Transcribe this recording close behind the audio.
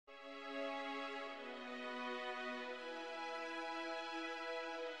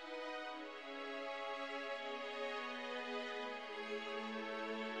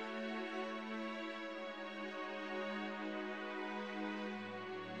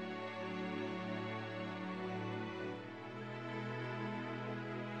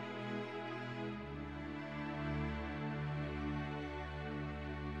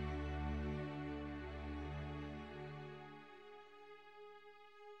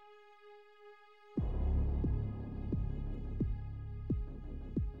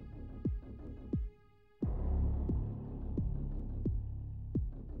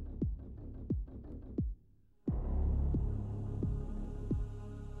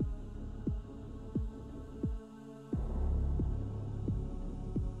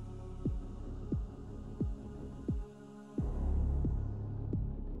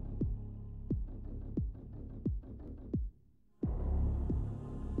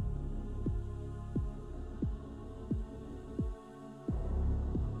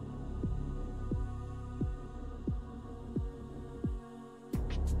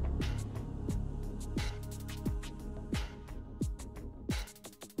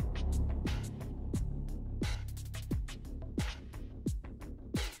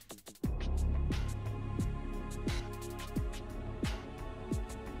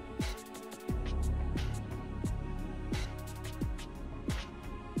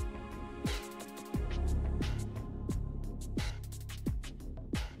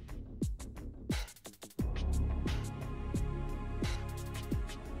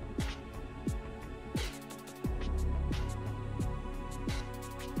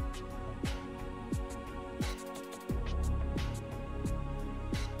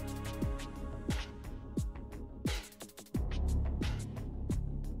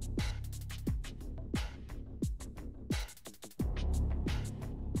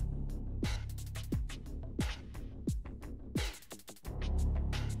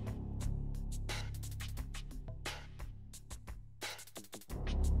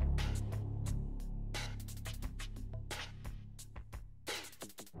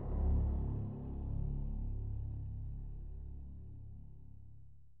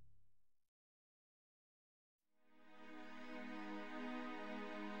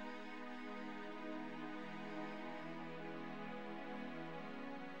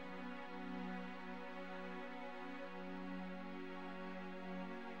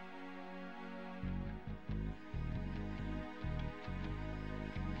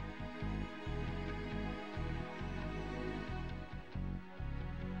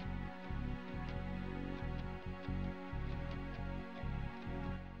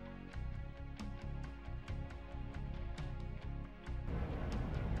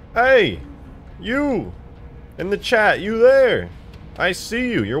Hey! You! In the chat, you there! I see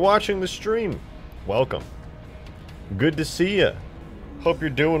you. You're watching the stream. Welcome. Good to see you. Hope you're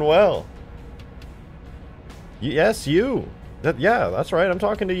doing well. Yes, you. Yeah, that's right. I'm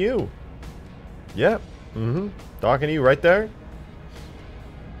talking to you. Yep. Talking to you right there.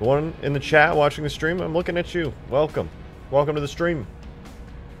 The one in the chat watching the stream, I'm looking at you. Welcome. Welcome to the stream.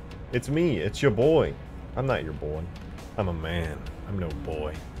 It's me. It's your boy. I'm not your boy. I'm a man. I'm no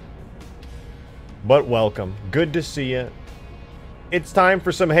boy. But welcome. Good to see you. It's time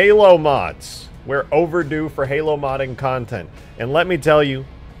for some Halo mods. We're overdue for Halo modding content. And let me tell you,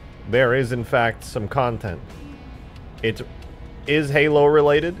 there is in fact some content. It is Halo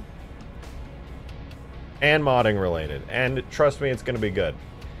related and modding related. And trust me, it's going to be good.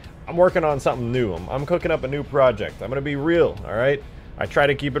 I'm working on something new. I'm cooking up a new project. I'm going to be real, alright? I try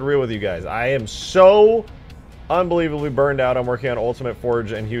to keep it real with you guys. I am so unbelievably burned out. I'm working on Ultimate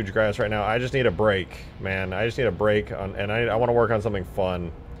Forge and Huge Grass right now. I just need a break, man. I just need a break, and I want to work on something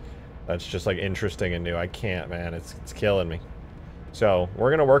fun that's just, like, interesting and new. I can't, man. It's killing me. So, we're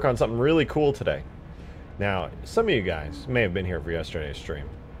going to work on something really cool today. Now, some of you guys may have been here for yesterday's stream,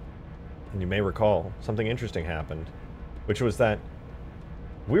 and you may recall something interesting happened, which was that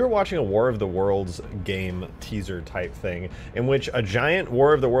we were watching a War of the Worlds game teaser type thing in which a giant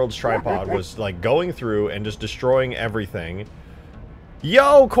War of the Worlds tripod was like going through and just destroying everything.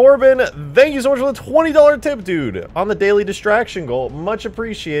 Yo, Corbin, thank you so much for the $20 tip, dude, on the daily distraction goal. Much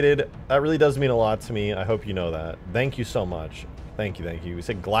appreciated. That really does mean a lot to me. I hope you know that. Thank you so much. Thank you, thank you. You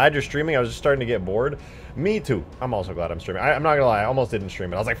said, glad you're streaming. I was just starting to get bored. Me too. I'm also glad I'm streaming. I'm not gonna lie, I almost didn't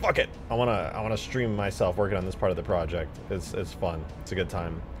stream it. I was like, fuck it. I wanna stream myself working on this part of the project. It's fun. It's a good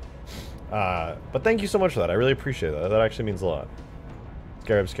time. But thank you so much for that. I really appreciate that. That actually means a lot.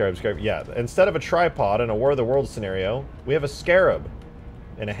 Scarab, Scarab, Scarab. Yeah, instead of a tripod in a War of the Worlds scenario, we have a Scarab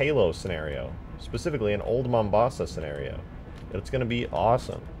in a Halo scenario. Specifically an Old Mombasa scenario. It's gonna be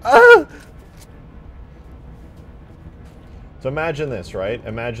awesome. Ah! So imagine this, right?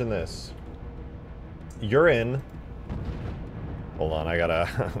 Imagine this. You're in... Hold on, I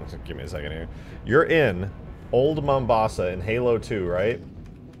gotta... Give me a second here. You're in Old Mombasa in Halo 2, right?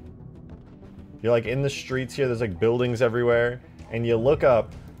 You're like in the streets here, there's like buildings everywhere. And you look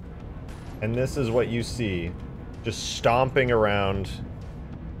up, and this is what you see. Just stomping around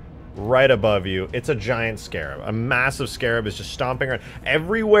right above you. It's a giant Scarab. A massive Scarab is just stomping around.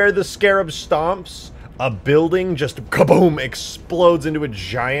 Everywhere the Scarab stomps, a building just kaboom explodes into a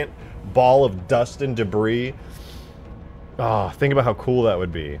giant ball of dust and debris. Oh, think about how cool that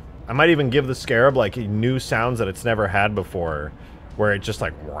would be. I might even give the Scarab like new sounds that it's never had before, where it just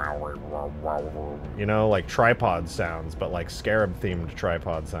like, you know, like tripod sounds, but like Scarab themed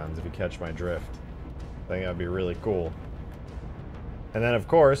tripod sounds, if you catch my drift. I think that'd be really cool. And then of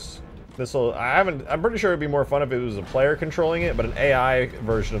course, I'm pretty sure it'd be more fun if it was a player controlling it, but an AI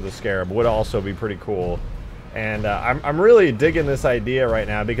version of the Scarab would also be pretty cool. And I'm really digging this idea right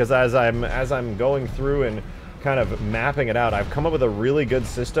now because as I'm going through and kind of mapping it out, I've come up with a really good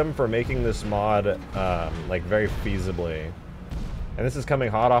system for making this mod like very feasibly. And this is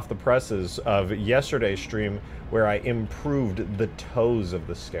coming hot off the presses of yesterday's stream where I improved the toes of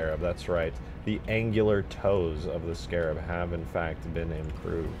the Scarab. That's right. The angular toes of the Scarab have in fact been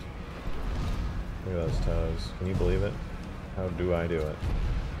improved. Look at those toes. Can you believe it? How do I do it?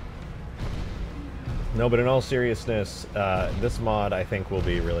 No, but in all seriousness, this mod I think will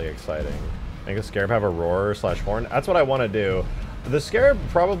be really exciting. Make the Scarab have a roar / horn. That's what I want to do. The Scarab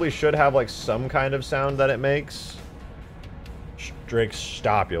probably should have like some kind of sound that it makes. Drake,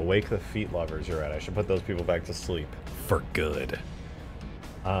 stop. You'll wake the feet lovers. You're right. I should put those people back to sleep. For good.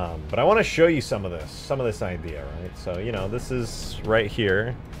 But I want to show you some of this idea, right? So, you know, this is right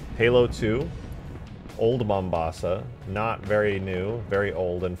here. Halo 2. Old Mombasa. Not very new. Very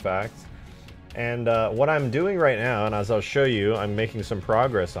old, in fact. And what I'm doing right now, and as I'll show you, I'm making some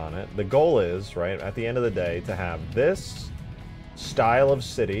progress on it. The goal is, right, at the end of the day, to have this style of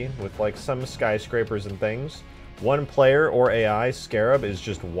city with, like, some skyscrapers and things. One player or AI, Scarab, is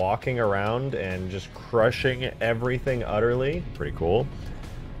just walking around and just crushing everything utterly. Pretty cool.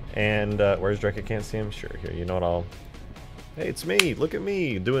 And where's Drake? I can't see him. Sure, here. You know what? I'll. Hey, it's me. Look at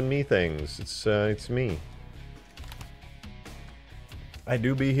me doing me things. It's me. I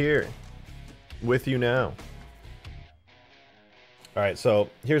do be here with you now. All right. So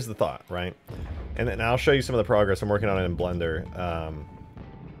here's the thought, right? And then I'll show you some of the progress I'm working on it in Blender.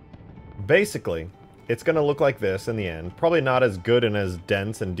 Basically, it's going to look like this in the end. Probably not as good and as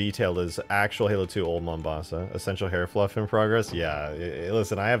dense and detailed as actual Halo 2 Old Mombasa. Essential hair fluff in progress. Yeah,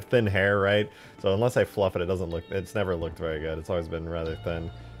 listen, I have thin hair, right? So unless I fluff it, it's never looked very good. It's always been rather thin.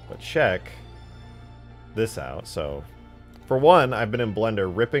 But check this out. So, for one, I've been in Blender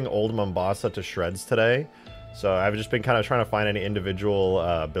ripping Old Mombasa to shreds today. So I've just been kind of trying to find any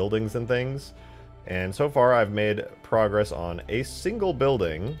individual buildings and things. And so far, I've made progress on a single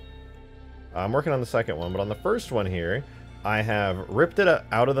building. I'm working on the second one, but on the first one here, I have ripped it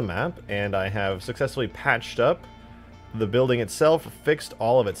out of the map, and I have successfully patched up the building itself, fixed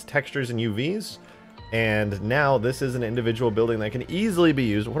all of its textures and UVs, and now this is an individual building that can easily be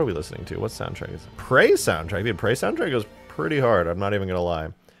used. What are we listening to? What soundtrack is it? Prey soundtrack. Dude, Prey soundtrack goes pretty hard. I'm not even going to lie.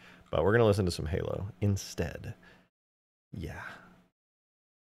 But we're going to listen to some Halo instead. Yeah.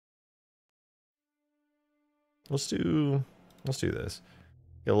 Let's do this.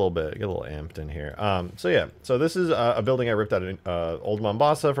 Get a little amped in here. So yeah, so this is a building I ripped out of Old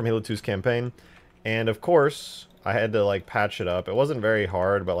Mombasa from Halo 2's campaign. And of course, I had to like patch it up. It wasn't very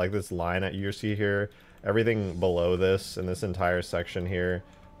hard, but like this line that you see here, everything below this and this entire section here,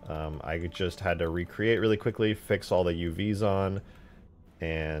 I just had to recreate really quickly, fix all the UVs on,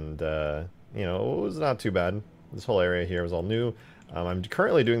 and you know, it was not too bad. This whole area here was all new. I'm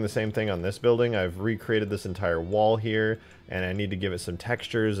currently doing the same thing on this building. I've recreated this entire wall here, and I need to give it some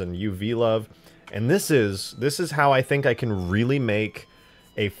textures and UV love. And this is how I think I can really make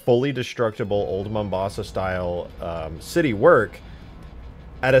a fully destructible Old Mombasa style city work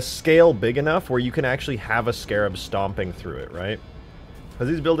at a scale big enough where you can actually have a Scarab stomping through it, right? Because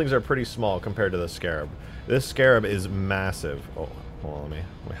these buildings are pretty small compared to the Scarab. This Scarab is massive. Oh, hold on,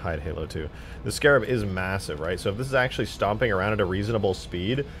 let me hide Halo 2. The Scarab is massive, right? So if this is actually stomping around at a reasonable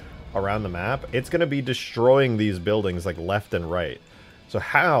speed around the map, it's going to be destroying these buildings like left and right. So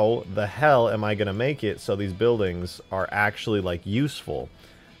how the hell am I going to make it so these buildings are actually like useful?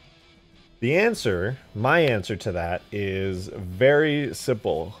 The answer, my answer to that is very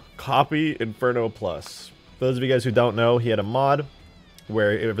simple. Copy Inferno Plus. For those of you guys who don't know, he had a mod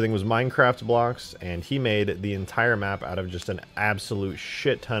where everything was Minecraft blocks, and he made the entire map out of just an absolute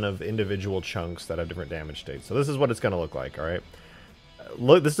shit ton of individual chunks that have different damage states. So this is what it's going to look like, all right?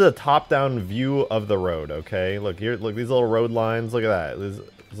 Look, this is a top-down view of the road, okay? Look here, look, these little road lines, look at that. These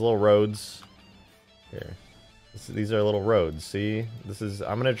little roads. Here. These are little roads, see? This is,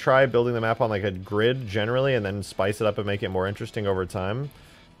 I'm going to try building the map on like a grid generally, and then spice it up and make it more interesting over time,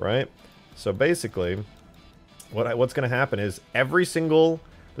 right? So basically, what's going to happen is there's going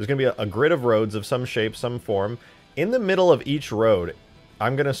to be a grid of roads of some shape, some form. In the middle of each road,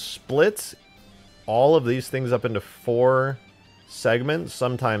 I'm going to split all of these things up into 4 segments,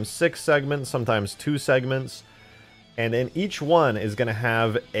 sometimes 6 segments, sometimes 2 segments. And then each one is going to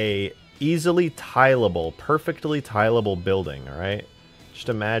have a easily tileable, perfectly tileable building, all right? Just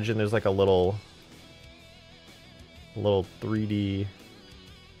imagine there's like a little 3D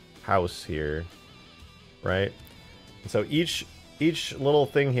house here, right? So each little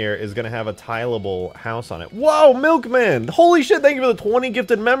thing here is going to have a tileable house on it. Whoa, Milkman! Holy shit, thank you for the 20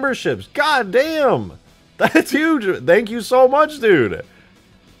 gifted memberships. God damn! That's huge. Thank you so much, dude.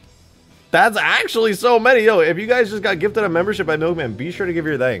 That's actually so many. Yo, if you guys just got gifted a membership by Milkman, be sure to give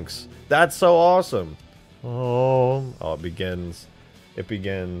your thanks. That's so awesome. Oh, it begins. It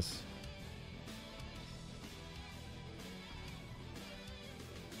begins.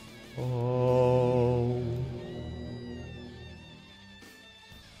 Oh.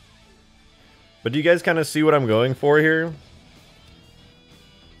 But do you guys kind of see what I'm going for here?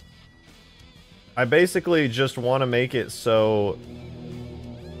 I basically just want to make it so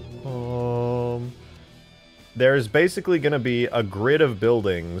there's basically going to be a grid of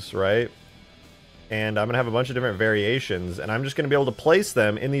buildings, right? And I'm going to have a bunch of different variations, and I'm just going to be able to place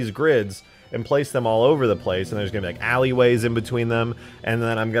them in these grids and place them all over the place, and there's going to be like alleyways in between them, and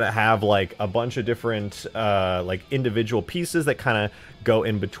then I'm going to have like a bunch of different like individual pieces that kind of go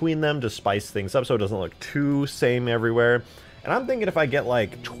in between them to spice things up so it doesn't look too same everywhere. And I'm thinking if I get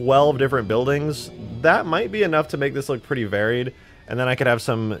like 12 different buildings, that might be enough to make this look pretty varied, and then I could have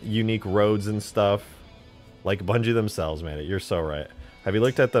some unique roads and stuff. Like Bungie themselves, man. You're so right. Have you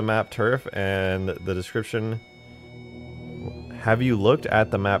looked at the map turf and the description? Have you looked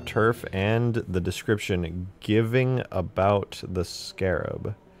at the map turf and the description giving about the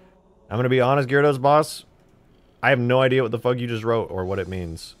Scarab? I'm going to be honest, Gyarados boss. I have no idea what the fuck you just wrote or what it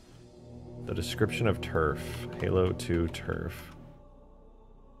means. The description of turf. Halo 2 turf.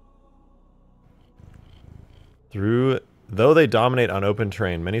 Though they dominate on open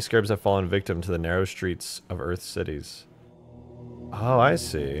terrain, many Scarabs have fallen victim to the narrow streets of Earth's cities. Oh, I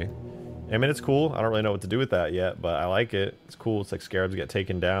see. I mean, it's cool. I don't really know what to do with that yet, but I like it. It's cool. It's like Scarabs get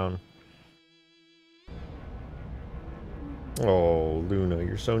taken down. Oh, Luna,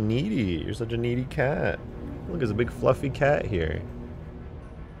 you're so needy. You're such a needy cat. Look, there's a big fluffy cat here.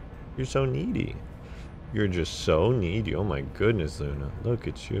 You're so needy. You're just so needy. Oh my goodness, Luna. Look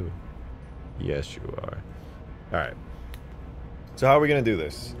at you. Yes, you are. Alright. So how are we going to do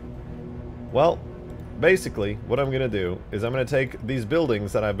this? Well, basically, what I'm going to do is I'm going to take these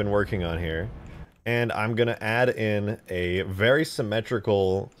buildings that I've been working on here, and I'm going to add in a very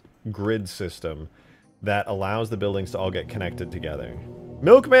symmetrical grid system that allows the buildings to all get connected together.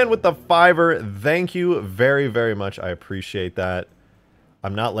 Milkman with the $5, thank you very, very much. I appreciate that.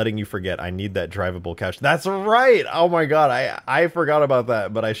 I'm not letting you forget. I need that drivable couch. That's right! Oh my god, I forgot about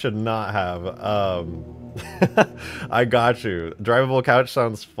that, but I should not have. I got you. Drivable couch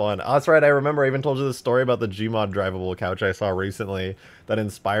sounds fun. Oh, that's right, I remember I even told you the story about the Gmod drivable couch I saw recently that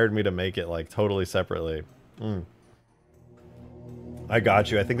inspired me to make it, like, totally separately. I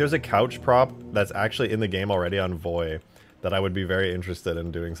got you. I think there's a couch prop that's actually in the game already on Voy that I would be very interested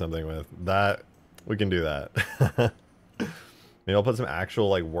in doing something with. That, we can do that. Maybe I'll put some actual,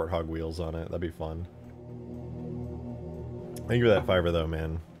 like, warthog wheels on it. That'd be fun. Thank you for that $5 though,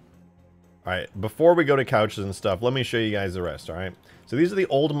 man. Alright, before we go to couches and stuff, let me show you guys the rest, alright? So these are the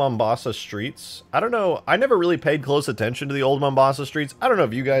Old Mombasa streets. I don't know, I never really paid close attention to the Old Mombasa streets. I don't know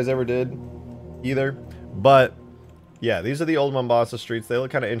if you guys ever did, either. But, yeah, these are the Old Mombasa streets. They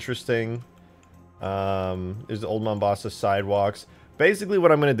look kind of interesting. There's the Old Mombasa sidewalks. Basically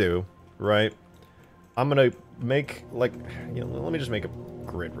what I'm going to do, right? I'm going to make, like, you know, let me just make a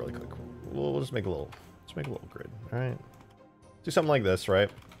grid really quick. We'll just make a little, grid, alright? Do something like this, right?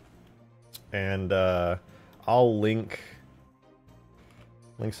 And I'll link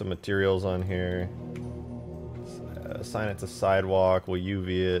some materials on here. Assign it to sidewalk. We'll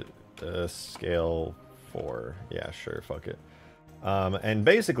UV it. Scale 4. Yeah, sure. Fuck it. And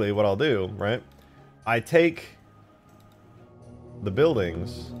basically, what I'll do, right? I take the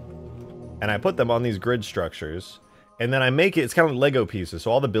buildings and I put them on these grid structures, and then I make it. It's kind of like Lego pieces,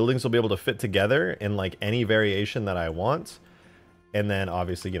 so all the buildings will be able to fit together in like any variation that I want. And then,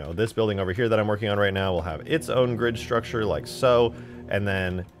 obviously, you know, this building over here that I'm working on right now will have its own grid structure, like so. And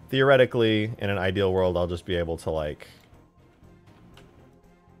then, theoretically, in an ideal world, I'll just be able to, like,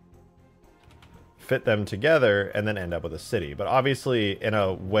 fit them together and then end up with a city. But obviously, in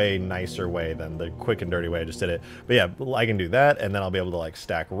a way nicer way than the quick and dirty way I just did it. But yeah, I can do that, and then I'll be able to, like,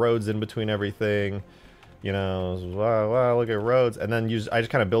 stack roads in between everything. You know, wow, look at roads. And then I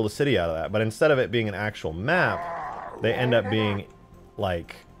just kind of build a city out of that. But instead of it being an actual map, they end up being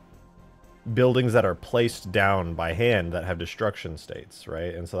like buildings that are placed down by hand that have destruction states,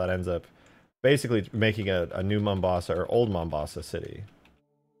 right? And so that ends up basically making a new Mombasa or Old Mombasa city,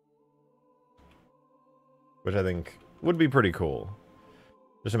 which I think would be pretty cool.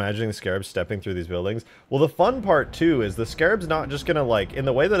 Just imagining the Scarab stepping through these buildings. Well, the fun part too is the Scarab's not just gonna, like, in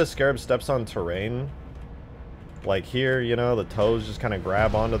the way that a Scarab steps on terrain, like here, you know, the toes just kind of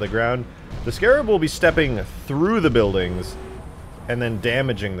grab onto the ground. The Scarab will be stepping through the buildings and then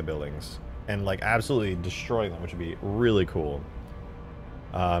damaging the buildings and, like, absolutely destroying them, which would be really cool.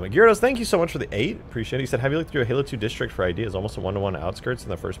 Gyarados, thank you so much for the 8. Appreciate it. He said, have you looked through a Halo 2 district for ideas? Almost a one-to-one outskirts in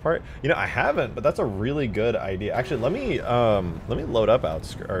the first part. You know, I haven't, but that's a really good idea. Actually, let me load up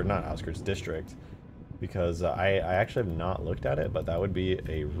outskirts, or not outskirts, district, because I actually have not looked at it, but that would be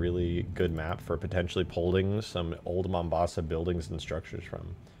a really good map for potentially pulling some Old Mombasa buildings and structures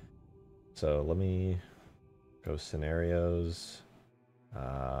from. So let me go scenarios.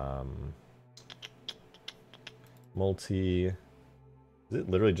 Multi. Is it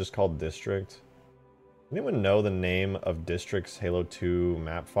literally just called district? Anyone know the name of district's Halo 2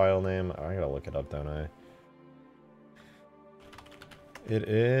 map file name? Oh, I gotta look it up, don't I? It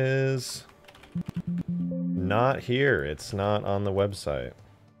is not here. It's not on the website.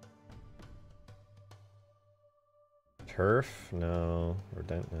 Turf? No.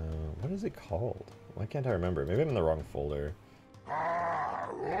 Redent? No. What is it called? Why can't I remember? Maybe I'm in the wrong folder.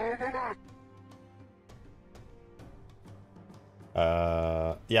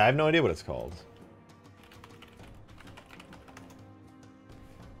 Yeah, I have no idea what it's called.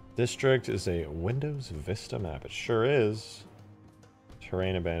 District is a Windows Vista map. It sure is.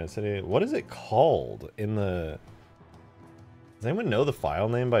 Terrain abandoned city. What is it called in the... Does anyone know the file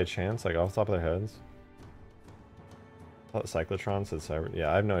name by chance, like off the top of their heads? I thought Cyclotron said cyber...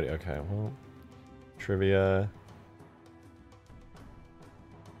 Yeah, I have no idea. Okay, well... Trivia...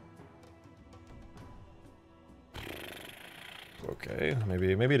 Okay,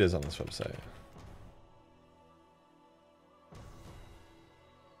 maybe it is on this website.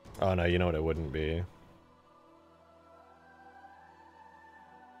 Oh no, you know what it wouldn't be.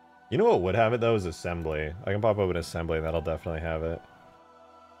 You know what would have it though is assembly. I can pop up an assembly and that'll definitely have it.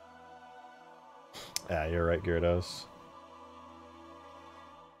 Yeah, you're right, Gyarados.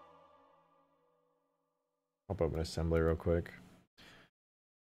 Pop open assembly real quick.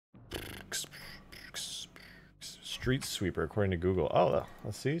 Street sweeper, according to Google. Oh,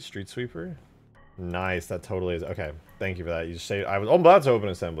 let's see. Street sweeper. Nice. That totally is. Okay. Thank you for that. You just say I was about to open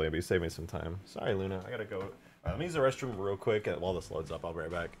assembly, but you saved me some time. Sorry, Luna. I gotta go. All right, let me use the restroom real quick, and while this loads up, I'll be right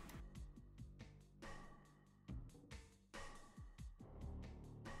back.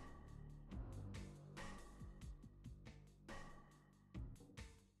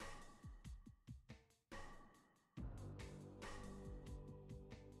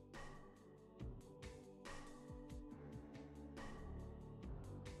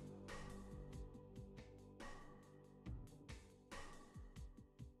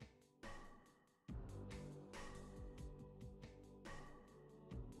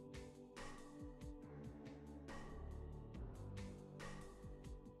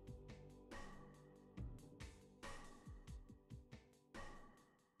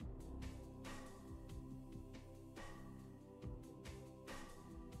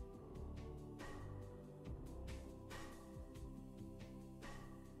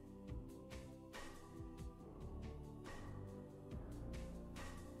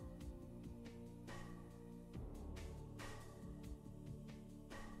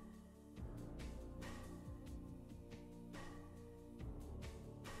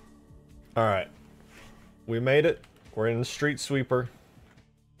 Alright. We made it. We're in the street sweeper.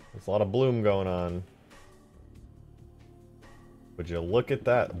 There's a lot of bloom going on. Would you look at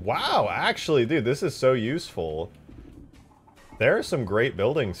that? Wow, actually, dude, this is so useful. There are some great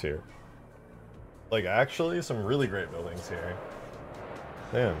buildings here. Like, actually, some really great buildings here.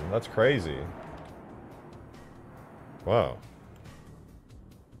 Damn, that's crazy. Wow.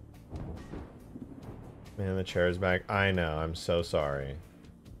 Man, the chair's back. I know, I'm so sorry.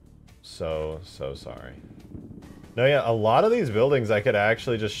 So sorry. No, yeah, a lot of these buildings I could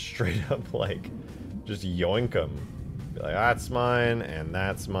actually just straight up, like, just yoink them. Be like, that's mine, and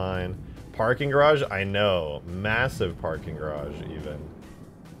that's mine. Parking garage? I know. Massive parking garage, even.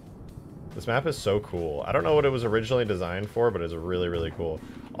 This map is so cool. I don't know what it was originally designed for, but it's really, really cool.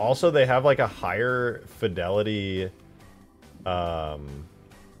 Also, they have, like, a higher fidelity highway,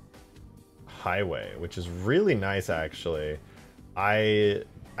 which is really nice, actually. I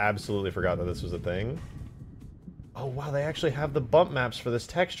absolutely forgot that this was a thing. Oh, wow, they actually have the bump maps for this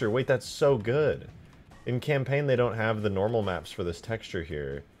texture. Wait, that's so good. In campaign, they don't have the normal maps for this texture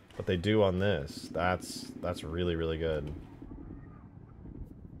here, but they do on this. That's really, really good.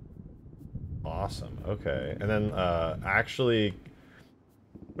 Awesome. Okay. And then, actually,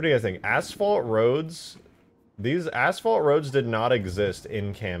 what do you guys think? Asphalt roads. These asphalt roads did not exist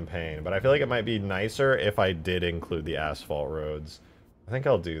in campaign, but I feel like it might be nicer if I did include the asphalt roads. I think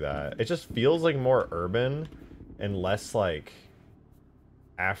I'll do that. It just feels like more urban and less like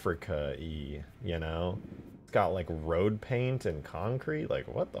Africa-y, you know? It's got like road paint and concrete. Like,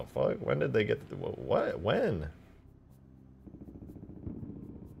 what the fuck? When did they get... What? When?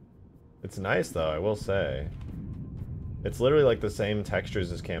 It's nice, though, I will say. It's literally like the same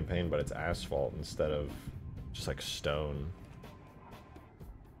textures as campaign, but it's asphalt instead of just like stone.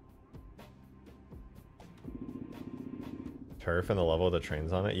 Turf and the level of the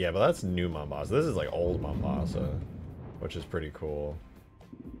trains on it? Yeah, but that's new Mombasa. This is like old Mombasa, which is pretty cool.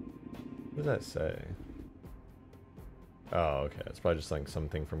 What does that say? Oh, okay. It's probably just like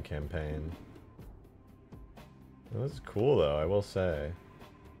something from campaign. This is cool, though, I will say.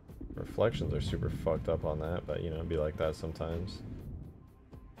 Reflections are super fucked up on that, but, you know, it'd be like that sometimes.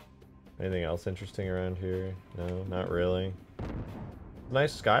 Anything else interesting around here? No, not really.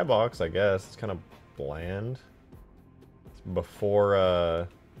 Nice skybox, I guess. It's kind of bland. It's before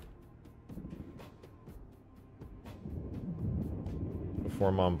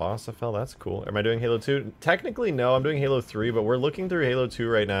Mombasa fell. That's cool. Am I doing Halo 2? Technically, no. I'm doing Halo 3, but we're looking through Halo 2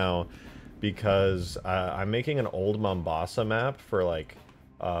 right now because I'm making an old Mombasa map for, like,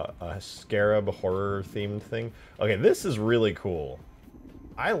 a Scarab horror-themed thing. Okay, this is really cool.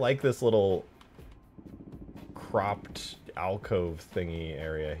 I like this little cropped alcove thingy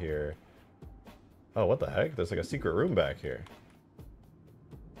area here. Oh, what the heck? There's like a secret room back here.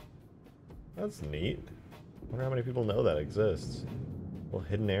 That's neat. I wonder how many people know that exists. A little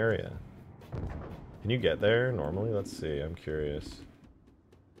hidden area. Can you get there normally? Let's see. I'm curious.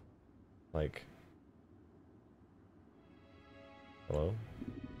 Like... Hello?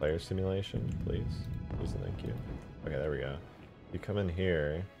 Player simulation, please. Please and thank you. Okay, there we go. You come in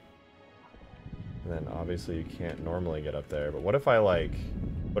here, and then obviously you can't normally get up there, but what if I like,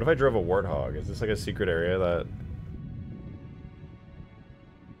 what if I drove a warthog? Is this like a secret area that,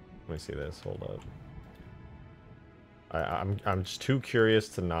 let me see this, hold up. I'm just too curious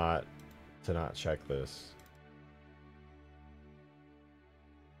to not check this.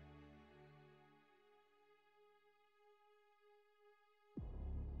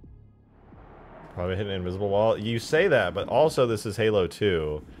 Probably hit an invisible wall. You say that, but also this is Halo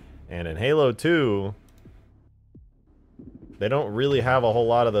 2. And in Halo 2, they don't really have a whole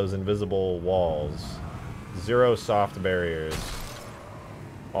lot of those invisible walls. Zero soft barriers.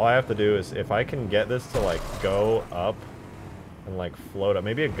 All I have to do is, if I can get this to, like, go up and, like, float up.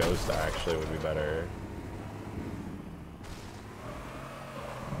 Maybe a ghost, actually, would be better.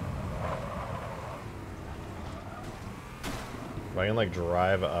 If I can, like,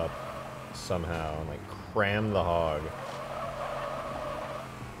 drive up somehow and, like, cram the hog.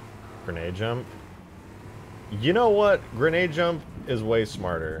 Grenade jump. You know what? Grenade jump is way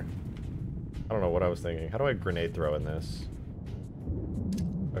smarter. I don't know what I was thinking. How do I grenade throw in this?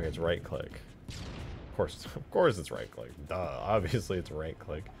 Okay, it's right click. Of course it's right click. Duh, obviously it's right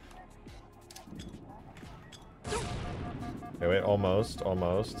click. Okay, wait, almost.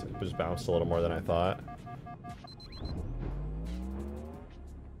 It just bounced a little more than I thought.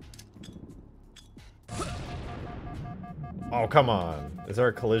 Oh, come on. Is there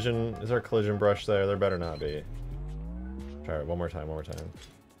a collision brush there? There better not be. Try it one more time.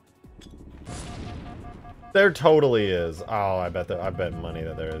 There totally is. Oh, I bet money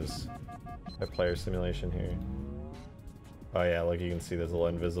that there is a player simulation here. Oh yeah, look, you can see there's a little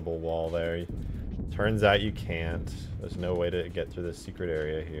invisible wall there. Turns out you can't. There's no way to get through this secret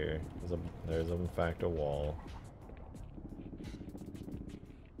area here. There's in fact a wall.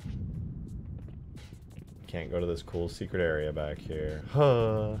 Can't go to this cool secret area back here.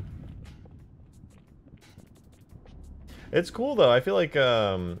 Huh. It's cool though. I feel like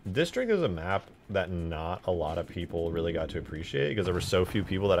District is a map that not a lot of people really got to appreciate because there were so few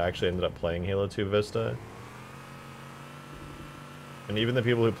people that actually ended up playing Halo 2 Vista. And even the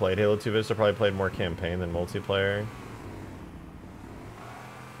people who played Halo 2 Vista probably played more campaign than multiplayer.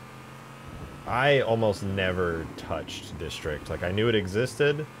 I almost never touched District. Like, I knew it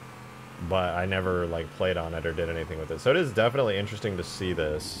existed, but I never, like, played on it or did anything with it. So it is definitely interesting to see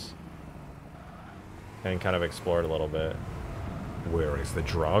this and kind of explore it a little bit. Where is the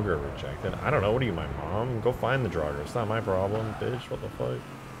Draugr rejected? I don't know. What are you, my mom? Go find the Draugr. It's not my problem, bitch. What the fuck?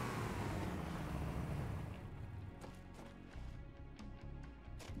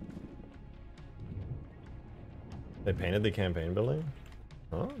 They painted the campaign building?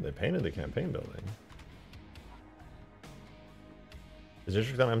 Huh? They painted the campaign building. Is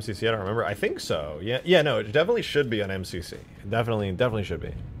District on MCC? I don't remember. I think so. Yeah, no, it definitely should be on MCC. Definitely should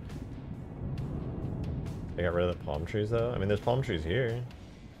be. They got rid of the palm trees, though. I mean, there's palm trees here.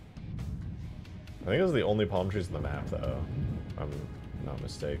 I think those are the only palm trees in the map, though. If I'm not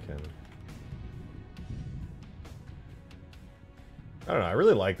mistaken. I don't know. I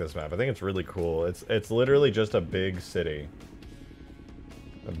really like this map. I think it's really cool. It's literally just a big city.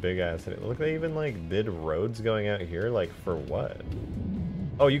 A big-ass city. Look, they even, like, did roads going out here. Like, for what?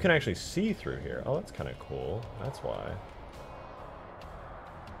 Oh, you can actually see through here. Oh, that's kind of cool. That's why.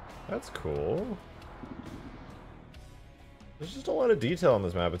 That's cool. There's just a lot of detail on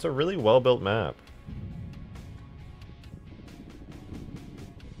this map. It's a really well-built map.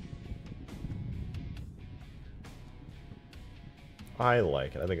 I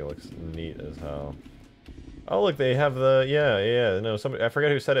like it. I think it looks neat as hell. Oh, look, they have the... Yeah. No, somebody... I forget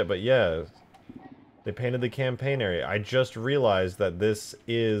who said it, but yeah. They painted the campaign area. I just realized that this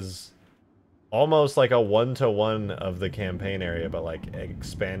is almost like a one-to-one of the campaign area, but, like,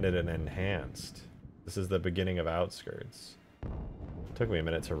 expanded and enhanced. This is the beginning of Outskirts. Took me a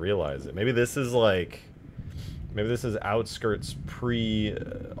minute to realize it. Maybe this is like, maybe this is Outskirts pre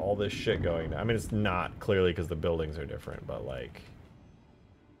all this shit going. I mean, it's not clearly because the buildings are different, but like,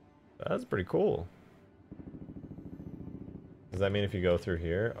 that's pretty cool. Does that mean if you go through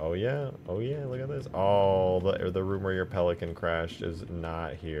here? Oh yeah, look at this. Oh, the room where your Pelican crashed is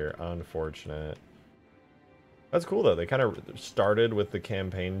not here. Unfortunate. That's cool though. They kind of started with the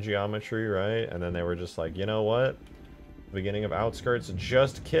campaign geometry, right? And then they were just like, you know what? Beginning of Outskirts.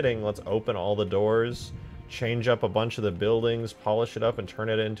 Just kidding. Let's open all the doors, change up a bunch of the buildings, polish it up, and turn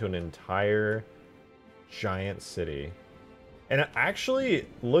it into an entire giant city. And actually,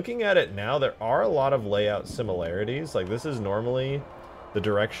 looking at it now, there are a lot of layout similarities. Like, this is normally the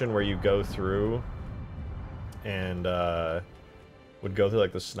direction where you go through and would go through,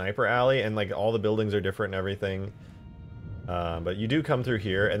 like, the sniper alley, and, like, all the buildings are different and everything. But you do come through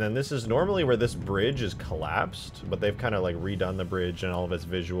here, and then this is normally where this bridge is collapsed, but they've kind of, like, redone the bridge and all of its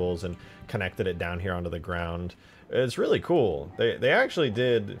visuals and connected it down here onto the ground. It's really cool. They actually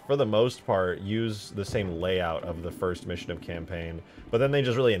did, for the most part, use the same layout of the first mission of campaign, but then they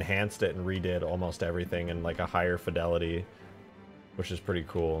just really enhanced it and redid almost everything in, like, a higher fidelity, which is pretty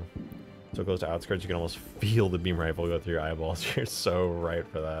cool. So close to Outskirts, you can almost feel the beam rifle go through your eyeballs. You're so right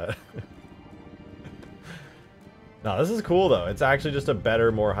for that. No, this is cool though. It's actually just a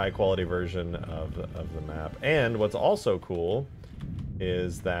better, more high quality version of the map. And what's also cool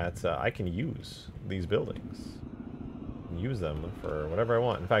is that I can use these buildings. Use them for whatever I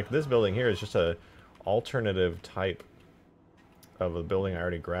want. In fact, this building here is just a alternative type of a building I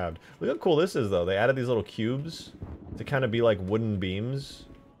already grabbed. Look how cool this is though. They added these little cubes to kind of be like wooden beams,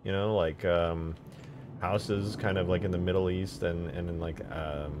 you know, like houses kind of like in the Middle East and in like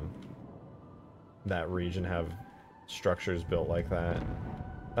that region have structures built like that.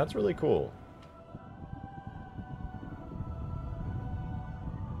 That's really cool.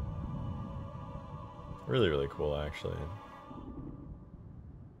 Really, really cool, actually.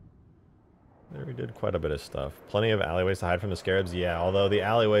 There we did quite a bit of stuff. Plenty of alleyways to hide from the Scarabs. Yeah, although the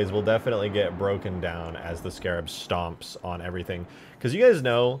alleyways will definitely get broken down as the Scarab stomps on everything. Because you guys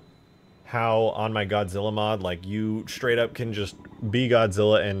know how on my Godzilla mod, like, you straight up can just be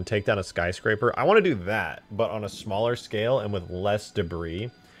Godzilla and take down a skyscraper. I want to do that, but on a smaller scale and with less debris.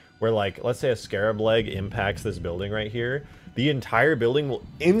 Where, like, let's say a Scarab leg impacts this building right here. The entire building will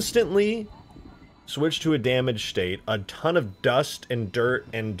instantly switch to a damaged state. A ton of dust and dirt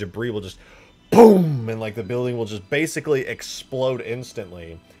and debris will just boom, and like the building will just basically explode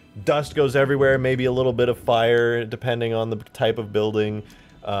instantly. Dust goes everywhere, maybe a little bit of fire depending on the type of building.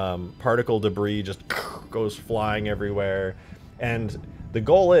 Particle debris just goes flying everywhere. And the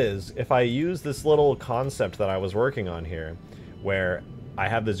goal is, if I use this little concept that I was working on here, where I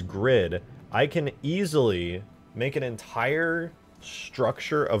have this grid, I can easily make an entire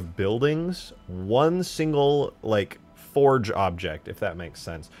structure of buildings one single, like, forge object, if that makes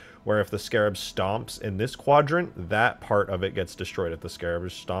sense. Where if the Scarab stomps in this quadrant, that part of it gets destroyed. If the Scarab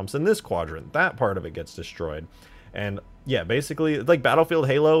stomps in this quadrant, that part of it gets destroyed. And yeah, basically, it's like Battlefield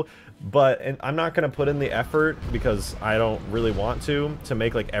Halo, but I'm not going to put in the effort, because I don't really want to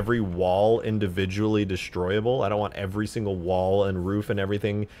make like every wall individually destroyable. I don't want every single wall and roof and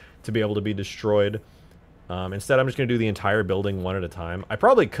everything to be able to be destroyed. Instead, I'm just going to do the entire building one at a time. I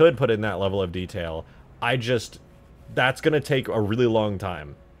probably could put in that level of detail. That's going to take a really long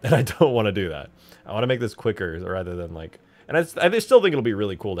time. And I don't want to do that. I want to make this quicker rather than like... And I still think it'll be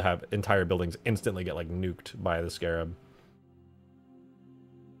really cool to have entire buildings instantly get like nuked by the Scarab.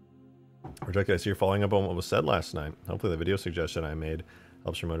 Project, I see you're following up on what was said last night. Hopefully the video suggestion I made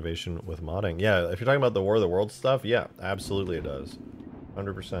helps your motivation with modding. Yeah, if you're talking about the War of the Worlds stuff, yeah, absolutely it does.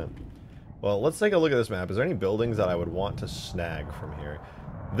 100%. Well, let's take a look at this map. Is there any buildings that I would want to snag from here?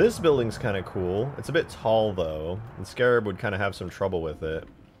 This building's kind of cool. It's a bit tall, though, and Scarab would kind of have some trouble with it.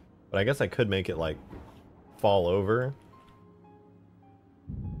 But I guess I could make it, like, fall over.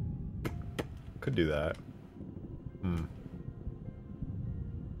 Could do that.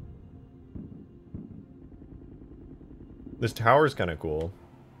 This tower's kind of cool.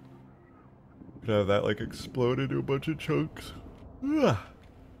 Could have that, like, explode into a bunch of chunks. Ugh.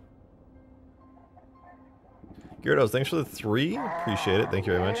 Gyarados, thanks for the 3. Appreciate it. Thank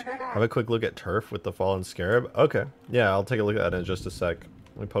you very much. Have a quick look at turf with the fallen Scarab. Okay. Yeah, I'll take a look at that in just a sec.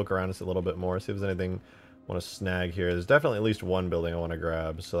 Let me poke around just a little bit more, see if there's anything I want to snag here. There's definitely at least one building I want to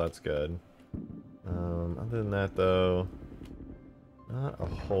grab, so that's good. Other than that, though, not a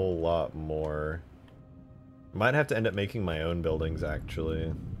whole lot more. Might have to end up making my own buildings,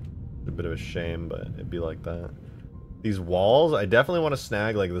 actually. A bit of a shame, but it'd be like that. These walls, I definitely want to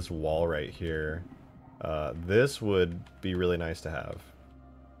snag, like, this wall right here. This would be really nice to have.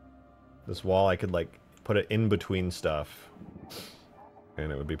 This wall, I could, like, put it in between stuff.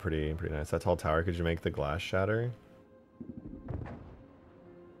 And it would be pretty nice. That tall tower, could you make the glass shatter?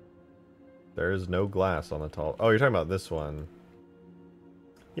 There is no glass on the tall... Oh, you're talking about this one.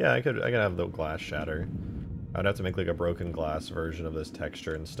 Yeah, I could have the glass shatter. I'd have to make like a broken glass version of this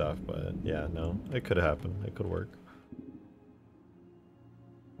texture and stuff, but yeah, no, it could happen. It could work.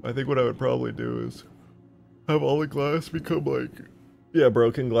 I think what I would probably do is have all the glass become like, yeah,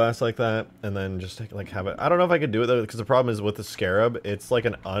 broken glass like that, and then just like have it. I don't know if I could do it though, because the problem is with the Scarab, it's like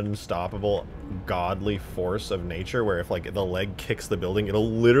an unstoppable, godly force of nature. Where if like the leg kicks the building,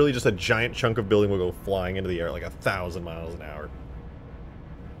 it'll literally just a giant chunk of building will go flying into the air at like 1,000 miles an hour.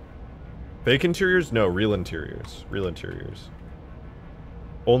 Fake interiors? No, real interiors. Real interiors.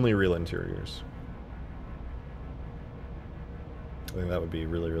 Only real interiors. I think that would be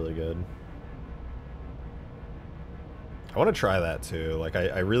really, really good. I want to try that too. Like,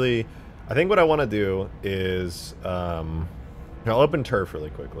 I think what I want to do is, I'll open turf really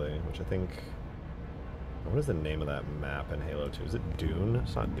quickly, which I think, what is the name of that map in Halo 2? Is it Dune?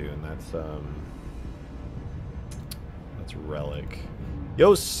 It's not Dune, that's Relic.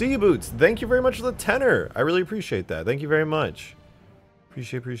 Yo, Sea Boots, thank you very much for the 10er. I really appreciate that. Thank you very much.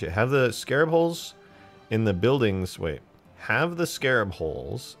 Appreciate. Have the Scarab holes in the buildings... Wait. Have the Scarab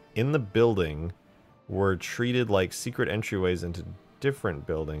holes in the building were treated like secret entryways into different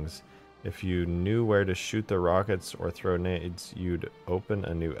buildings. If you knew where to shoot the rockets or throw nades, you'd open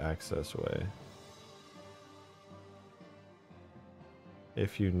a new access way.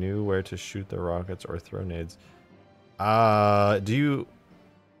 If you knew where to shoot the rockets or throw nades. Do you...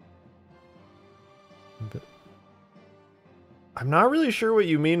 I'm not really sure what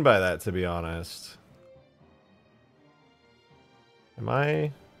you mean by that, to be honest. Am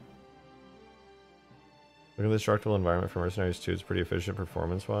I... Look at the destructible environment for Mercenaries 2. It's pretty efficient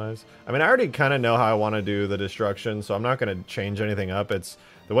performance-wise. I mean, I already kind of know how I want to do the destruction, so I'm not going to change anything up. It's...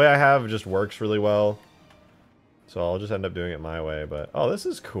 The way I have just works really well. So I'll just end up doing it my way, but... Oh, this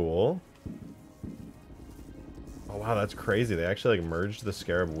is cool. Oh, wow, that's crazy. They actually, like, merged the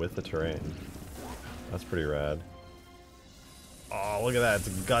Scarab with the terrain. That's pretty rad. Oh, look at that. Its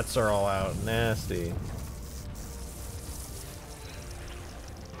guts are all out. Nasty.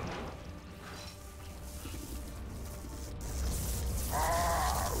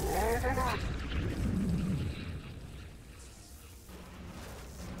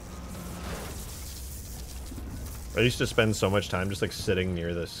 I used to spend so much time just like sitting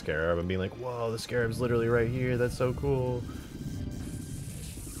near the Scarab and being like, whoa, the Scarab's literally right here. That's so cool.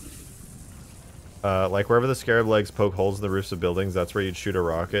 Like wherever the Scarab legs poke holes in the roofs of buildings, that's where you'd shoot a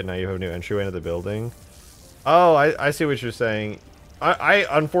rocket. Now you have a new entryway into the building. Oh, I see what you're saying. I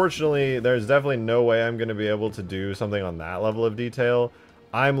unfortunately, there's definitely no way I'm going to be able to do something on that level of detail.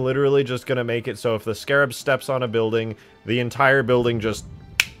 I'm literally just going to make it so if the Scarab steps on a building, the entire building just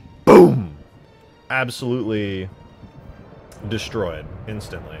boom! Absolutely destroyed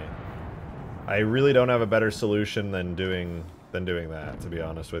instantly. I really don't have a better solution than doing that, to be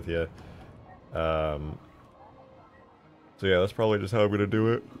honest with you. So yeah, that's probably just how I'm gonna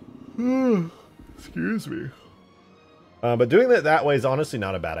do it. Excuse me. But doing it that way is honestly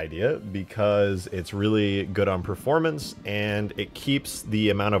not a bad idea because it's really good on performance and it keeps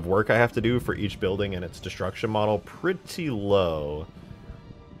the amount of work I have to do for each building and its destruction model pretty low.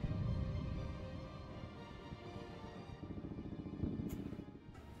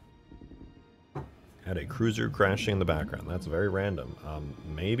 Had a cruiser crashing in the background. That's very random.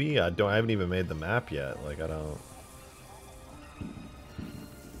 Maybe I haven't even made the map yet. Like I don't.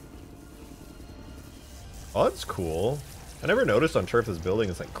 Oh, that's cool. I never noticed on Turf this building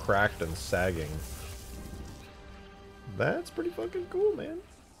is like cracked and sagging. That's pretty fucking cool, man.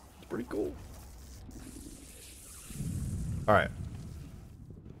 It's pretty cool. All right.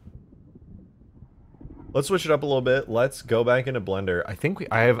 Let's switch it up a little bit. Let's go back into Blender. I think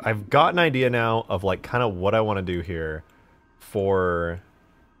I've got an idea now of like kind of what I want to do here for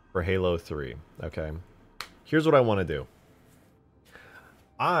Halo 3. Okay. Here's what I want to do.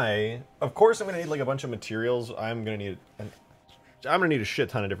 Of course I'm going to need like a bunch of materials. I'm going to need a shit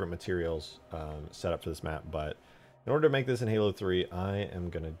ton of different materials set up for this map, but in order to make this in Halo 3, I am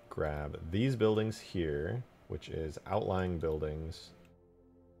going to grab these buildings here, which is outlying buildings.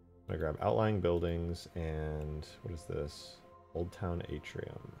 I'm gonna grab outlying buildings and what is this? Old Town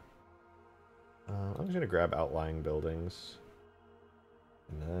Atrium. I'm just gonna grab outlying buildings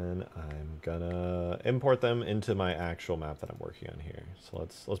and then I'm gonna import them into my actual map that I'm working on here. So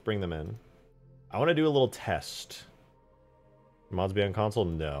let's bring them in. I want to do a little test. Mods be on console?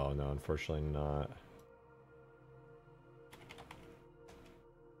 No, unfortunately not.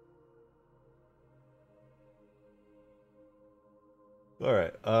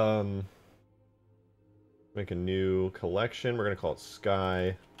 Alright, make a new collection. We're going to call it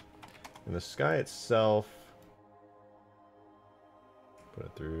Sky. And the sky itself, put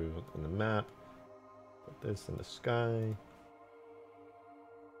it through in the map. Put this in the sky.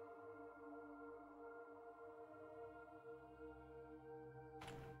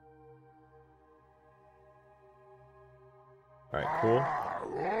 Alright, cool.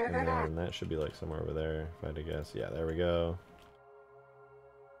 And then that should be like somewhere over there, if I had to guess. Yeah, there we go.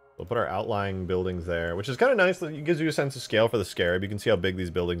 We'll put our outlying buildings there, which is kind of nice. It gives you a sense of scale for the Scarab. You can see how big these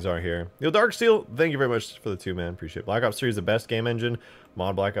buildings are here. Yo, Darksteel, thank you very much for the 2, man. Appreciate it. Black Ops 3 is the best game engine.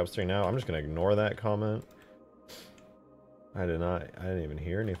 Mod Black Ops 3 now. I'm just going to ignore that comment. I didn't even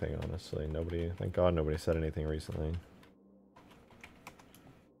hear anything, honestly. Thank God nobody said anything recently.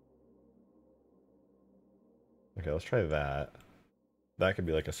 Okay, let's try that. That could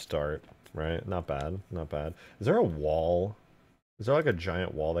be like a start, right? Not bad, not bad. Is there a wall? Is there like a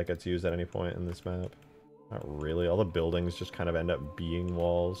giant wall that gets used at any point in this map? Not really. All the buildings just kind of end up being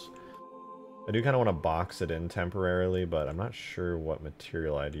walls. I do kind of want to box it in temporarily, but I'm not sure what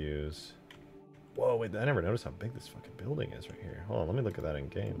material I'd use. Whoa, wait, I never noticed how big this fucking building is right here. Hold on, let me look at that in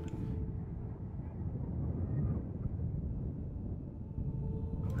game.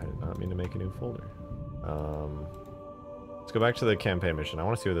 Not mean to make a new folder. Let's go back to the campaign mission. I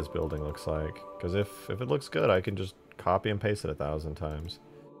want to see what this building looks like. Because if it looks good, I can just copy and paste it 1,000 times.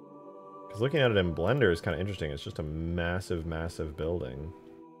 Because looking at it in Blender is kind of interesting. It's just a massive, massive building.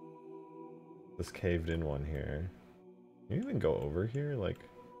 This caved in one here. Can you even go over here? Like,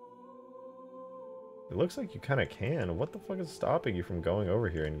 it looks like you kind of can. What the fuck is stopping you from going over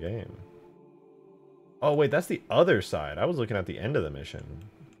here in game? Oh wait, that's the other side. I was looking at the end of the mission.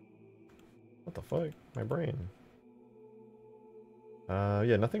 What the fuck? My brain.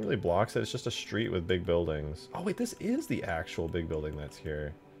 Yeah, nothing really blocks it. It's just a street with big buildings. Oh wait, this is the actual big building that's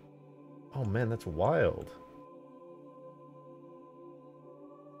here. Oh man, that's wild.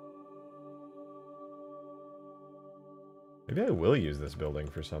 Maybe I will use this building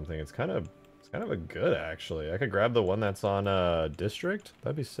for something. It's kind of a good actually. I could grab the one that's on District.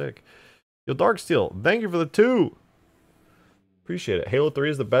 That'd be sick. Yo, Darksteel, thank you for the 2. Appreciate it. Halo 3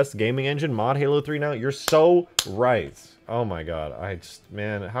 is the best gaming engine. Mod Halo 3 now. You're so right. Oh my god.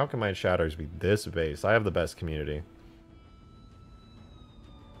 Man, how can my shatters be this base? I have the best community.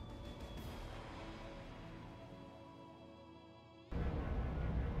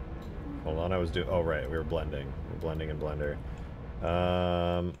 Hold on, oh right, we were blending. We're blending in Blender.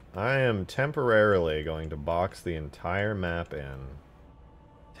 I am temporarily going to box the entire map in.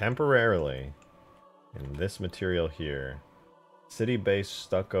 Temporarily. In this material here. City base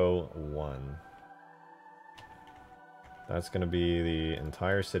stucco 1. That's going to be the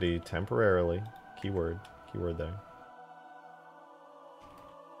entire city temporarily. Keyword there.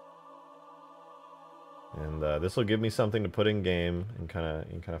 And this will give me something to put in game and kind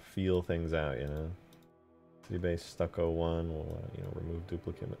of feel things out, you know. City base stucco 1 will you know, remove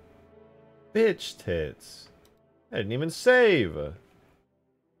duplicate. Bitch tits. I didn't even save.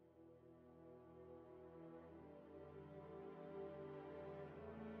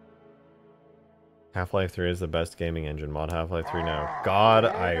 Half-Life 3 is the best gaming engine. Mod Half-Life 3 now. God,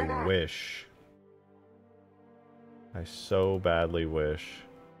 I wish. I so badly wish.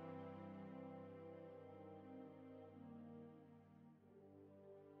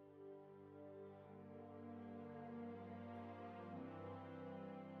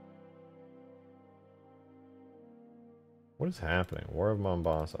 What is happening? War of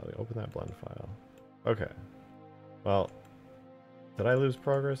Mombasa. Open that blend file. Okay. Well, did I lose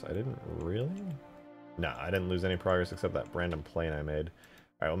progress? I didn't really? No, I didn't lose any progress except that random plane I made.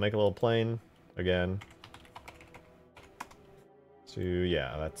 Alright, we'll make a little plane again. So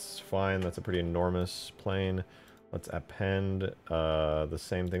yeah, that's fine. That's a pretty enormous plane. Let's append the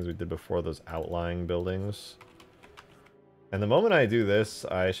same things we did before, those outlying buildings. And the moment I do this,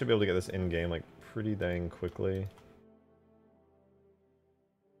 I should be able to get this in-game like pretty dang quickly.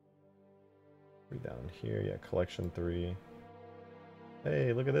 Down here, yeah, collection 3.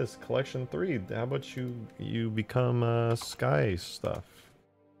 Hey, look at this, collection 3. How about you become sky stuff?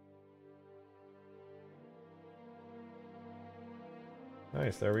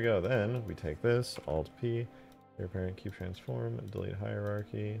 Nice, there we go. Then we take this, Alt P, your parent, keep transform, delete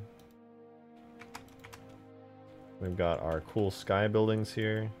hierarchy. We've got our cool sky buildings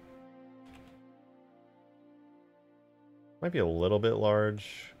here. Might be a little bit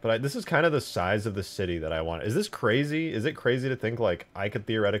large, but this is kind of the size of the city that I want. Is this crazy? Is it crazy to think like I could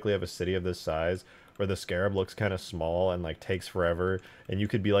theoretically have a city of this size where the Scarab looks kind of small and like takes forever, and you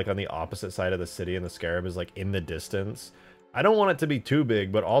could be like on the opposite side of the city and the Scarab is like in the distance? I don't want it to be too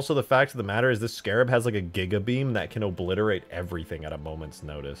big, but also the fact of the matter is this Scarab has like a giga beam that can obliterate everything at a moment's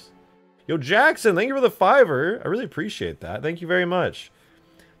notice. Yo, Jackson, thank you for the $5. I really appreciate that. Thank you very much.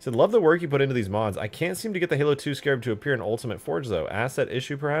 Said, love the work you put into these mods. I can't seem to get the Halo 2 Scarab to appear in Ultimate Forge though. Asset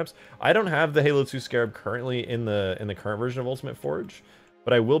issue perhaps? I don't have the Halo 2 Scarab currently in the current version of Ultimate Forge,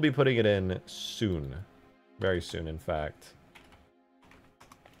 but I will be putting it in soon. Very soon, in fact.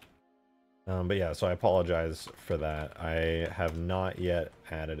 But yeah, so I apologize for that. I have not yet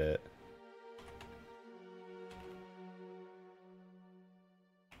added it.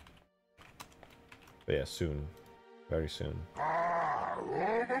 But yeah, soon. Very soon.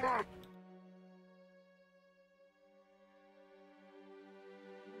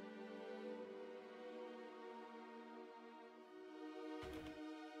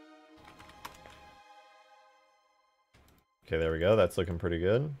 Okay, there we go. That's looking pretty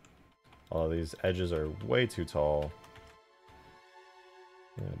good. All of these edges are way too tall.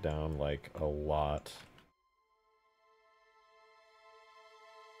 Down like a lot.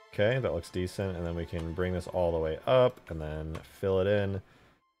 Okay, that looks decent, and then we can bring this all the way up and then fill it in.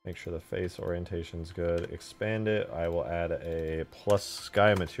 Make sure the face orientation's good. Expand it. I will add a plus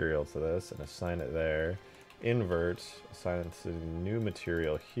sky material to this and assign it there. invert, assign it to new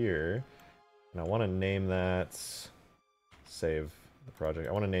material here. And I want to name that, save the project.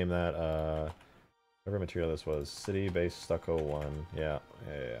 I want to name that, whatever material this was, city-based stucco 1. Yeah.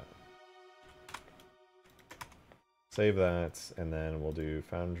 Save that, and then we'll do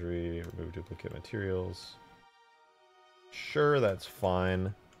foundry, remove duplicate materials. Sure, that's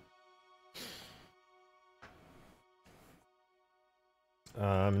fine.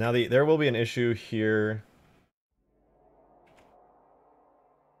 Now there will be an issue here.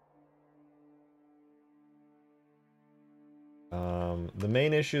 The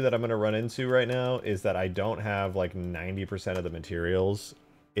main issue that I'm going to run into right now is that I don't have like 90% of the materials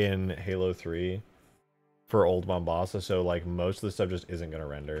in Halo 3 for Old Mombasa, so like most of the stuff just isn't going to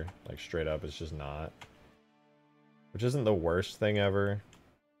render. Like straight up, it's just not. Which isn't the worst thing ever,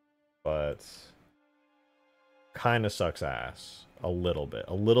 but kind of sucks ass. A little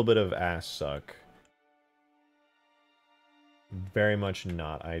bit of ass suck. Very much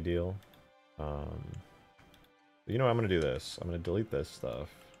not ideal. You know what, I'm gonna do this. I'm gonna delete this stuff.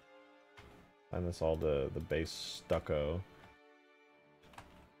 Find this all to the base stucco.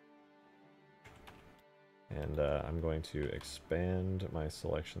 And I'm going to expand my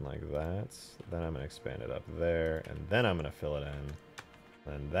selection like that. Then I'm gonna expand it up there, and then I'm gonna fill it in.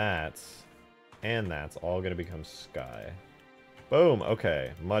 And that's all gonna become sky. Boom,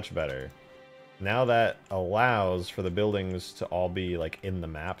 okay, much better. Now that allows for the buildings to all be like in the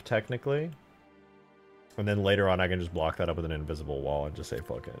map technically. And then later on I can just block that up with an invisible wall and just say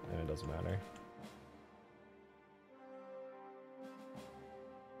fuck it, and it doesn't matter.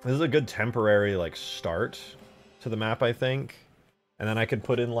 This is a good temporary like start to the map, I think. And then I could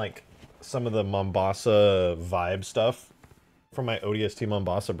put in like some of the Mombasa vibe stuff from my ODST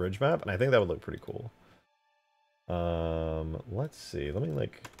Mombasa bridge map, and I think that would look pretty cool. Let's see. Let me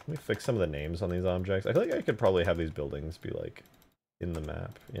fix some of the names on these objects. I feel like I could probably have these buildings be like in the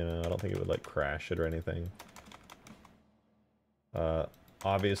map, you know? I don't think it would like crash it or anything.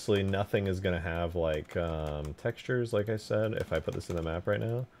 Obviously nothing is gonna have like textures, like I said, if I put this in the map right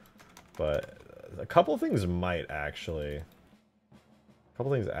now. But a couple things might actually. A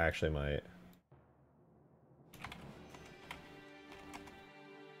couple things actually might.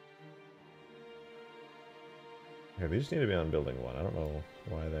 Okay, these need to be on building 1. I don't know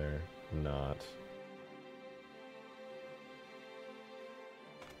why they're not.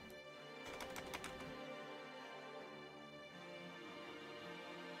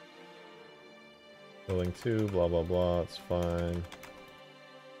 Building 2, blah blah blah, it's fine.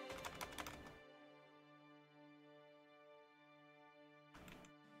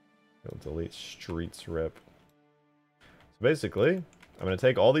 Go delete streets rip. So basically, I'm going to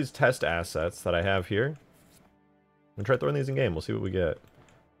take all these test assets that I have here. I'm going to try throwing these in game, we'll see what we get.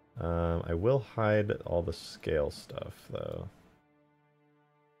 I will hide all the scale stuff, though.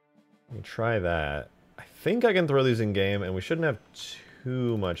 Let me try that. I think I can throw these in game, and we shouldn't have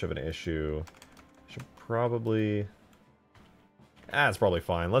too much of an issue. Should probably... it's probably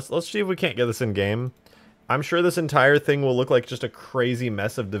fine. Let's see if we can't get this in game. I'm sure this entire thing will look like just a crazy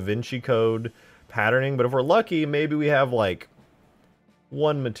mess of Da Vinci Code patterning, but if we're lucky, maybe we have, like,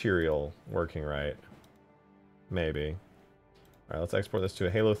 one material working right. Maybe. Alright, let's export this to a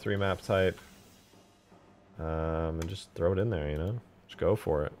Halo 3 map type. And just throw it in there, you know? Just go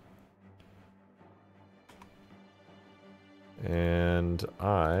for it. And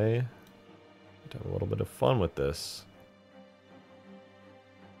I have a little bit of fun with this.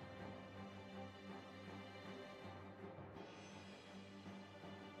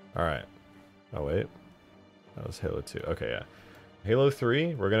 Alright. Oh, wait. That was Halo 2. Okay, yeah. Halo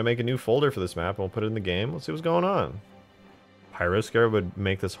 3, we're going to make a new folder for this map, and we'll put it in the game. Let's see what's going on. Pyro Scarab would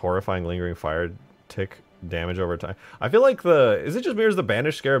make this horrifying lingering fire tick damage over time. I feel like is it just me or is the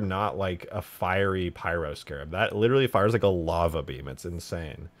Banished Scarab not like a fiery Pyro Scarab? That literally fires like a lava beam. It's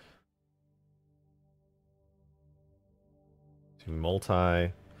insane.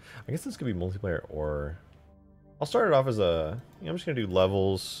 I guess this could be multiplayer or... I'll start it off as a... I'm just going to do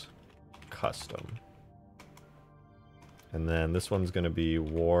levels custom. And then this one's going to be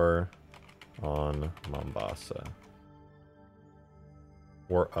War on Mombasa.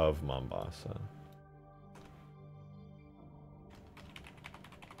 War of Mombasa.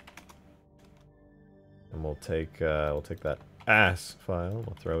 And we'll take that ass file,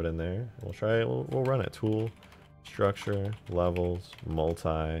 we'll throw it in there, and we'll try it, we'll run it. Tool, structure, levels,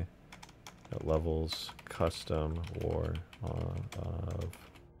 multi, levels, custom, War of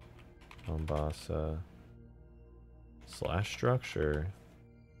Mombasa. / structure.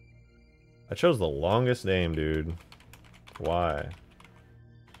 I chose the longest name, dude. Why?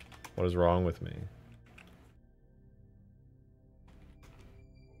 What is wrong with me?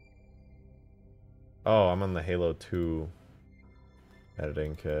 Oh, I'm on the Halo 2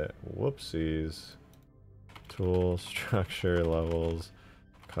 editing kit. Whoopsies. Tool, structure, levels,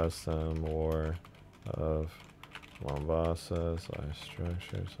 custom, war of Mombasa, /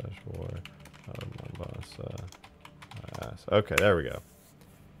 structure, / war of Mombasa. Okay, there we go.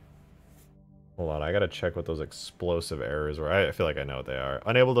 Hold on, I gotta check what those explosive errors were. I feel like I know what they are.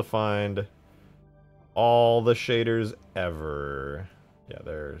 Unable to find all the shaders ever. Yeah,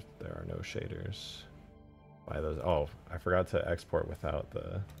 there are no shaders. By those. Oh, I forgot to export without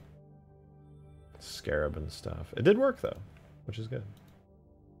the Scarab and stuff. It did work though, which is good.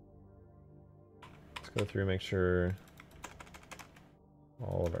 Let's go through and make sure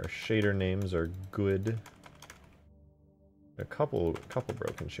all of our shader names are good. A couple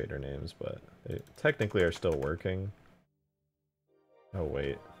broken shader names, but they technically are still working. Oh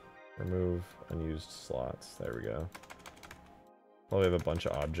wait, remove unused slots. There we go. Well, we have a bunch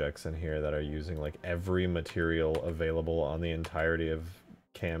of objects in here that are using like every material available on the entirety of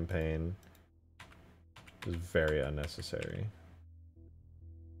campaign. Which is very unnecessary.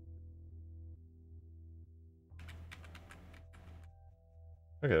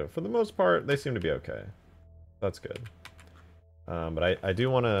 Okay, for the most part, they seem to be okay. That's good. But I do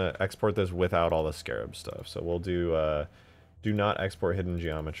want to export this without all the Scarab stuff. So we'll do not export hidden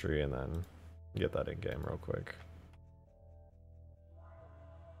geometry and then get that in game real quick.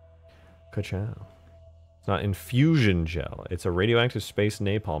 Ka-chow. It's not infusion gel. It's a radioactive space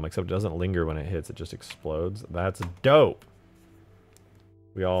napalm, except it doesn't linger when it hits. It just explodes. That's dope.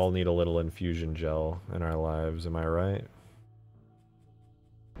 We all need a little infusion gel in our lives, am I right?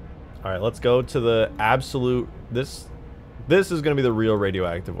 Alright, let's go to the absolute... This is going to be the real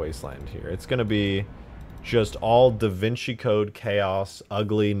radioactive wasteland here. It's going to be just all Da Vinci Code chaos,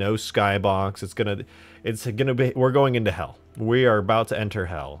 ugly, no skybox. It's going to be... We're going into hell. We are about to enter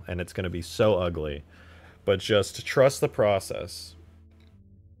hell, and it's going to be so ugly. But just trust the process.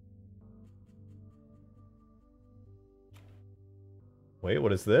 Wait,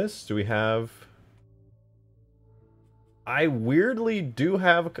 what is this? Do we have... I weirdly do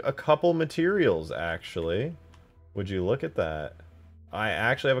have a couple materials, actually. Would you look at that? I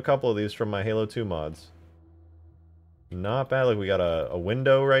actually have a couple of these from my Halo 2 mods. Not bad. Like, we got a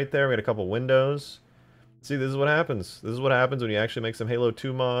window right there. We got a couple windows. See, this is what happens. This is what happens when you actually make some Halo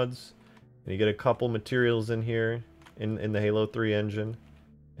 2 mods. And you get a couple materials in here in the Halo 3 engine.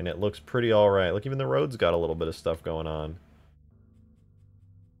 And it looks pretty alright. Look, even the road's got a little bit of stuff going on.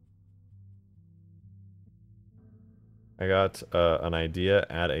 I got an idea.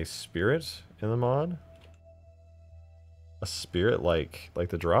 Add a spirit in the mod. A spirit like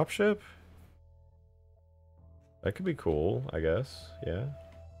the dropship? That could be cool, I guess. Yeah.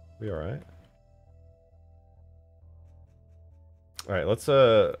 Be alright. Alright, let's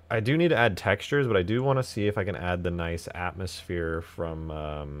I do need to add textures, but I do want to see if I can add the nice atmosphere from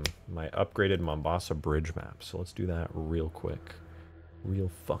my upgraded Mombasa bridge map. So let's do that real quick. Real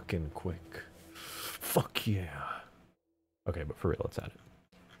fucking quick. Fuck yeah. Okay, but for real, let's add it.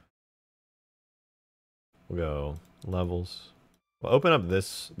 We'll go levels. We'll open up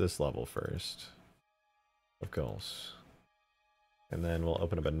this level first. Of course. And then we'll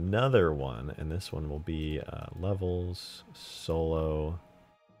open up another one, and this one will be levels, solo,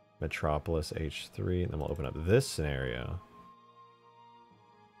 Metropolis H3, and then we'll open up this scenario.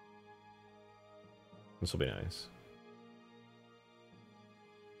 This will be nice.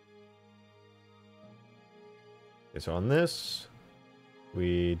 Okay, so on this,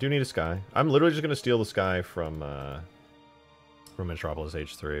 we do need a sky. I'm literally just going to steal the sky from Metropolis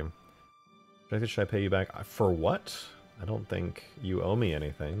H3. Should I pay you back? For what? I don't think you owe me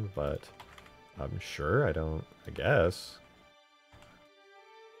anything, but I'm sure I don't, I guess.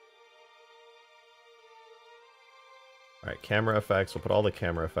 Alright, camera effects. We'll put all the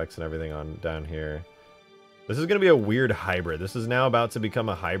camera effects and everything on down here. This is going to be a weird hybrid. This is now about to become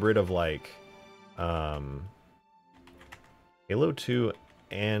a hybrid of like Halo 2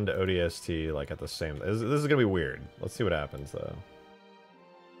 and ODST like at the same... This is going to be weird. Let's see what happens though.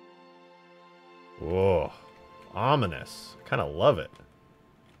 Whoa. Ominous. Kind of love it.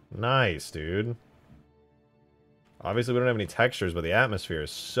 Nice, dude. Obviously, we don't have any textures, but the atmosphere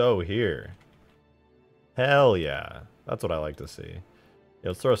is so here. Hell yeah. That's what I like to see. Yeah,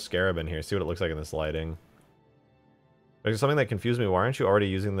 let's throw a Scarab in here, see what it looks like in this lighting. There's something that confused me. Why aren't you already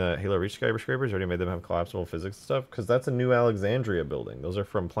using the Halo Reach skyscrapers? You already made them have collapsible physics and stuff? Because that's a New Alexandria building. Those are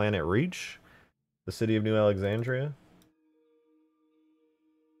from Planet Reach, the city of New Alexandria.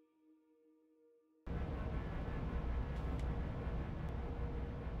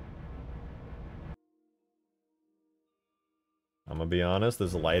 I'm gonna be honest,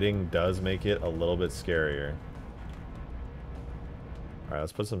 this lighting does make it a little bit scarier. Alright,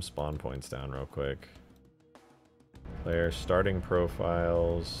 let's put some spawn points down real quick. Player starting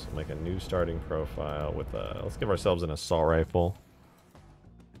profiles. Make a new starting profile with a... Let's give ourselves an assault rifle.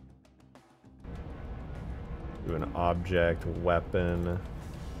 Do an object, weapon.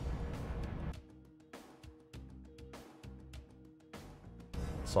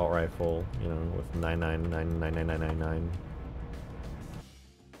 Assault rifle, you know, with 9999999.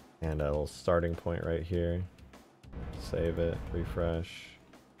 And a little starting point right here. Save it, refresh.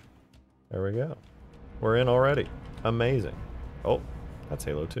 There we go. We're in already. Amazing. Oh, that's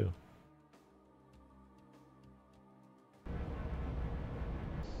Halo 2.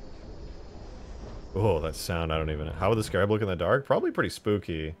 Oh, that sound, I don't even know. How would the Scarab look in the dark? Probably pretty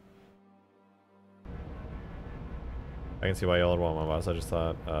spooky. I can see why y'all would want Mombasa. I just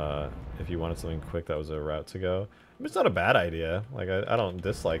thought if you wanted something quick, that was a route to go. I mean, it's not a bad idea. Like, I don't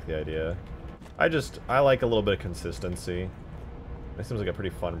dislike the idea. I like a little bit of consistency. It seems like a pretty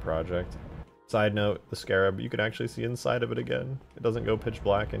fun project. Side note, the Scarab, you can actually see inside of it again. It doesn't go pitch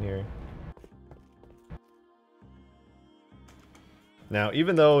black in here. Now,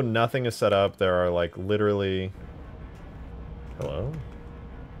 even though nothing is set up, there are like literally... Hello?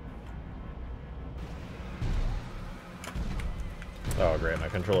 Oh great, my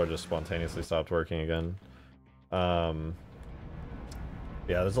controller just spontaneously stopped working again.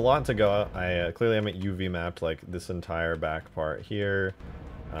 Yeah, there's a lot to go. I clearly haven't UV mapped like this entire back part here.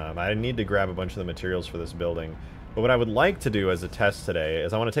 I need to grab a bunch of the materials for this building. But what I would like to do as a test today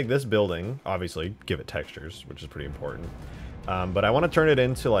is I want to take this building, obviously give it textures, which is pretty important. But I want to turn it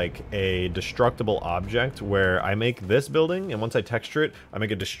into like a destructible object where I make this building, and once I texture it, I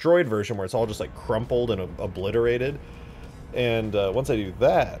make a destroyed version where it's all just like crumpled and obliterated. And once I do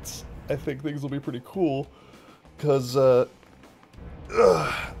that, I think things will be pretty cool, because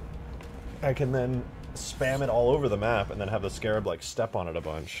I can then spam it all over the map and then have the Scarab like step on it a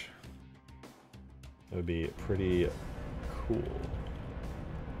bunch. It would be pretty cool.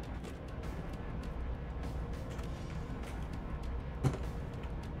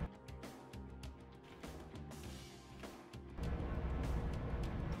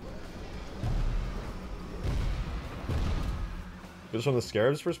 Just from the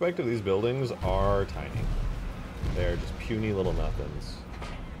Scarab's perspective, these buildings are tiny. They're just puny little nothings.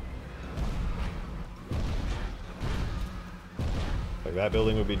 Like that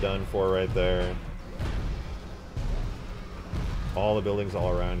building would be done for right there. All the buildings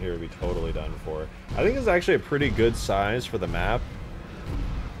all around here would be totally done for. I think it's actually a pretty good size for the map.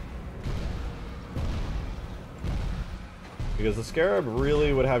 Because the Scarab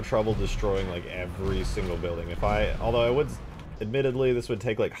really would have trouble destroying like every single building. Although I would, admittedly, this would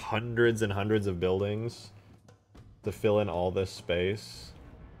take like hundreds and hundreds of buildings to fill in all this space.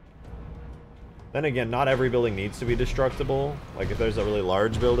 Then again, not every building needs to be destructible. Like if there's a really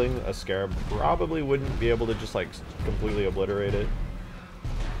large building, a Scarab probably wouldn't be able to just like completely obliterate it.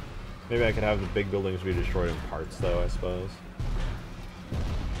 Maybe I could have the big buildings be destroyed in parts though, I suppose.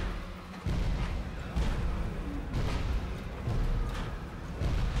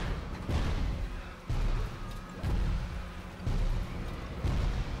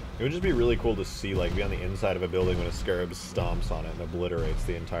 It would just be really cool to see, like, be on the inside of a building when a Scarab stomps on it and obliterates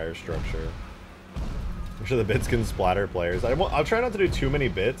the entire structure. I'm sure the bits can splatter players. I'll try not to do too many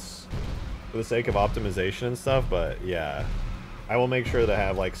bits for the sake of optimization and stuff, but yeah. I will make sure to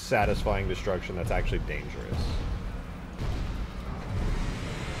have, like, satisfying destruction that's actually dangerous.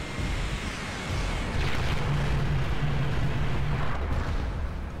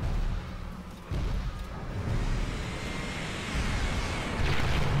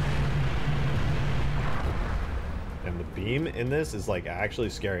 Beam in this is like actually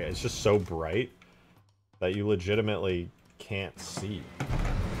scary. It's just so bright that you legitimately can't see.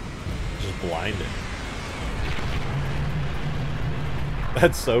 It's just blinded.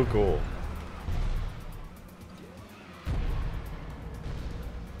 That's so cool.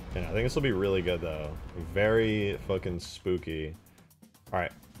 Yeah, I think this will be really good though. Very fucking spooky.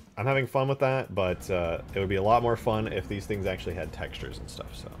 Alright, I'm having fun with that, but it would be a lot more fun if these things actually had textures and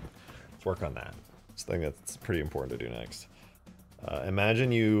stuff, so let's work on that. I think that's pretty important to do next.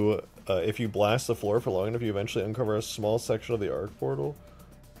 Imagine you, if you blast the floor for long enough, you eventually uncover a small section of the Arc portal.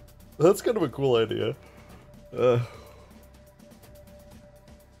 That's kind of a cool idea. I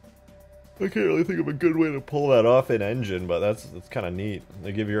can't really think of a good way to pull that off in engine, but that's kind of neat.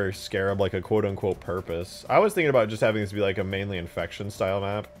 They give your Scarab like a quote-unquote purpose. I was thinking about just having this be like a mainly infection style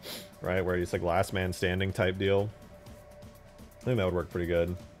map, right, where it's like last man standing type deal. I think that would work pretty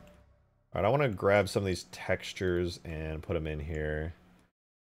good. Alright, I want to grab some of these textures and put them in here.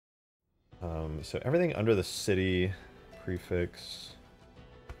 So everything under the city prefix.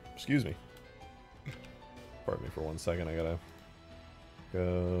 Excuse me. Pardon me for 1 second. I gotta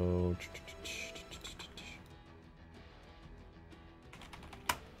go.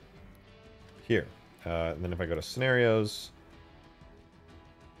 Here. And then if I go to scenarios,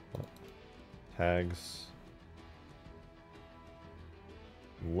 tags,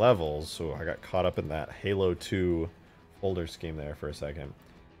 levels. So I got caught up in that Halo 2 folder scheme there for a second.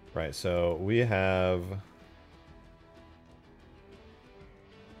 Right, so we have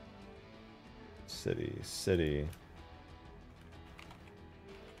city.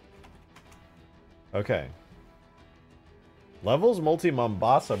 Okay. Levels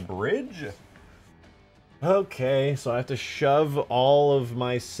Mombasa Bridge? Okay, so I have to shove all of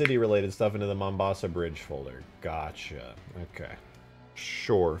my city-related stuff into the Mombasa Bridge folder. Gotcha. Okay.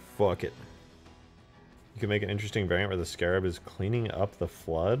 Sure, fuck it. You can make an interesting variant where the Scarab is cleaning up the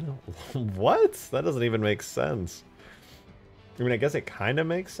flood? What? That doesn't even make sense. I mean, I guess it kind of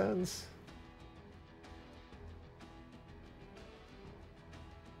makes sense.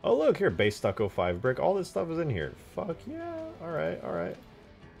 Oh, look, here, base stucco 5 brick. All this stuff is in here. Fuck yeah. Alright, alright.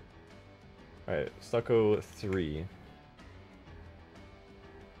 Alright, stucco 3.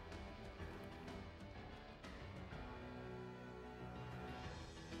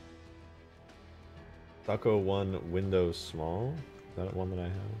 Stucco 1 window small. Is that one that I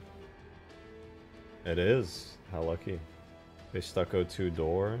have? It is. How lucky. Base stucco 2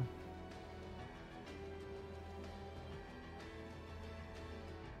 door.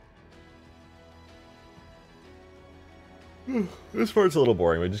 This part's a little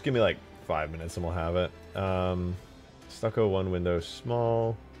boring, but just give me like 5 minutes and we'll have it. Stucco 1 window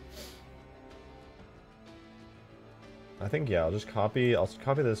small. I think, yeah, I'll copy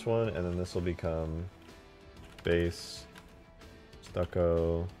this one, and then this will become base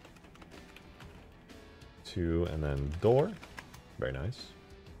stucco 2 and then door. Very nice.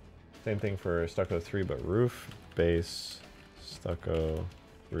 Same thing for stucco 3 but roof. Base stucco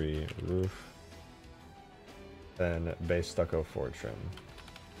 3 roof. Then base stucco 4 trim.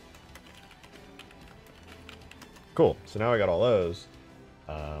 Cool. So now I got all those.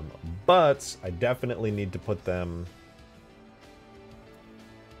 But I definitely need to put them...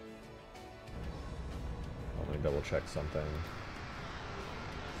 Let me double check something.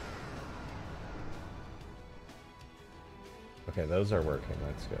 Okay, those are working.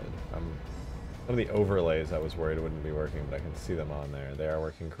 That's good. Some of the overlays I was worried wouldn't be working, but I can see them on there. They are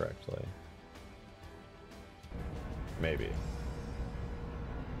working correctly. Maybe.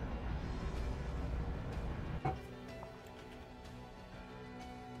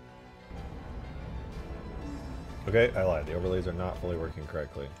 Okay, I lied. The overlays are not fully working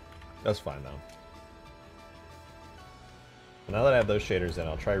correctly. That's fine, though. Now that I have those shaders in,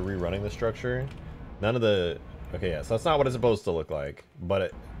 I'll try rerunning the structure. None of the... Okay, yeah, so that's not what it's supposed to look like,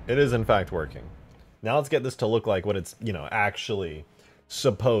 but it is, in fact, working. Now let's get this to look like what it's, you know, actually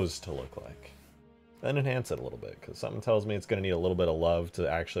supposed to look like. Then enhance it a little bit, because something tells me it's going to need a little bit of love to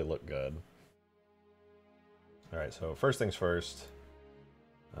actually look good. Alright, so first things first.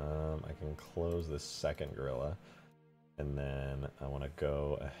 I can close this second gorilla. And then I want to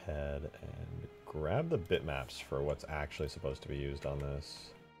go ahead and grab the bitmaps for what's actually supposed to be used on this.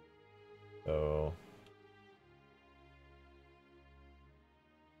 So...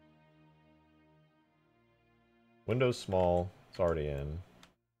 Windows small, it's already in.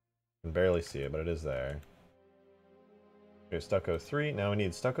 You can barely see it, but it is there. Okay, stucco 3. Now we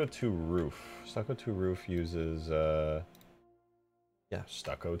need stucco 2 roof. Stucco 2 roof uses, yeah,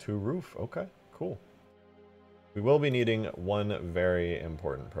 stucco 2 roof. Okay, cool. We will be needing one very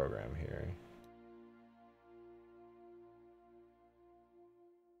important program here.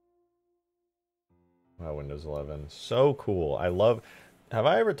 Wow, Windows 11. So cool. I love... Have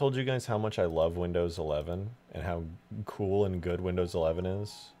I ever told you guys how much I love Windows 11 and how cool and good Windows 11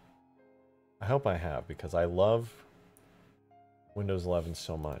 is? I hope I have, because I love Windows 11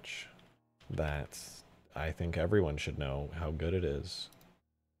 so much that I think everyone should know how good it is.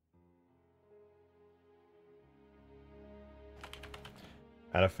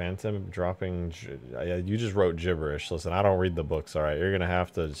 Had a phantom dropping... You just wrote gibberish. Listen, I don't read the books, alright? You're gonna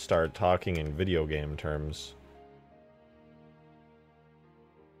have to start talking in video game terms.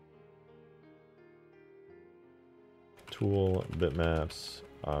 Tool, bitmaps,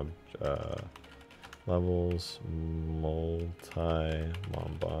 levels, Mombasa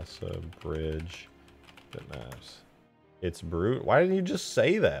bridge, bitmaps. It's brute. Why didn't you just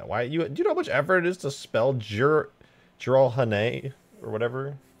say that? Why do you know how much effort it is to spell Jiralhane or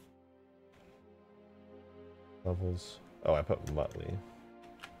whatever? Levels. Oh, I put Muttley.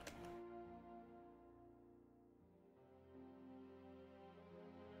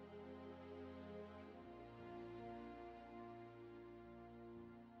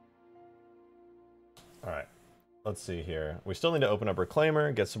 Alright. Let's see here. We still need to open up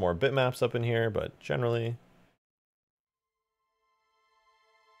Reclaimer, get some more bitmaps up in here, but generally...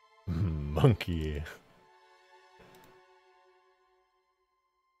 Monkey.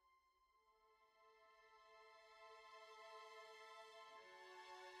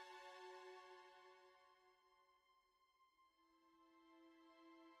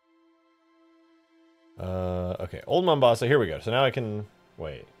 Okay, Old Mombasa, here we go. So now I can...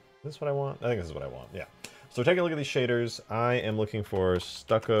 Wait, is this what I want? I think this is what I want, yeah. So take a look at these shaders. I am looking for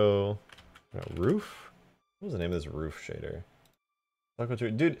stucco... roof? What was the name of this roof shader? Stucco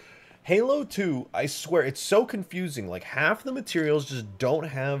 2. Dude, Halo 2, I swear, it's so confusing. Like, half the materials just don't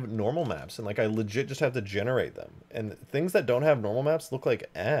have normal maps. And, like, I legit just have to generate them. And things that don't have normal maps look like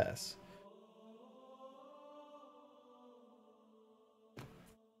ass.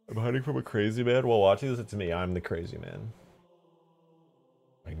 I'm hiding from a crazy man while watching this. It's me. I'm the crazy man.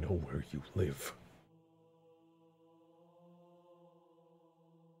 I know where you live.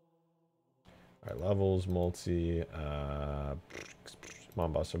 All right, levels, multi,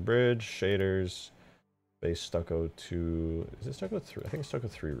 Mombasa Bridge, shaders, base stucco 2. Is it stucco 3? I think stucco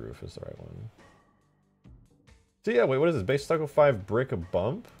 3 roof is the right one. So yeah, wait, what is this? Base stucco 5 brick a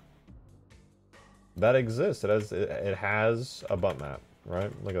bump? That exists. It has a bump map.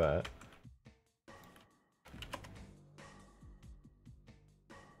 Right? Look at that.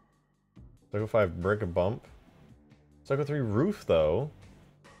 Stucco 5 brick a bump. Stucco 3 roof though.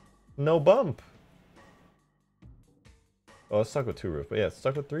 No bump. Oh, it's Stucco 2 roof. But yeah,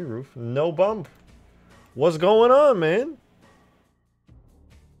 Stucco 3 roof. No bump. What's going on, man?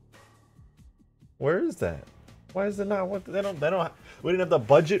 Where is that? Why is it not? What we didn't have the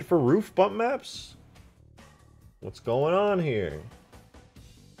budget for roof bump maps? What's going on here?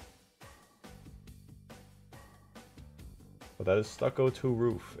 But that is Stucco 2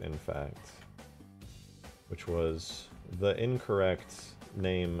 roof, in fact. Which was the incorrect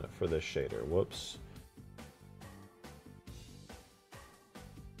name for this shader. Whoops.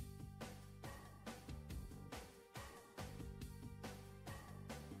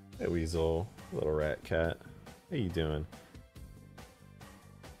 Hey, Weasel. Little rat cat. How you doing?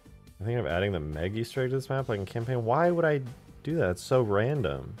 I think I'm adding the Meg Easter egg to this map, like in campaign. Why would I do that? It's so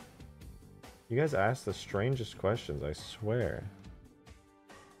random. You guys ask the strangest questions, I swear.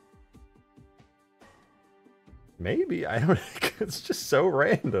 Maybe, I don't. It's just so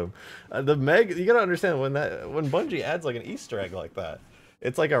random. The Meg, you gotta understand when Bungie adds like an Easter egg like that,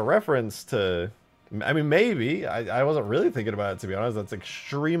 it's like a reference to. I mean, maybe I wasn't really thinking about it, to be honest. That's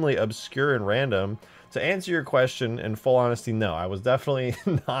extremely obscure and random. To answer your question, in full honesty, no, I was definitely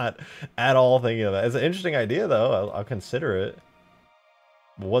not at all thinking of that. It's an interesting idea, though. I'll consider it.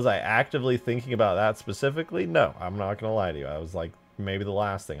 Was I actively thinking about that specifically? No, I'm not gonna lie to you. I was like, maybe the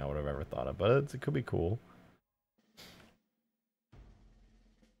last thing I would have ever thought of, but it could be cool.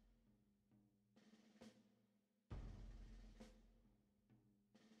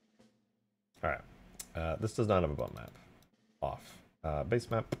 Alright. This does not have a bump map. Off.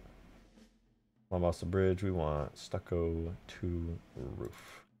 Base map. Mombasa Bridge. We want Stucco 2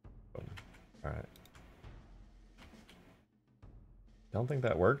 roof. Boom. Alright. Don't think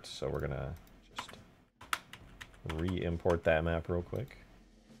that worked, so we're gonna just re-import that map real quick.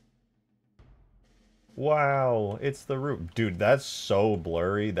 Wow, it's the roof. Dude, that's so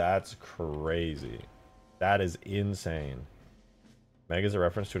blurry. That's crazy. That is insane. Meg is a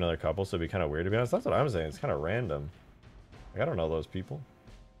reference to another couple, so it'd be kind of weird, to be honest. That's what I'm saying. It's kind of random. Like, I don't know those people.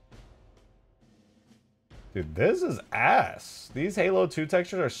 Dude, this is ass. These Halo 2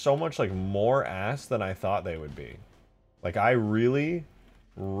 textures are so much, like, more ass than I thought they would be. Like, I really,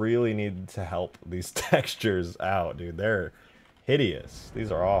 really need to help these textures out, dude. They're hideous.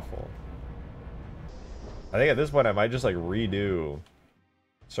 These are awful. I think at this point I might just, like, redo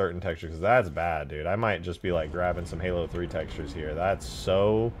certain textures, because that's bad, dude. I might just be, like, grabbing some Halo 3 textures here. That's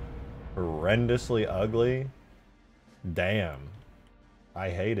so horrendously ugly. Damn.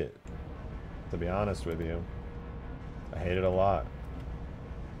 I hate it, to be honest with you. I hate it a lot.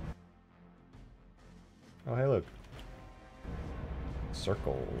 Oh, hey, look.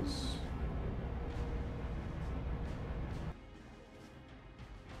 Circles.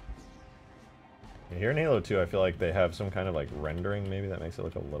 Here in Halo 2, I feel like they have some kind of like rendering maybe that makes it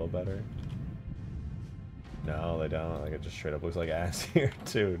look a little better. No, they don't. Like, it just straight up looks like ass here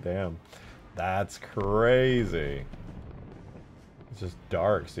too. Damn. That's crazy. It's just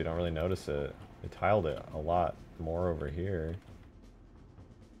dark, so you don't really notice it. They tiled it a lot more over here.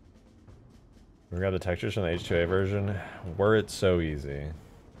 We grab the textures from the H2A version. Were it so easy.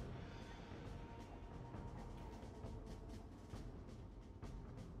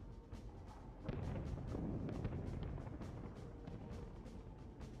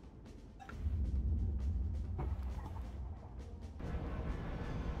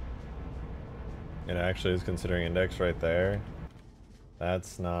 It actually is considering index right there.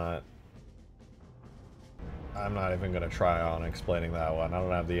 That's not... I'm not even going to try on explaining that one. I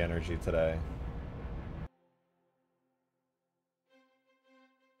don't have the energy today.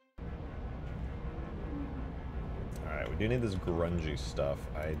 Alright, we do need this grungy stuff.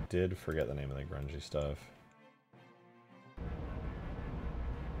 I did forget the name of the grungy stuff.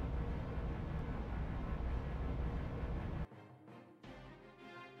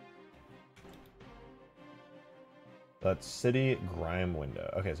 That's city grime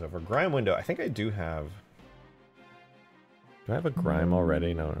window. Okay, so for grime window, I think I do have... Do I have a grime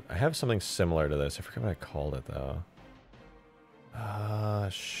already? No, I have something similar to this. I forget what I called it, though.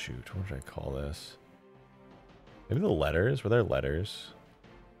 Shoot. What did I call this? Maybe the letters? Were there letters?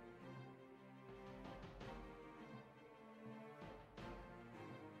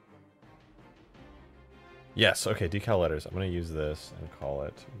 Yes, okay, decal letters. I'm going to use this and call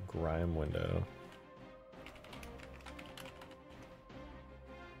it grime window.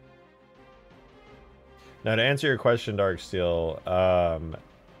 Now, to answer your question, Darksteel,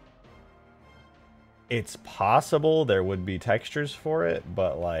 it's possible there would be textures for it,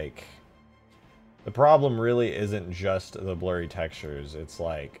 but, like, the problem really isn't just the blurry textures. It's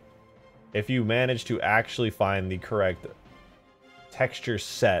like, if you manage to actually find the correct texture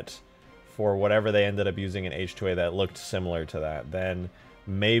set for whatever they ended up using in H2A that looked similar to that, then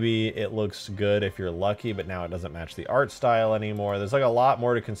maybe it looks good if you're lucky, but now it doesn't match the art style anymore. There's, like, a lot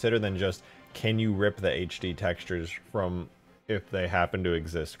more to consider than just... Can you rip the HD textures from if they happen to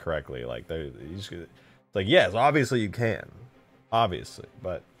exist correctly? Like, it's like, yes, obviously you can. Obviously.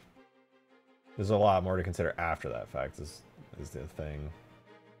 But there's a lot more to consider after that fact is the thing.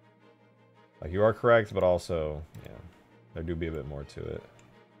 Like, you are correct, but also, yeah, there do be a bit more to it.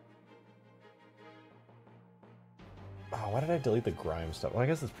 Oh, why did I delete the grime stuff? Well, I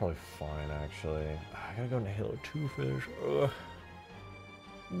guess it's probably fine, actually. I gotta go into Halo 2 fish. Ugh.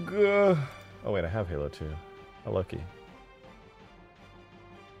 Gah. Oh wait, I have Halo 2. How lucky.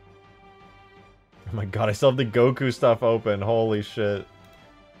 Oh my god, I still have the Goku stuff open. Holy shit.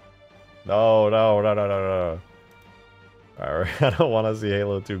 No. Alright, I don't want to see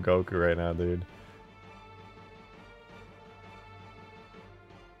Halo 2 Goku right now, dude.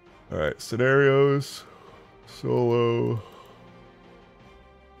 Alright, scenarios. Solo.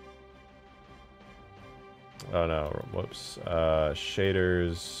 Oh no, whoops.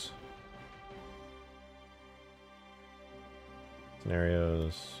 Shaders.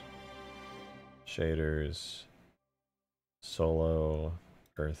 Scenarios. Shaders. Solo.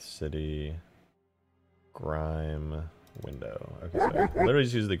 Earth City. Grime. Window. Okay, so I literally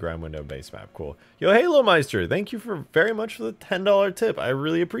just use the Grime Window base map. Cool. Yo, Halo Meister, thank you very much for the $10 tip. I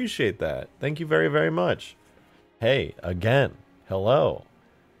really appreciate that. Thank you very, very much. Hey, again. Hello.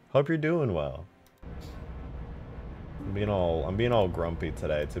 Hope you're doing well. I'm being all grumpy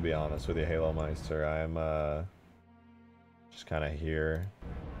today, to be honest with you, Halo Meister. I'm just kind of here,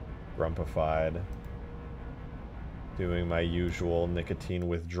 grumpified, doing my usual nicotine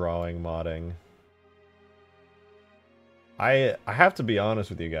withdrawing modding. I have to be honest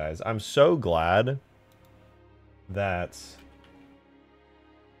with you guys. I'm so glad that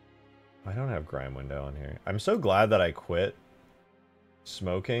I don't have Grime Window on here. I'm so glad that I quit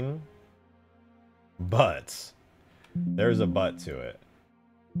smoking, but there's a but to it.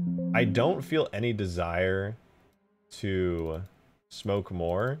 I don't feel any desire to smoke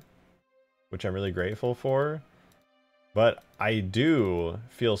more, which I'm really grateful for, but I do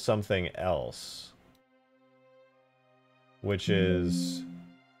feel something else, which is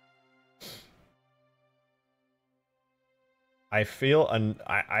I feel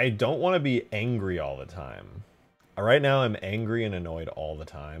I don't want to be angry all the time. Right now I'm angry and annoyed all the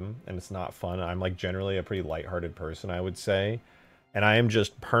time, and it's not fun. I'm like generally a pretty lighthearted person, I would say, and I am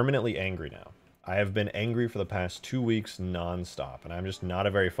just permanently angry now. I have been angry for the past 2 weeks non-stop, and I'm just not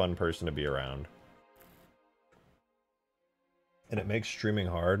a very fun person to be around. And it makes streaming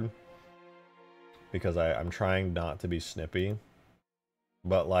hard because I'm trying not to be snippy.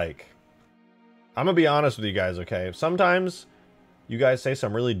 But like, I'm gonna be honest with you guys, okay? Sometimes you guys say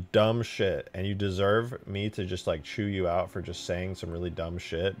some really dumb shit, and you deserve me to just like chew you out for just saying some really dumb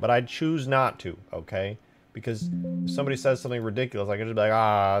shit, but I choose not to, okay? Because if somebody says something ridiculous, I can just be like,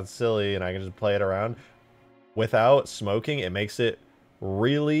 ah, it's silly, and I can just play it around. Without smoking, it makes it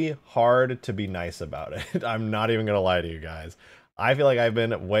really hard to be nice about it. I'm not even gonna lie to you guys. I feel like I've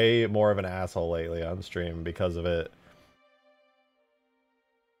been way more of an asshole lately on stream because of it.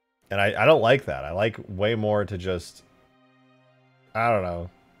 And I don't like that. I like way more to just, I don't know,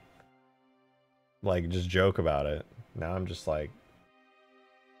 like just joke about it. Now I'm just like,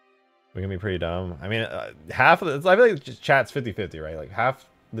 we're gonna be pretty dumb. I mean, half of the, I feel like just chat's 50-50, right? Like half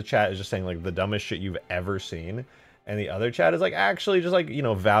the chat is just saying like the dumbest shit you've ever seen, and the other chat is like actually just like, you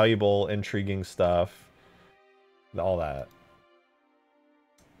know, valuable, intriguing stuff, all that.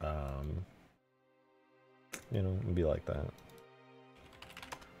 You know, it'd be like that.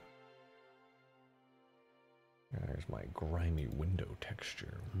 There's my grimy window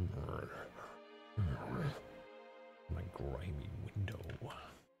texture. My grimy window.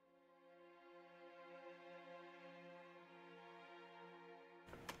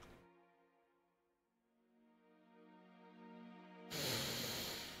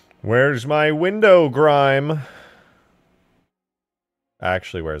 Where's my window grime?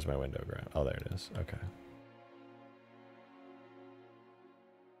 Actually, where's my window grime? Oh, there it is. Okay.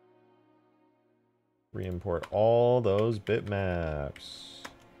 Re-import all those bitmaps.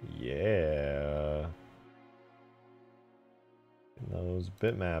 Yeah. Get those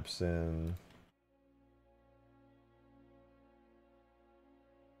bitmaps in.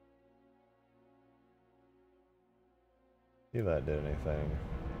 See if that did anything.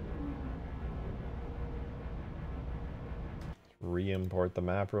 Re-import the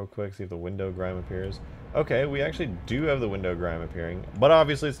map real quick, see if the window grime appears. Okay, we actually do have the window grime appearing, but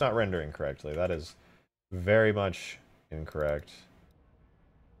obviously it's not rendering correctly. That is very much incorrect.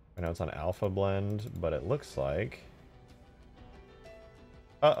 I know it's on alpha blend, but it looks like...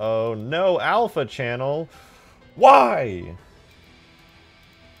 Uh-oh, no alpha channel! Why?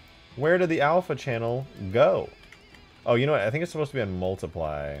 Where did the alpha channel go? Oh, you know what? I think it's supposed to be on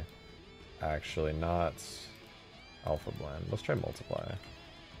multiply, actually, not alpha blend. Let's try multiply.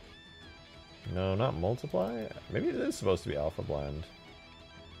 No, not multiply? Maybe it is supposed to be alpha blend.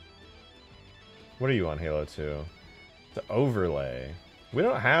 What are you on Halo 2? The overlay. We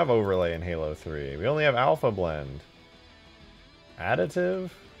don't have overlay in Halo 3. We only have alpha blend. Additive?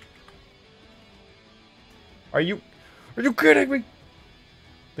 Are you kidding me?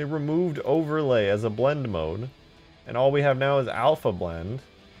 They removed overlay as a blend mode, and all we have now is alpha blend.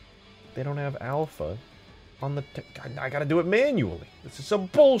 They don't have alpha on the... I gotta do it manually. This is some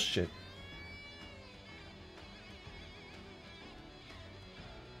bullshit.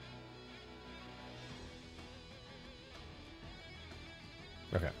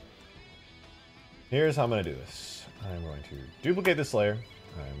 Okay. Here's how I'm going to do this. I'm going to duplicate this layer.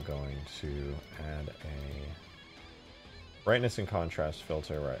 I'm going to add a brightness and contrast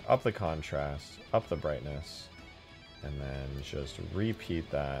filter, right? Up the contrast, up the brightness, and then just repeat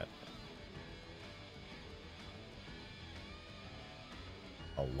that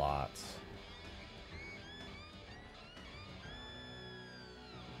a lot.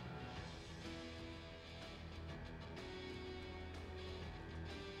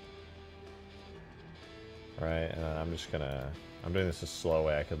 Right, and I'm just gonna... I'm doing this a slow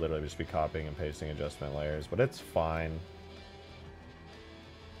way. I could literally just be copying and pasting adjustment layers, but it's fine.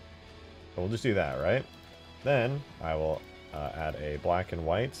 So we'll just do that, right? Then I will add a black and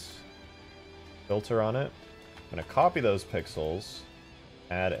white filter on it. I'm gonna copy those pixels,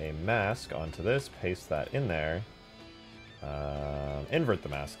 add a mask onto this, paste that in there. Invert the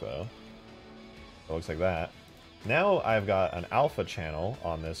mask though. It looks like that. Now I've got an alpha channel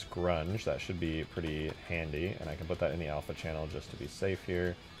on this grunge. That should be pretty handy, and I can put that in the alpha channel just to be safe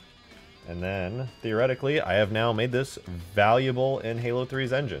here. And then, theoretically, I have now made this valuable in Halo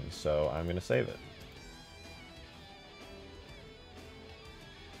 3's engine, so I'm going to save it.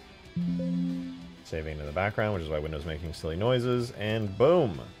 Saving to the background, which is why Windows is making silly noises, and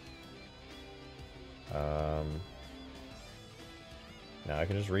boom! Now I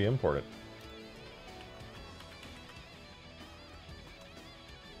can just re-import it.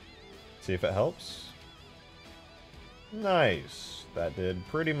 See if it helps. Nice. That did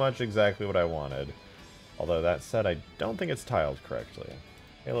pretty much exactly what I wanted. Although that said, I don't think it's tiled correctly.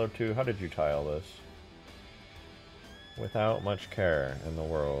 Halo 2, how did you tile this? Without much care in the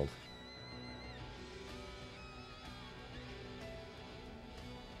world.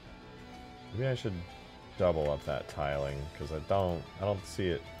 Maybe I should double up that tiling, because I don't see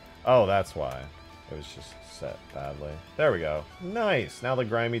it. Oh, that's why. It was just set badly. There we go. Nice! Now the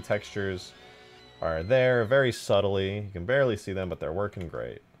grimy textures are there very subtly. You can barely see them, but they're working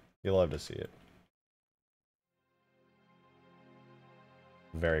great. You'll love to see it.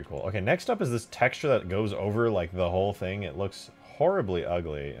 Very cool. Okay, next up is this texture that goes over, like, the whole thing. It looks horribly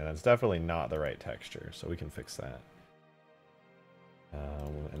ugly, and it's definitely not the right texture, so we can fix that.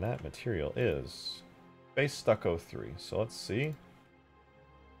 And that material is base stucco 3. So let's see.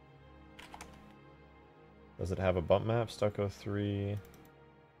 Does it have a bump map? Stucco 3.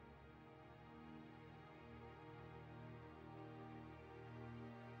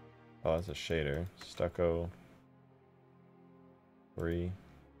 Oh, that's a shader. Stucco 3.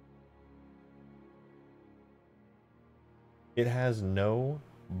 It has no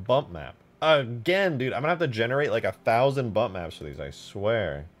bump map. Again, dude, I'm gonna have to generate like 1,000 bump maps for these, I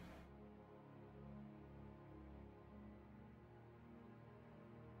swear.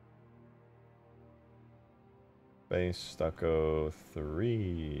 Base stucco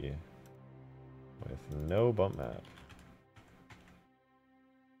 3 with no bump map.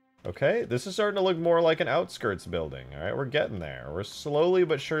 Okay, this is starting to look more like an outskirts building. Alright, we're getting there. We're slowly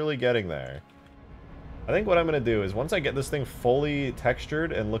but surely getting there. I think what I'm going to do is once I get this thing fully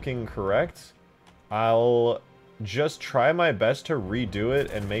textured and looking correct, I'll just try my best to redo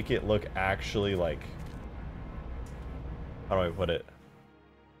it and make it look actually like... How do I put it?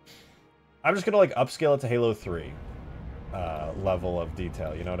 I'm just going to like upscale it to Halo 3 level of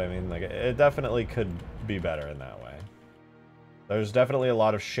detail, you know what I mean? Like, it definitely could be better in that way. There's definitely a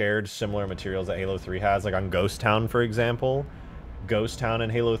lot of shared similar materials that Halo 3 has, like on Ghost Town, for example. Ghost Town in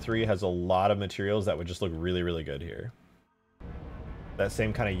Halo 3 has a lot of materials that would just look really, really good here. That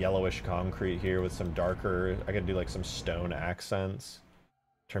same kind of yellowish concrete here with some darker... I could do like some stone accents.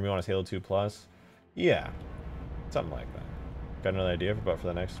 Turn me on as Halo 2 Plus. Yeah, something like that. Got another idea for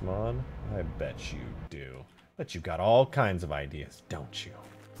the next mod? I bet you do. Bet you got all kinds of ideas, don't you?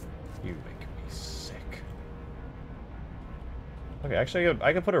 You make me sick. Okay, actually,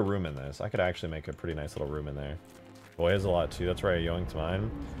 I could put a room in this. I could actually make a pretty nice little room in there. Voy has a lot too. That's right, I yoinked mine.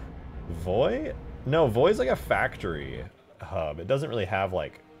 Voy? No, Voy's like a factory hub. It doesn't really have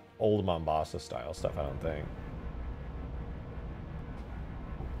like old Mombasa style stuff, I don't think.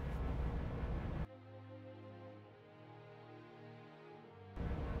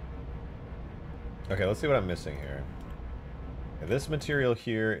 Okay, let's see what I'm missing here. This material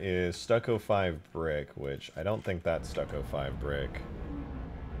here is stucco 5 brick, which I don't think that's stucco 5 brick.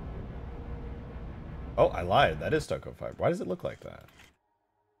 Oh, I lied. That is stucco 5. Why does it look like that?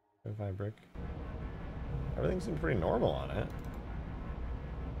 Stucco 5 brick. Everything seems pretty normal on it.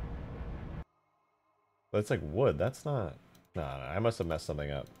 But it's like wood. That's not... No, I must have messed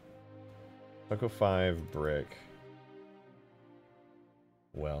something up. Stucco 5 brick.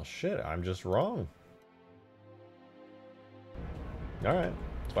 Well, shit. I'm just wrong. Alright,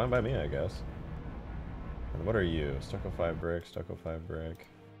 it's fine by me, I guess. And what are you? Stucco 5 brick, stucco 5 brick.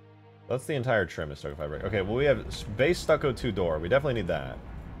 That's the entire trim is stucco 5 brick. Okay, well we have base stucco 2 door. We definitely need that.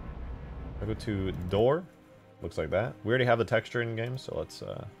 Stucco 2 door. Looks like that. We already have the texture in game, so let's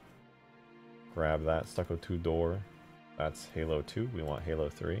grab that. Stucco 2 door. That's Halo 2. We want Halo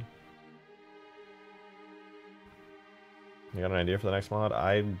 3. You got an idea for the next mod?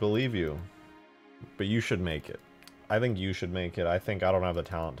 I believe you. But you should make it. I think you should make it. I think I don't have the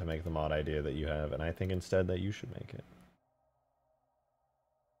talent to make the mod idea that you have, and I think instead that you should make it.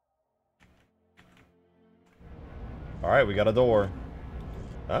 Alright, we got a door.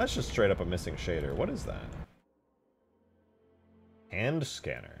 That's just straight up a missing shader. What is that? Hand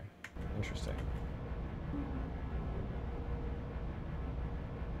scanner. Interesting.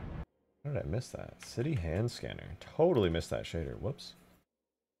 How did I miss that? City hand scanner. Totally missed that shader. Whoops.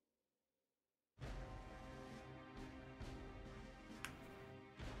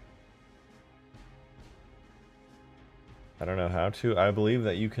 I don't know how to. I believe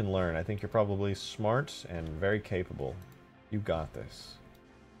that you can learn. I think you're probably smart and very capable. You got this.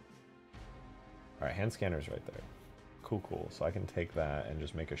 Alright, hand scanner's right there. Cool, cool. So I can take that and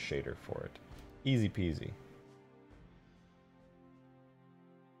just make a shader for it. Easy peasy.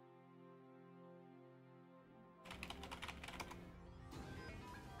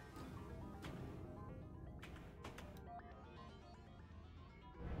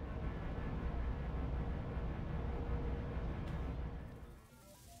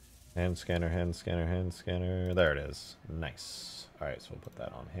 Hand scanner, hand scanner, hand scanner. There it is. Nice. Alright, so we'll put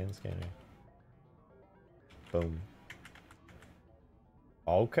that on hand scanner. Boom.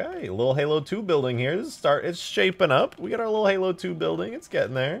 Okay, a little Halo 2 building here. It's shaping up. We got our little Halo 2 building. It's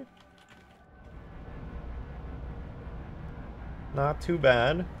getting there. Not too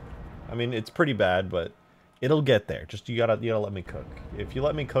bad. I mean, it's pretty bad, but it'll get there. Just you gotta let me cook. If you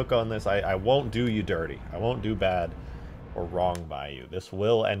let me cook on this, I won't do you dirty. I won't do bad or wrong by you. This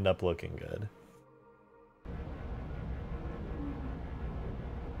will end up looking good.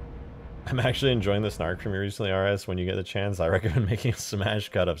 I'm actually enjoying the snark from you recently, RS. When you get the chance, I recommend making a smash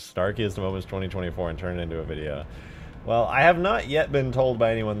cut of Snarkiest Moments 2024 and turn it into a video. Well, I have not yet been told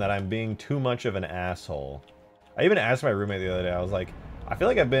by anyone that I'm being too much of an asshole. I even asked my roommate the other day, I was like, I feel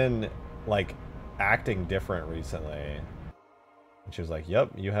like I've been, like, acting different recently. And she was like,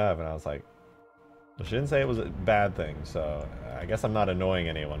 yep, you have. And I was like, well, she didn't say it was a bad thing, so I guess I'm not annoying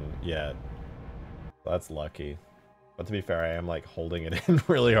anyone yet. So that's lucky. But to be fair, I am like holding it in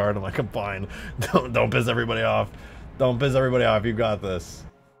really hard. I'm like, I'm fine. Don't piss everybody off. Don't piss everybody off. You got this.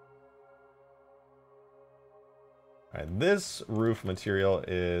 Alright, this roof material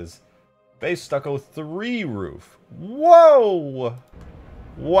is base stucco 3 roof. Whoa!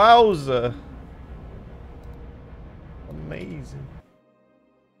 Wowza. Amazing.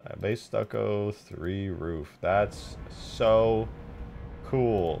 Alright, base stucco 3 roof. That's so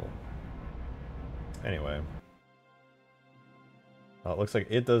cool. Anyway. Oh, it looks like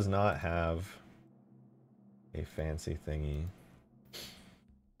it does not have a fancy thingy.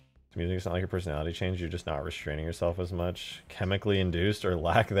 To music, it's not like a personality change, you're just not restraining yourself as much. Chemically induced or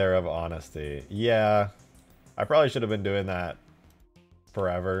lack thereof honesty. Yeah, I probably should have been doing that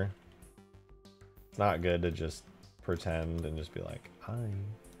forever. It's not good to just pretend and just be like, I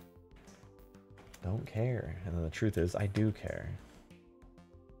don't care. And then the truth is, I do care.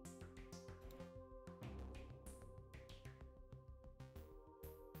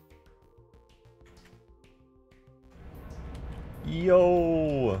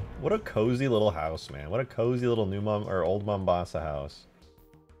 Yo, what a cozy little house, man. What a cozy little Old Mombasa house.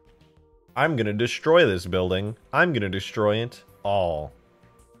 I'm gonna destroy this building. I'm gonna destroy it all.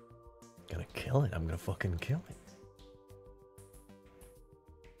 Gonna kill it. I'm gonna fucking kill it.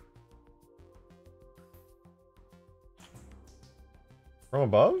 From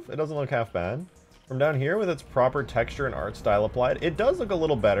above, it doesn't look half bad. From down here, with its proper texture and art style applied, it does look a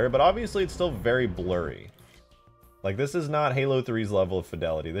little better, but obviously it's still very blurry. Like, this is not Halo 3's level of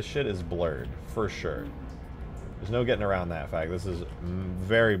fidelity. This shit is blurred, for sure. There's no getting around that fact. This is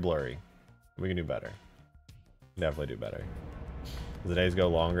very blurry. We can do better. Definitely do better. As the days go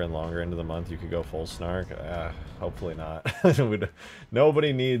longer and longer into the month, you could go full snark. Hopefully not.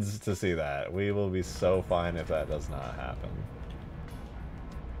 Nobody needs to see that. We will be so fine if that does not happen.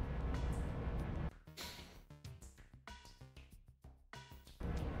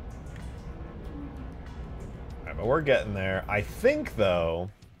 But we're getting there. I think, though,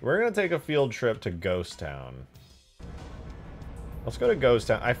 we're going to take a field trip to Ghost Town. Let's go to Ghost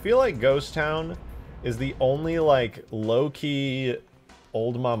Town. I feel like Ghost Town is the only, like, low-key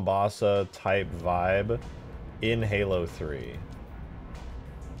Old Mombasa type vibe in Halo 3.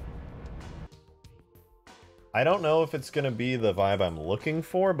 I don't know if it's going to be the vibe I'm looking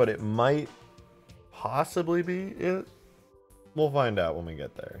for, but it might possibly be it. We'll find out when we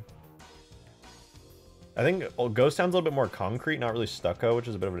get there. I think Ghost Town's a little bit more concrete, not really stucco, which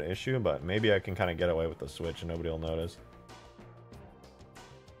is a bit of an issue, but maybe I can kind of get away with the switch and nobody will notice.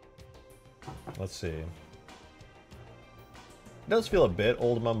 Let's see. It does feel a bit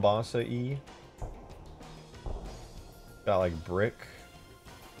Old Mombasa-y. Got like brick.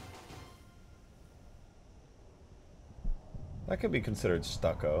 That could be considered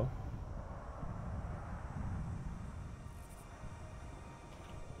stucco.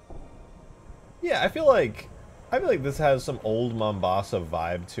 Yeah, I feel like this has some Old Mombasa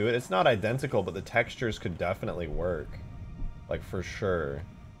vibe to it. It's not identical, but the textures could definitely work. Like, for sure.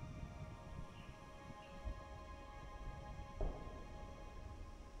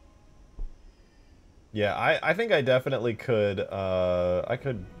 Yeah, I think I definitely could, I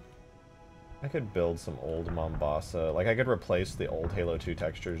could build some Old Mombasa. Like, I could replace the old Halo 2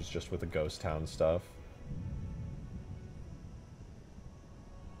 textures just with the Ghost Town stuff.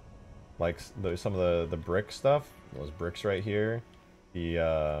 Like some of the brick stuff, those bricks right here, the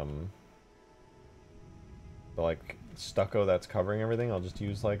like stucco that's covering everything, I'll just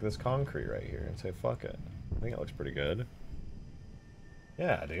use like this concrete right here and say fuck it. I think it looks pretty good.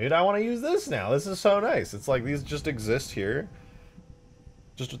 Yeah, dude, I want to use this now. This is so nice. It's like these just exist here.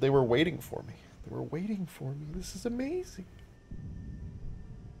 Just they were waiting for me. They were waiting for me. This is amazing.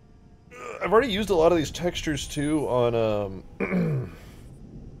 I've already used a lot of these textures too on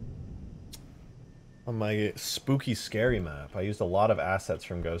on my spooky scary map. I used a lot of assets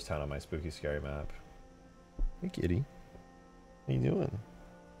from Ghost Town on my spooky scary map. Hey kitty. How you doing?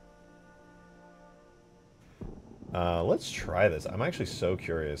 Let's try this. I'm actually so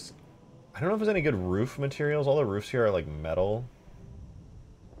curious. I don't know if there's any good roof materials. All the roofs here are like metal.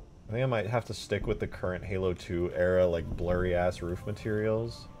 I think I might have to stick with the current Halo 2 era like blurry ass roof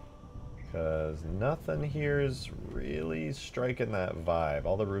materials. Because nothing here is really striking that vibe.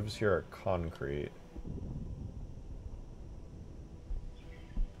 All the roofs here are concrete.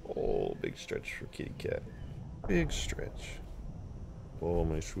 Oh, big stretch for kitty cat. Big stretch. Oh,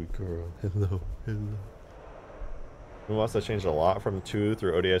 my sweet girl. Hello, hello. Mombasa changed a lot from 2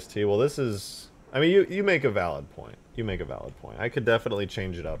 through ODST. Well, this is... I mean, you make a valid point. You make a valid point. I could definitely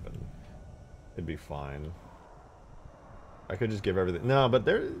change it up and it'd be fine. I could just give everything... No, but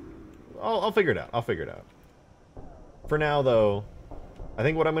there... I'll figure it out. I'll figure it out. For now, though, I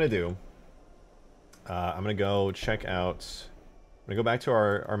think what I'm going to do... I'm going to go check out... I'm going to go back to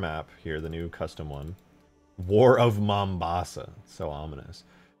our map here, the new custom one. War of Mombasa. So ominous.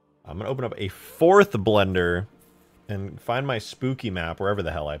 I'm going to open up a 4th blender and find my spooky map, wherever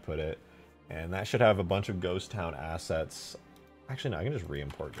the hell I put it. And that should have a bunch of Ghost Town assets. Actually, no, I can just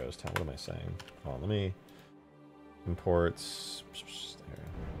re-import Ghost Town. What am I saying? Hold on, let me... Imports... There.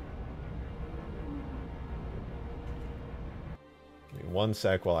 Give me 1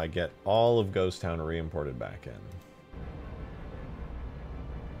 sec while I get all of Ghost Town re-imported back in.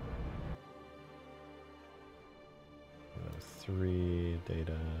 Three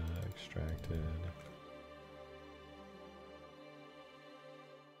data extracted.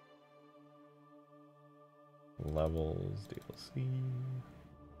 Levels, DLC.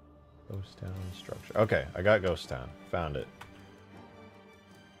 Ghost Town structure. Okay, I got Ghost Town. Found it.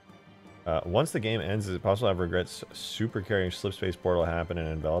 Once the game ends, is it possible to have regrets super carrying slipspace portal happen and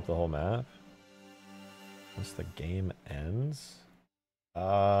envelop the whole map? Once the game ends?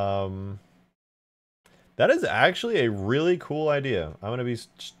 That is actually a really cool idea. I'm going to be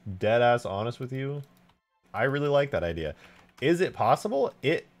dead ass honest with you. I really like that idea. Is it possible?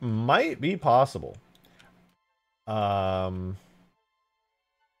 It might be possible.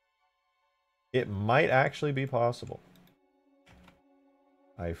 It might actually be possible.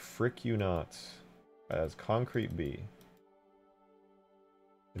 I frick you not. As Concrete B.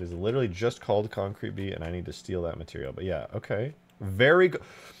 It is literally just called Concrete B, and I need to steal that material. But yeah, okay. Very good.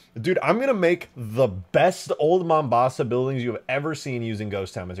 Dude, I'm going to make the best Old Mombasa buildings you've ever seen using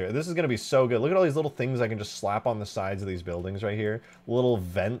Ghost Town material. This is going to be so good. Look at all these little things I can just slap on the sides of these buildings right here. Little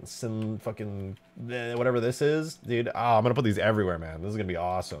vents and fucking whatever this is. Dude, I'm going to put these everywhere, man. This is going to be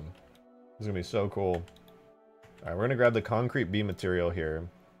awesome. This is going to be so cool. All right, we're going to grab the Concrete B material here.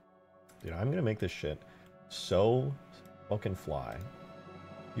 Dude, I'm going to make this shit so fucking fly.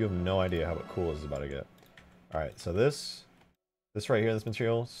 You have no idea how cool this is about to get. All right, so this right here, this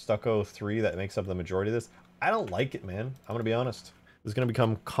material, Stucco 3, that makes up the majority of this. I don't like it, man. I'm going to be honest. This is going to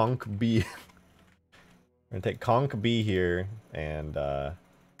become Conk B. We're going to take Conk B here and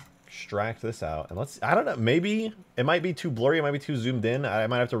extract this out. And let's, I don't know, maybe it might be too blurry. It might be too zoomed in. I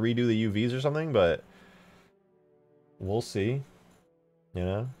might have to redo the UVs or something, but we'll see. You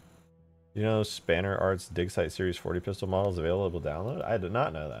know? You know, Spanner Arts Dig Site Series 40 pistol models available to download? I did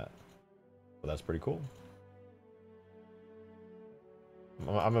not know that. But that's pretty cool.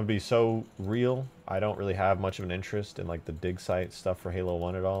 I'm gonna be so real. I don't really have much of an interest in like the dig site stuff for Halo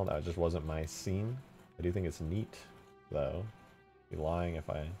 1 at all. That just wasn't my scene. I do think it's neat, though. I'd be lying if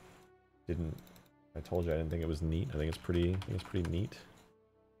I didn't. I told you I didn't think it was neat. I think it's pretty neat.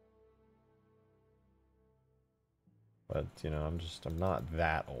 But you know, I'm not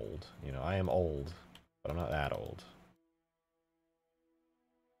that old. You know, I am old, but I'm not that old.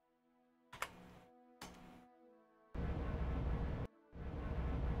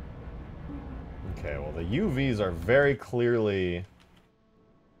 Okay, well the UVs are very clearly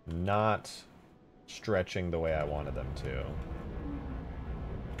not stretching the way I wanted them to.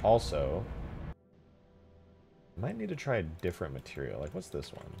 Also, I might need to try a different material. Like, what's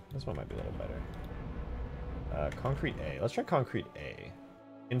this one? This one might be a little better. Concrete A. Let's try Concrete A.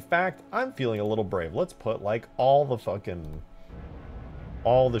 In fact, I'm feeling a little brave. Let's put, like, all the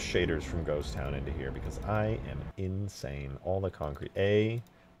shaders from Ghost Town into here because I am insane. All the concrete. A,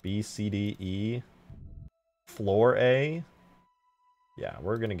 B, C, D, E. Floor A. Yeah,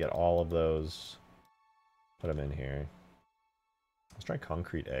 we're going to get all of those. Put them in here. Let's try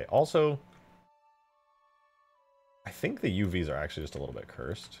Concrete A. Also, I think the UVs are actually just a little bit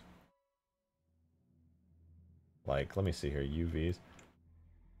cursed. Like, let me see here. UVs.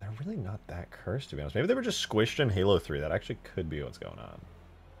 They're really not that cursed, to be honest. Maybe they were just squished in Halo 3. That actually could be what's going on.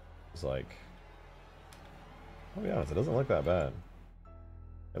 It's like... I'll be honest, it doesn't look that bad.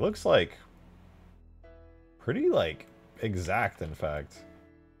 It looks like... pretty, like, exact, in fact.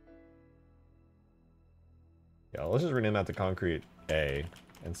 Yeah, let's just rename that to Concrete A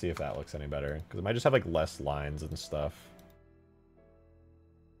and see if that looks any better. Because it might just have, like, less lines and stuff.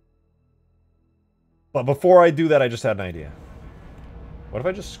 But before I do that, I just had an idea. What if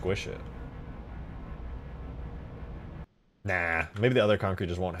I just squish it? Nah, maybe the other concrete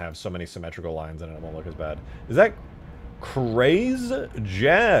just won't have so many symmetrical lines in it. It won't look as bad. Is that Craze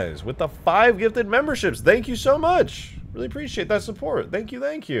Jazz with the 5 gifted memberships? Thank you so much. Really appreciate that support. Thank you,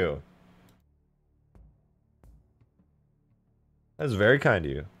 thank you. That's very kind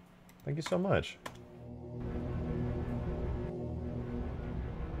of you. Thank you so much.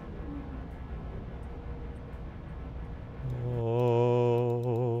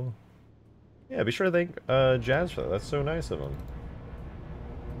 Oh. Yeah, be sure to thank Jazz for that. That's so nice of him.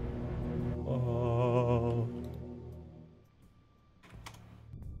 Oh.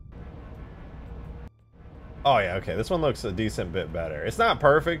 Oh yeah, okay. This one looks a decent bit better. It's not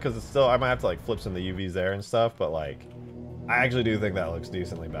perfect because it's still, I might have to like flip some of the UVs there and stuff, but like, I actually do think that looks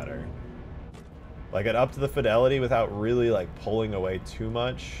decently better. Like it up to the fidelity without really like pulling away too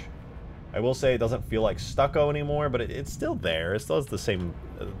much. I will say it doesn't feel like stucco anymore, but it's still there. It still has the same,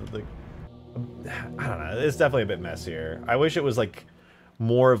 I don't know. It's definitely a bit messier. I wish it was like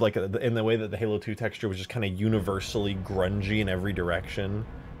more of like in the way that the Halo 2 texture was just kind of universally grungy in every direction.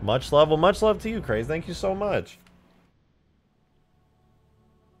 Much love. Well, much love to you, Craze. Thank you so much.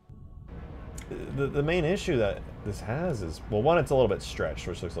 The main issue that this has is, well, one, it's a little bit stretched,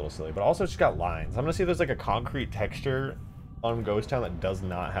 which looks a little silly, but also it's got lines. I'm gonna see if there's like a concrete texture on Ghost Town that does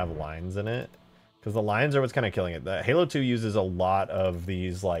not have lines in it, because the lines are what's kind of killing it. The Halo 2 uses a lot of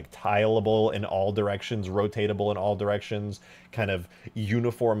these like tileable in all directions, rotatable in all directions, kind of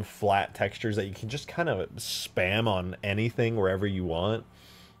uniform flat textures that you can just kind of spam on anything wherever you want.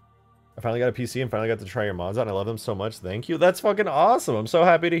 I finally got a PC and finally got to try your mods out. I love them so much. Thank you. That's fucking awesome. I'm so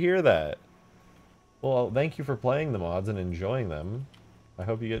happy to hear that. Well, thank you for playing the mods and enjoying them. I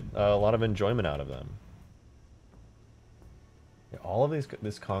hope you get a lot of enjoyment out of them. Yeah, all of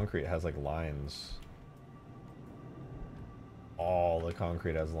this concrete has like lines. All the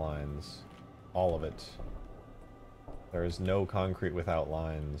concrete has lines. All of it. There is no concrete without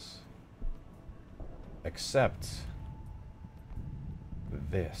lines. Except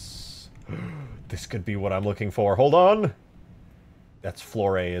this. This could be what I'm looking for. Hold on! That's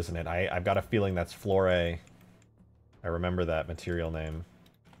Flore, isn't it? I've got a feeling that's Flore. I remember that material name.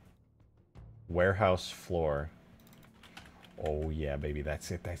 Warehouse floor. Oh yeah, baby,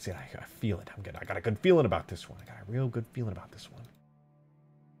 that's it, that's it. I feel it. I'm good. I got a good feeling about this one. I got a real good feeling about this one.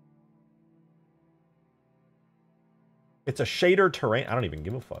 It's a shader terrain. I don't even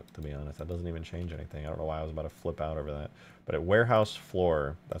give a fuck, to be honest. That doesn't even change anything. I don't know why I was about to flip out over that. But at warehouse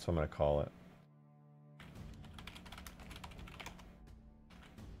floor, that's what I'm gonna call it.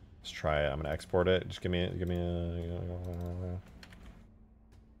 Let's try it. I'm gonna export it. Just give me a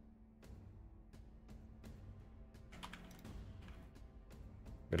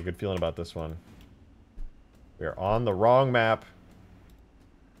got a good feeling about this one. We are on the wrong map.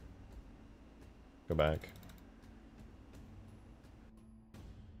 Go back.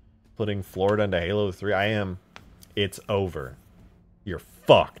 Putting Florida into Halo 3. I am. It's over. You're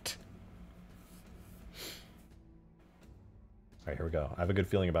fucked. Alright, here we go. I have a good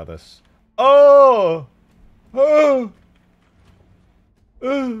feeling about this. Oh! Oh!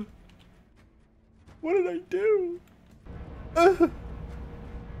 What did I do?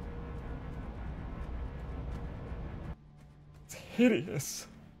 It's hideous.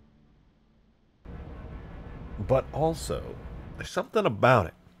 But also, there's something about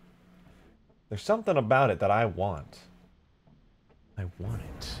it. There's something about it that I want. I want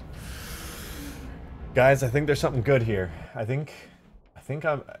it. Guys, I think there's something good here. I think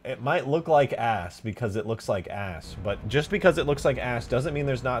it might look like ass because it looks like ass, but just because it looks like ass doesn't mean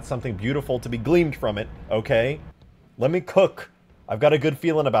there's not something beautiful to be gleamed from it, okay? Let me cook. I've got a good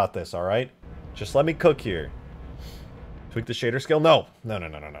feeling about this, all right? Just let me cook here. Tweak the shader scale? No.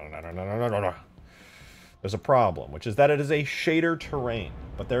 No. There's a problem, which is that it is a shader terrain,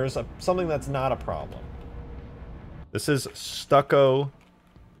 but there is something that's not a problem. This is Stucco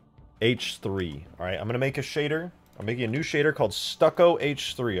H3, all right? I'm going to make a shader. I'm making a new shader called Stucco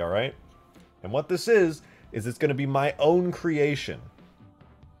H3, all right? And what this is it's going to be my own creation.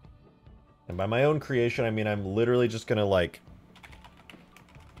 And by my own creation, I mean I'm literally just going to, like,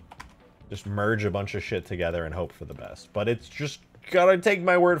 just merge a bunch of shit together and hope for the best. But it's just, gotta take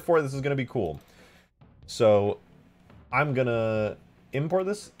my word for it, this is going to be cool. So, I'm going to import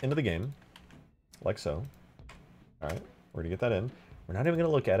this into the game, like so. All right, we're going to get that in. We're not even going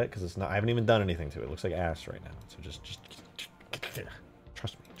to look at it because it's not. I haven't even done anything to it. It looks like ass right now. So just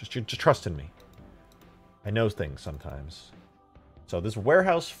trust me. Just trust in me. I know things sometimes. So this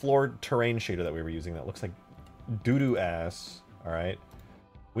warehouse floor terrain shader that we were using that looks like doo-doo ass. All right,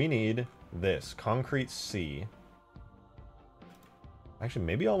 we need this concrete C. Actually,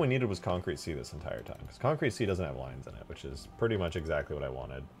 maybe all we needed was Concrete C this entire time, because Concrete C doesn't have lines in it, which is pretty much exactly what I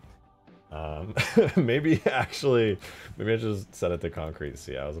wanted. Maybe I just set it to Concrete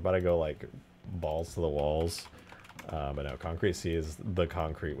C. I was about to go, like, balls to the walls. But no, Concrete C is the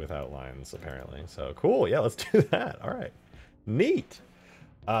concrete without lines, apparently. So, cool, yeah, let's do that. All right. Neat.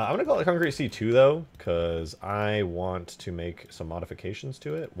 I'm going to call it Concrete C2, though, because I want to make some modifications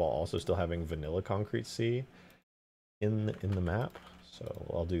to it, while also still having vanilla Concrete C in the map. So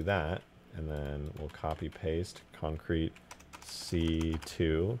I'll do that, and then we'll copy paste Concrete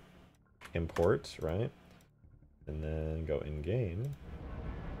C2 import, right? And then go in game.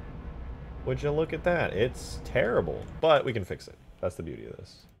 Would you look at that? It's terrible, but we can fix it. That's the beauty of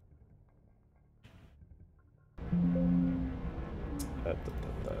this.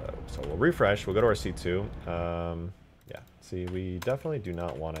 So we'll refresh. We'll go to our C2. Yeah, see, we definitely do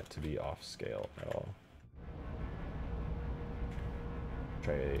not want it to be off scale at all.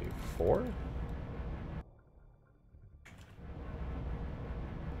 Try 4.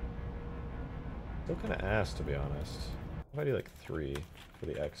 Still kind of ass, to be honest. If I do like 3 for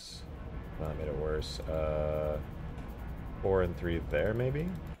the X, that made it worse. 4 and 3 there, maybe?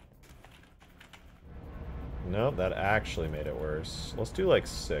 Nope, that actually made it worse. Let's do like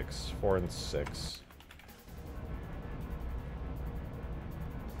 6. 4 and 6.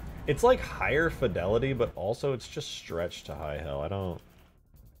 It's like higher fidelity, but also it's just stretched to high hell. I don't...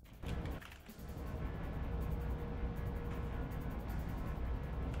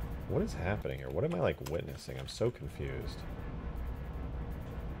 What is happening here? What am I, like, witnessing? I'm so confused.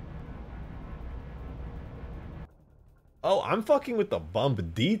 Oh, I'm fucking with the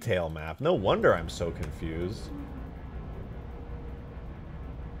bump detail map. No wonder I'm so confused.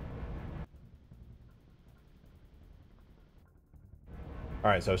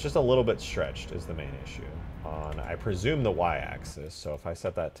 Alright, so it's just a little bit stretched is the main issue. On, I presume, the y-axis. So if I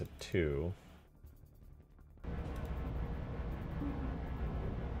set that to 2...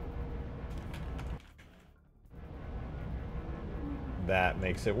 that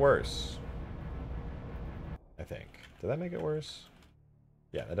makes it worse. I think. Did that make it worse?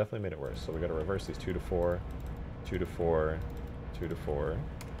 Yeah, that definitely made it worse. So we gotta reverse these 2 to 4, 2 to 4, 2 to 4.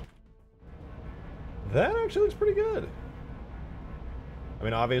 That actually looks pretty good. I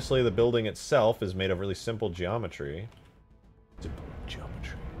mean, obviously the building itself is made of really simple geometry. Simple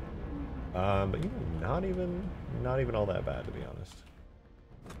geometry. But you know, not even all that bad, to be honest.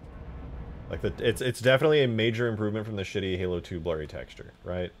 Like it's definitely a major improvement from the shitty Halo 2 blurry texture,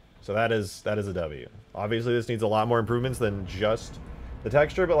 right? So that is a W. Obviously this needs a lot more improvements than just the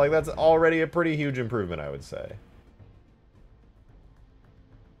texture, but like that's already a pretty huge improvement, I would say.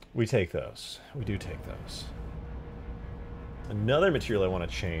 We take those. We do take those. Another material I want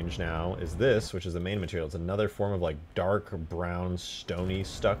to change now is this, which is the main material. It's another form of like dark brown stony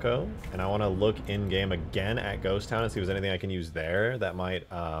stucco, and I want to look in game again at Ghost Town and see if there's anything I can use there that might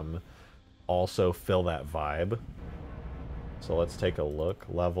also fill that vibe. So let's take a look.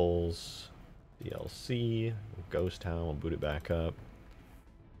 Levels, DLC, Ghost Town, we'll boot it back up.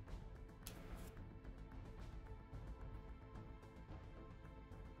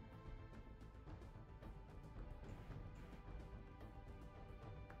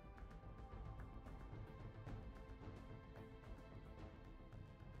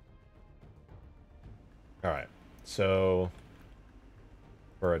 Alright, so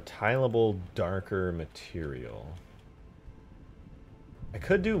for a tileable darker material, I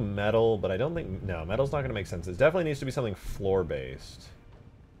could do metal, but I don't think... No, metal's not going to make sense. It definitely needs to be something floor-based.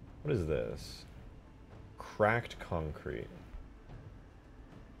 What is this? Cracked concrete.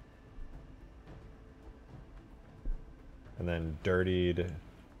 And then dirtied,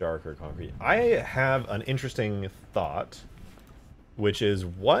 darker concrete. I have an interesting thought, which is,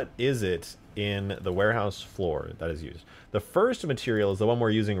 what is it in the warehouse floor that is used? The first material is the one we're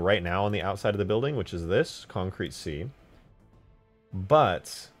using right now on the outside of the building, which is this, Concrete C.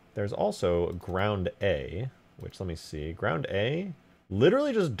 But there's also ground A, which, let me see, ground A,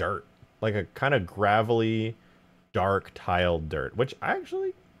 literally just dirt. Like a kind of gravelly, dark tiled dirt, which I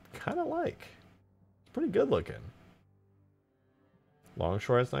actually kind of like. It's pretty good looking.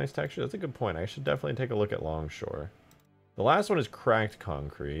 Longshore has nice texture. That's a good point. I should definitely take a look at Longshore. The last one is cracked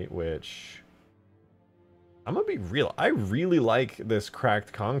concrete, which I'm gonna be real. I really like this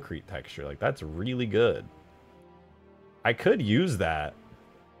cracked concrete texture. Like, that's really good. I could use that.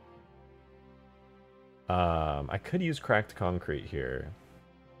 I could use cracked concrete here.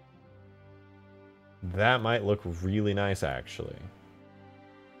 That might look really nice, actually.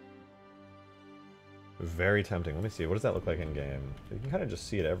 Very tempting. Let me see. What does that look like in game? You can kind of just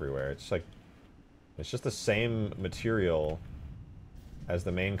see it everywhere. It's like, it's just the same material as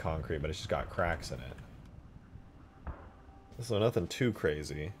the main concrete, but it's just got cracks in it. So nothing too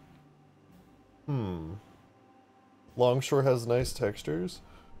crazy. Longshore has nice textures.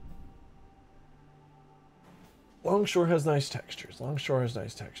 Longshore has nice textures. Longshore has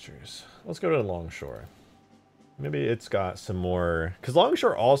nice textures. Let's go to Longshore. Maybe it's got some more... Because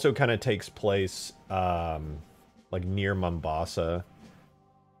Longshore also kind of takes place, like, near Mombasa.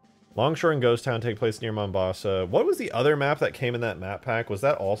 Longshore and Ghost Town take place near Mombasa. What was the other map that came in that map pack? Was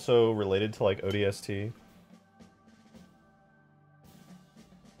that also related to, like, ODST?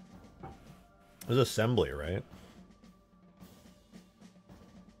 It was Assembly, right?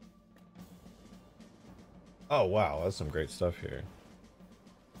 Oh, wow. That's some great stuff here.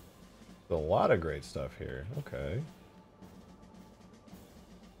 A lot of great stuff here. Okay.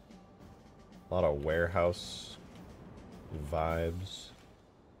 A lot of warehouse vibes.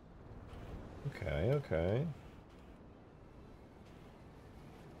 Okay, okay.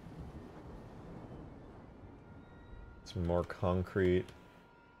 Some more concrete.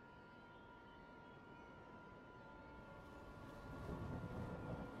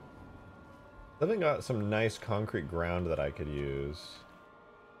 I think got some nice concrete ground that I could use.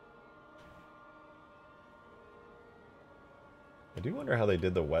 I do wonder how they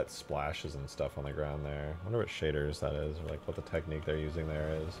did the wet splashes and stuff on the ground there. I wonder what shaders that is, or like what the technique they're using there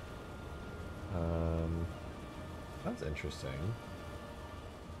is. That's interesting.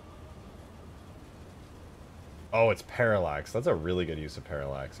 Oh, it's parallax. That's a really good use of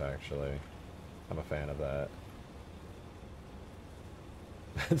parallax, actually. I'm a fan of that.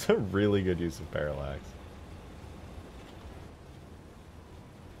 It's a really good use of parallax.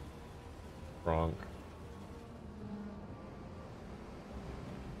 Gronk.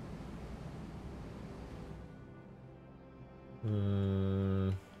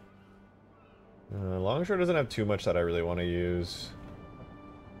 Longshore doesn't have too much that I really want to use.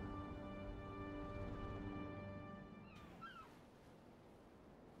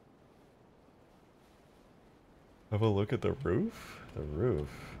 Have a look at the roof. The roof.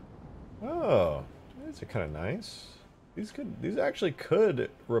 Oh, these are kind of nice. These actually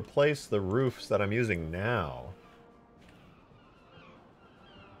could replace the roofs that I'm using now.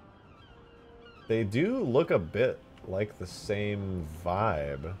 They do look a bit like the same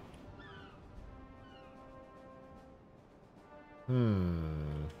vibe.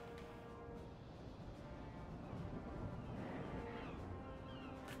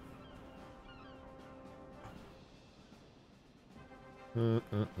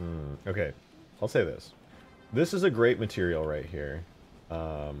 Okay, I'll say this. This is a great material right here.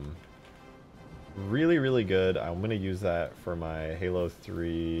 Really, really good. I'm going to use that for my Halo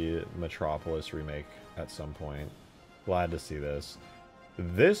 3 Metropolis remake at some point. Glad to see this.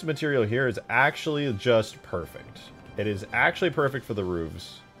 This material here is actually just perfect. It is actually perfect for the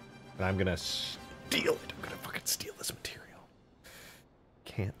roofs. And I'm going to steal it. I'm going to fucking steal this material.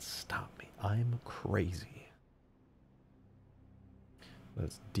 Can't stop me. I'm crazy.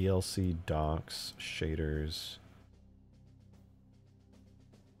 That's DLC, docs, shaders.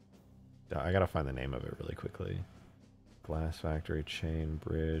 I gotta find the name of it really quickly. Glass factory, chain,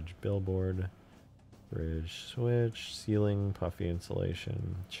 bridge, billboard, bridge, switch, ceiling, puffy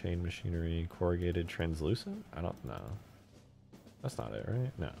insulation, chain machinery, corrugated, translucent? I don't know. That's not it,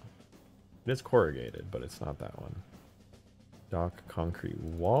 right? No. It is corrugated, but it's not that one. Dock, concrete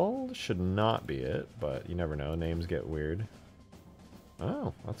wall should not be it, but you never know. Names get weird.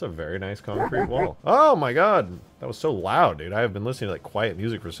 Oh, that's a very nice concrete wall. Oh my god! That was so loud, dude. I have been listening to like quiet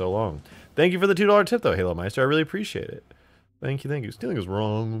music for so long. Thank you for the $2 tip though, Halo Meister. I really appreciate it. Thank you, thank you. Stealing is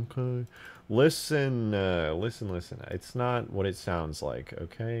wrong, okay? Listen, listen. It's not what it sounds like,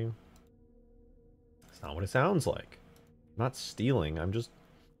 okay? It's not what it sounds like. I'm not stealing, I'm just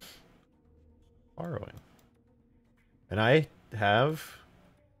borrowing. And I have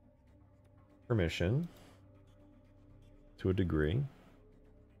permission to a degree.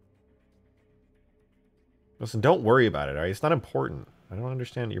 Listen, don't worry about it, alright? It's not important. I don't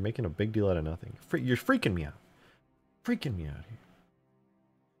understand. You're making a big deal out of nothing. You're freaking me out. Freaking me out here.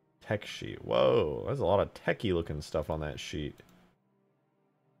 Tech sheet. Whoa, there's a lot of techie looking stuff on that sheet.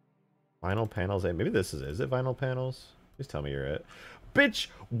 Vinyl panels. Hey, maybe this is it vinyl panels? Please tell me you're it. Bitch,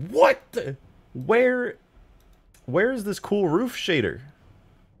 what the? Where is this cool roof shader?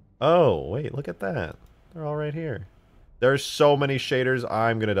 Oh, wait, look at that. They're all right here. There's so many shaders,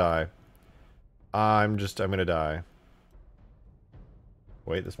 I'm gonna die. I'm gonna die.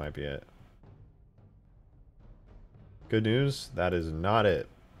 Wait, this might be it. Good news, that is not it.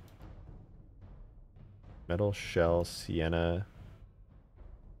 Metal shell, sienna.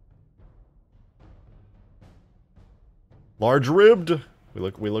 Large ribbed.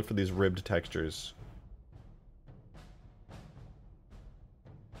 We look for these ribbed textures.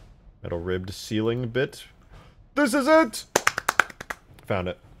 Metal ribbed ceiling bit. This is it! Found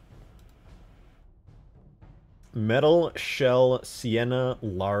it. Metal shell sienna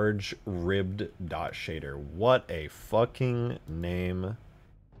large ribbed dot shader. What a fucking name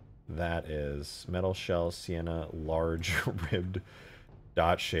that is. Metal shell sienna large ribbed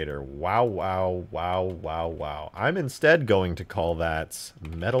dot shader. Wow, wow, wow, wow, wow. I'm instead going to call that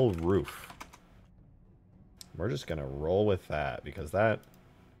metal roof. We're just gonna roll with that because that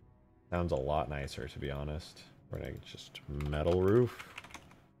sounds a lot nicer, to be honest. We're gonna just metal roof.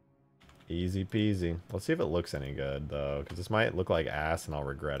 Easy peasy. Let's see if it looks any good, though, because this might look like ass and I'll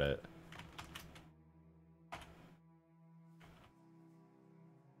regret it.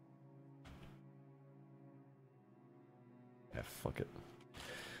 Yeah, fuck it.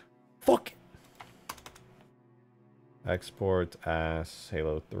 Fuck it! Export ass,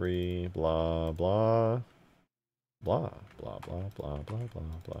 Halo 3, blah, blah. Blah, blah, blah, blah, blah, blah, blah, blah,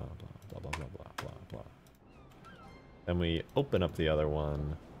 blah, blah, blah, blah, blah, blah. Then we open up the other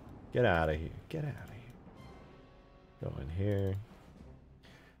one. Get out of here. Get out of here. Go in here.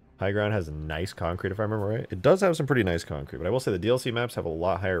 High ground has nice concrete, if I remember right. It does have some pretty nice concrete, but I will say the DLC maps have a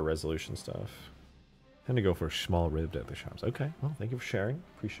lot higher resolution stuff. Tend to go for small ribbed at the shops. Okay, well, thank you for sharing.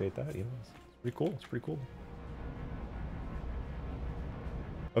 Appreciate that. You know, it's pretty cool. It's pretty cool.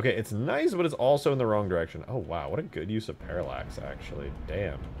 Okay, it's nice, but it's also in the wrong direction. Oh, wow. What a good use of parallax, actually.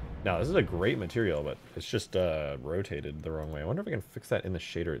 Damn. Now, this is a great material, but it's just rotated the wrong way. I wonder if I can fix that in the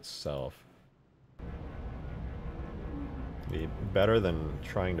shader itself. Be better than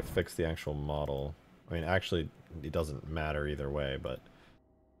trying to fix the actual model. I mean, actually, it doesn't matter either way, but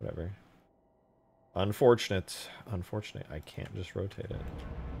whatever. Unfortunate. Unfortunate. I can't just rotate it.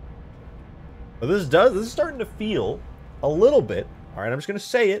 But this is starting to feel a little bit. All right, I'm just going to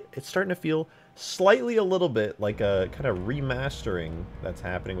say it. It's starting to feel slightly a little bit like a kind of remastering that's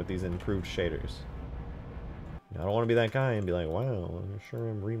happening with these improved shaders. I don't want to be that guy and be like, wow, I'm sure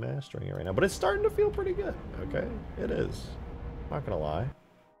I'm remastering it right now. But it's starting to feel pretty good, okay? It is. Not going to lie.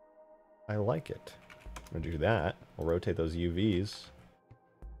 I like it. I'm going to do that. We'll rotate those UVs.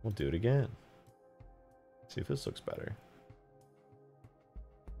 We'll do it again. See if this looks better.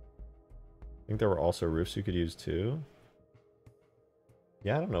 I think there were also roofs you could use too.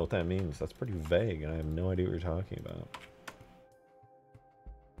 Yeah, I don't know what that means. That's pretty vague, and I have no idea what you're talking about.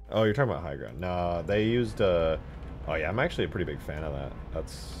 Oh, you're talking about high ground. Nah, they used, oh yeah, I'm actually a pretty big fan of that.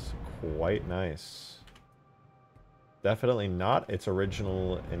 That's quite nice. Definitely not its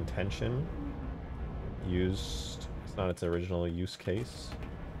original intention. It's not its original use case.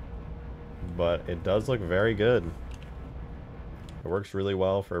 But it does look very good. It works really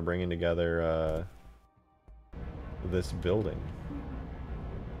well for bringing together, this building.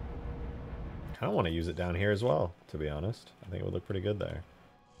 I don't want to use it down here as well, to be honest. I think it would look pretty good there.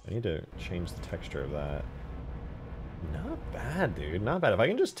 I need to change the texture of that. Not bad, dude. Not bad. If I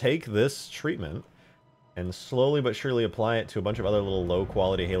can just take this treatment and slowly but surely apply it to a bunch of other little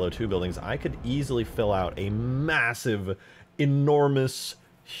low-quality Halo 2 buildings, I could easily fill out a massive, enormous,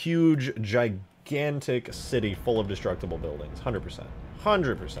 huge, gigantic city full of destructible buildings. 100%.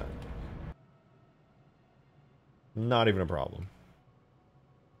 100%. Not even a problem.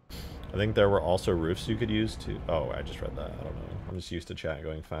 I think there were also roofs you could use to... Oh, I just read that. I don't know. I'm just used to chat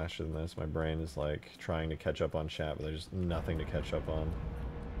going faster than this. My brain is like trying to catch up on chat, but there's nothing to catch up on.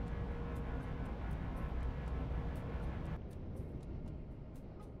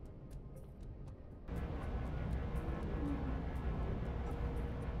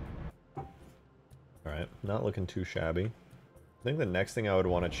 Alright, not looking too shabby. I think the next thing I would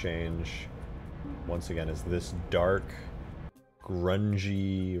want to change, once again, is this dark,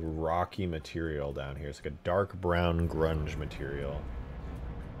 grungy, rocky material down here. It's like a dark brown grunge material.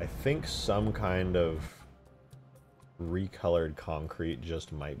 I think some kind of recolored concrete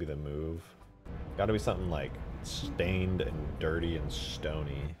just might be the move. Gotta be something like stained and dirty and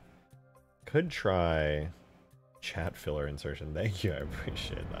stony. Could try chat filler insertion. Thank you, I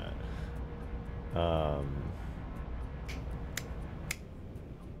appreciate that.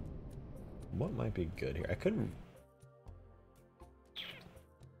 What might be good here?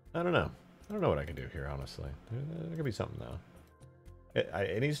 I don't know. I don't know what I could do here, honestly. There could be something, though.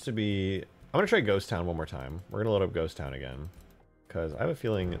 It needs to be... I'm going to try Ghost Town one more time. We're going to load up Ghost Town again. Because I have a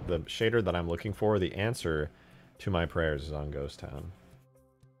feeling the shader that I'm looking for, the answer to my prayers, is on Ghost Town.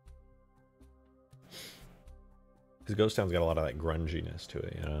 Because Ghost Town's got a lot of that grunginess to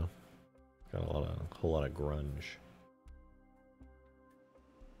it, you know? Got a whole lot of grunge.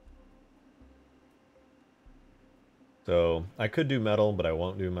 So I could do metal, but I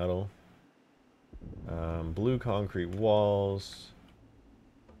won't do metal. Blue concrete walls.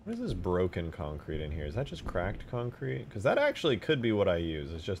 What is this broken concrete in here? Is that just cracked concrete? Because that actually could be what I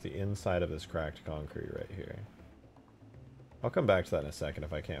use. It's just the inside of this cracked concrete right here. I'll come back to that in a second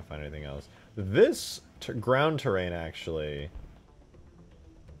if I can't find anything else. This ground terrain actually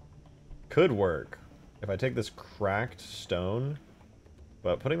could work. If I take this cracked stone,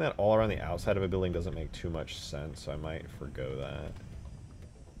 but putting that all around the outside of a building doesn't make too much sense, so I might forgo that.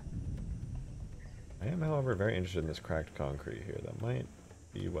 I am, however, very interested in this cracked concrete here. That might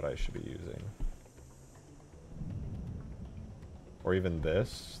be what I should be using. Or even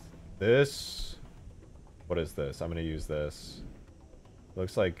this. This. What is this? I'm going to use this.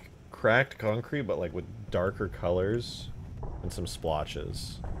 Looks like cracked concrete, but like with darker colors and some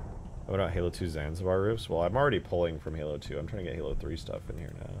splotches. What about Halo 2 Zanzibar roofs? Well, I'm already pulling from Halo 2. I'm trying to get Halo 3 stuff in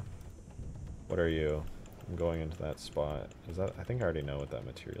here now. What are you? I'm going into that spot. Is that? I think I already know what that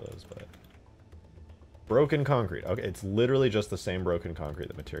material is, but... Broken concrete. Okay, it's literally just the same broken concrete,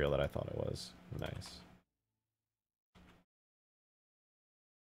 the material that I thought it was. Nice.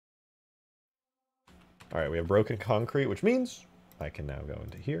 Alright, we have broken concrete, which means I can now go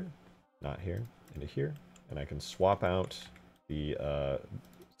into here, not here, into here, and I can swap out the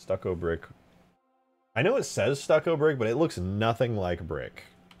stucco brick. I know it says stucco brick, but it looks nothing like brick.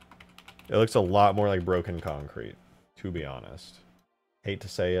 It looks a lot more like broken concrete, to be honest. Hate to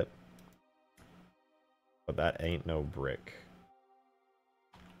say it, but that ain't no brick.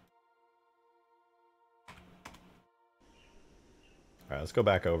 Alright, let's go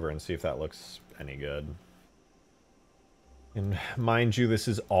back over and see if that looks any good. And mind you, this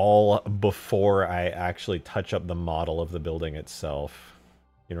is all before I actually touch up the model of the building itself.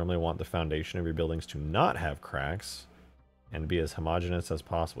 You normally want the foundation of your buildings to not have cracks and be as homogeneous as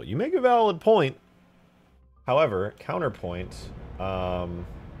possible. You make a valid point. However, counterpoint, ooh,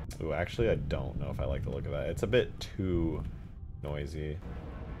 actually, I don't know if I like the look of that. It's a bit too noisy.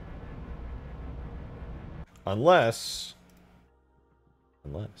 Unless... I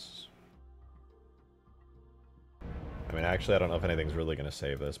mean, actually, I don't know if anything's really going to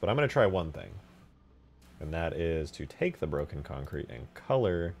save this, but I'm going to try one thing. And that is to take the broken concrete and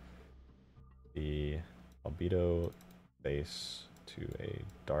color the albedo base to a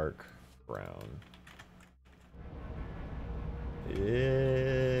dark brown.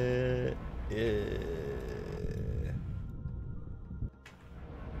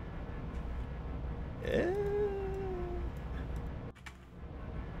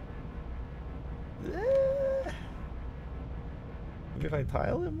 Maybe if I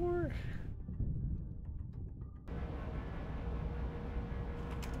tile it more?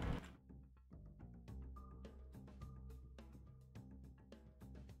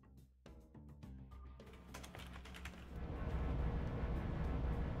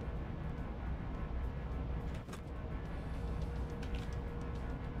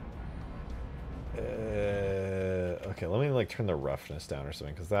 Okay, let me like turn the roughness down or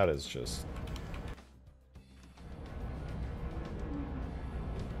something, because that is just...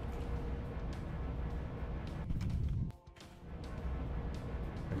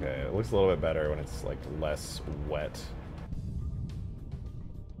 Okay, it looks a little bit better when it's like less wet.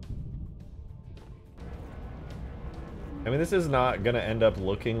 I mean, this is not gonna end up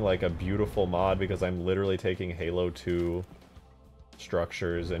looking like a beautiful mod because I'm literally taking Halo 2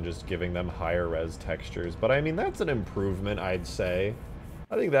 structures and just giving them higher res textures, but I mean, that's an improvement, I'd say.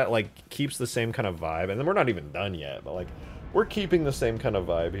 I think that like keeps the same kind of vibe, and then we're not even done yet, but like we're keeping the same kind of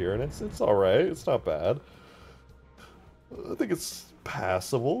vibe here, and it's all right. It's not bad. I think it's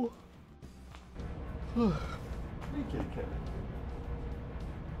passable. Not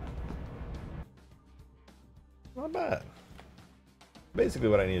bad. Basically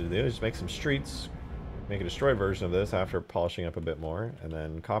what I need to do is just make some streets, make a destroyed version of this after polishing up a bit more, and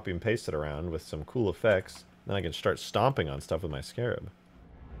then copy and paste it around with some cool effects. Then I can start stomping on stuff with my Scarab.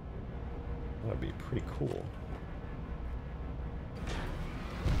 That would be pretty cool.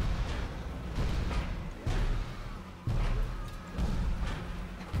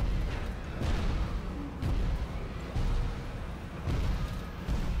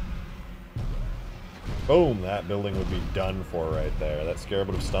 Boom! That building would be done for right there. That Scarab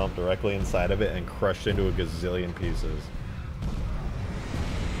would have stomped directly inside of it and crushed into a gazillion pieces.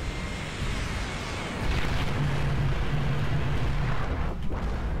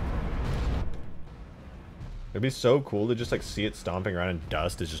 It'd be so cool to just like see it stomping around and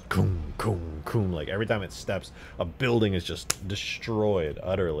dust is just coom, coom, coom. Like every time it steps, a building is just destroyed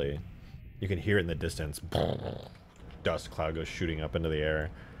utterly. You can hear it in the distance. Dust cloud goes shooting up into the air.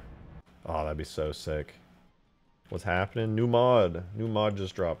 Oh, that'd be so sick. What's happening? New mod. New mod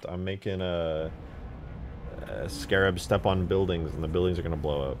just dropped. I'm making a Scarab step on buildings, and the buildings are gonna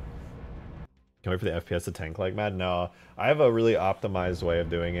blow up. Can wait for the FPS to tank like mad? No, I have a really optimized way of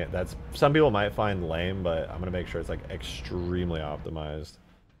doing it. That's some people might find lame, but I'm gonna make sure it's like extremely optimized.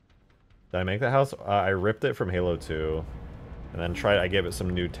 Did I make the house? I ripped it from Halo 2, and then I gave it some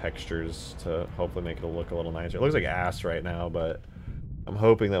new textures to hopefully make it look a little nicer. It looks like ass right now, but I'm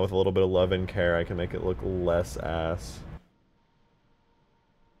hoping that with a little bit of love and care, I can make it look less ass.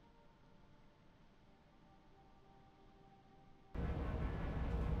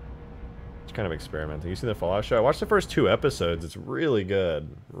 Just kind of experimenting. You see the Fallout show? I watched the first 2 episodes. It's really good.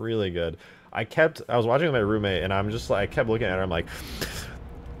 Really good. I was watching with my roommate, and I'm just like, I kept looking at her. I'm like,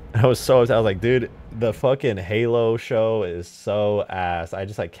 I was so upset. I was like, dude, the fucking Halo show is so ass. I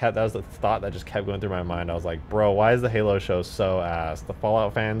just like that was the thought that just kept going through my mind. I was like, bro, why is the Halo show so ass? The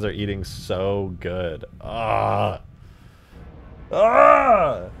Fallout fans are eating so good.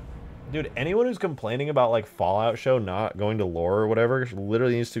 Dude, anyone who's complaining about like Fallout show not going to lore or whatever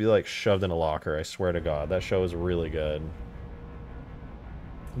literally needs to be like shoved in a locker. I swear to God, that show is really good.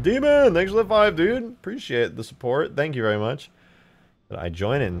 Demon, thanks for the 5, dude. Appreciate the support. Thank you very much. I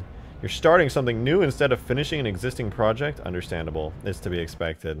join in. You're starting something new instead of finishing an existing project. Understandable. It's to be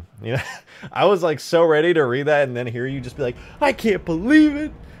expected. You know, I was like so ready to read that and then hear you just be like, I can't believe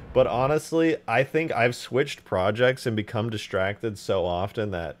it. But honestly, I think I've switched projects and become distracted so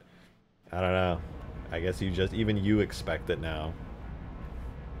often that, I don't know. I guess even you expect it now.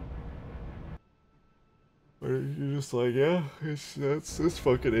 You're just like, yeah, that's this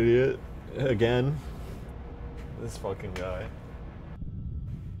fucking idiot. Again. This fucking guy.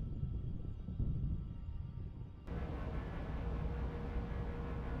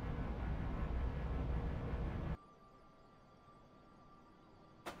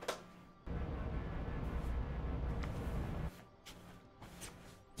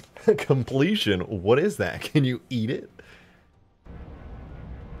 Completion? What is that? Can you eat it?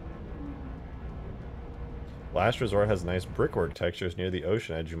 Last Resort has nice brickwork textures near the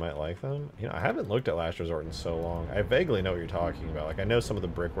ocean edge. You might like them. You know, I haven't looked at Last Resort in so long. I vaguely know what you're talking about. Like, I know some of the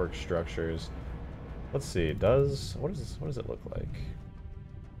brickwork structures. Let's see. What does it look like?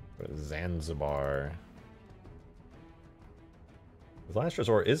 Zanzibar. Last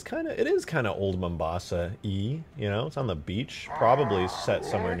Resort is kind of Old Mombasa-y, you know? It's on the beach. Probably set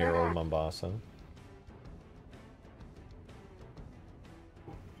somewhere near Old Mombasa.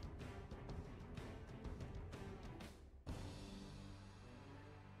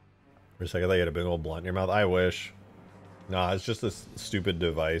 For a second, I thought you had a big old blunt in your mouth. I wish. Nah, it's just this stupid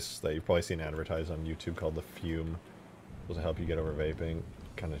device that you've probably seen advertised on YouTube called the Fume. It's supposed to help you get over vaping.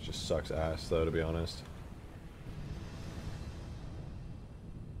 Kind of just sucks ass, though, to be honest.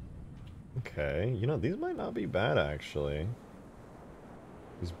 Okay, you know, these might not be bad, actually.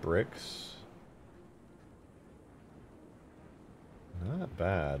 These bricks. Not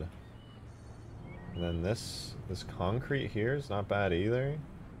bad. And then this concrete here is not bad either.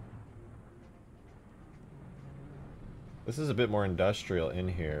 This is a bit more industrial in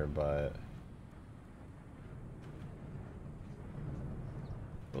here, but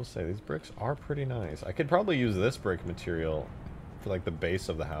I will say these bricks are pretty nice. I could probably use this brick material for like the base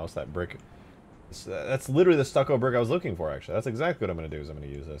of the house. That brick, that's literally the stucco brick I was looking for, actually. That's exactly what I'm going to do, is I'm going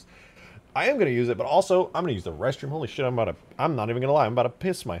to use this. I am going to use it, but also I'm going to use the restroom. Holy shit, I'm not even going to lie, I'm about to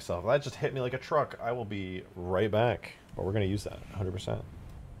piss myself. That just hit me like a truck. I will be right back. But we're going to use that 100%.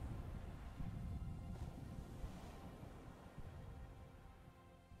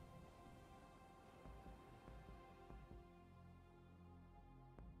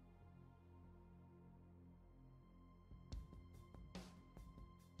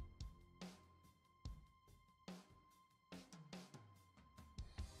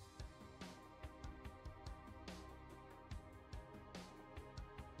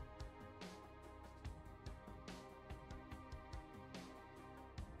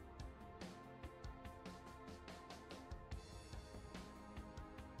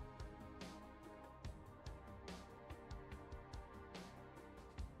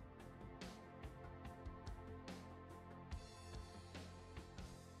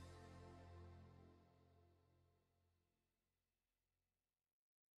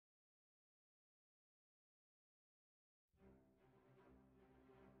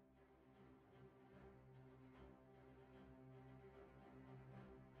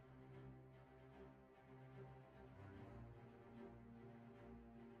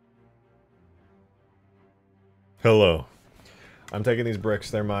 Hello. I'm taking these bricks.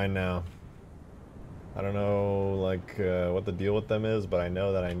 They're mine now. I don't know, like, what the deal with them is, but I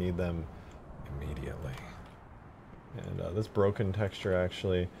know that I need them immediately. this broken texture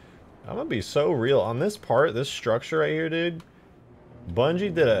actually. I'm gonna be so real on this part, this structure right here, dude.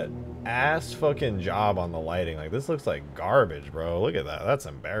 Bungie did a ass fucking job on the lighting. Like, this looks like garbage, bro. Look at that. That's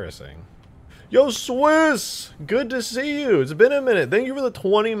embarrassing. Yo, Swiss! Good to see you. It's been a minute. Thank you for the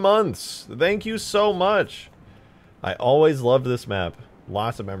 20 months. Thank you so much. I always loved this map.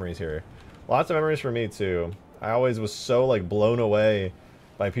 Lots of memories here. Lots of memories for me, too. I always was so, like, blown away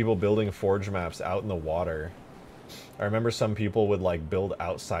by people building forge maps out in the water. I remember some people would, like, build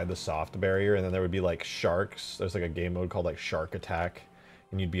outside the soft barrier, and then there would be, like, sharks. There's, like, a game mode called, like, Shark Attack.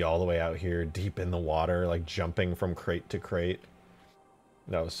 And you'd be all the way out here, deep in the water, like, jumping from crate to crate.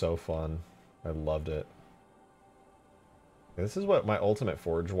 That was so fun. I loved it. This is what my ultimate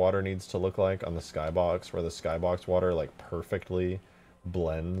forge water needs to look like on the skybox, where the skybox water, like, perfectly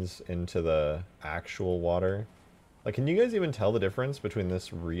blends into the actual water. Like, can you guys even tell the difference between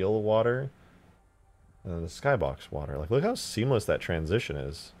this real water and the skybox water? Like, look how seamless that transition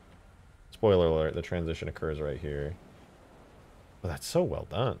is. Spoiler alert, the transition occurs right here. But that's so well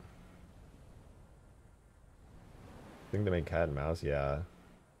done. I think they made cat and mouse, yeah.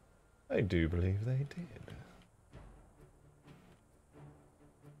 I do believe they did.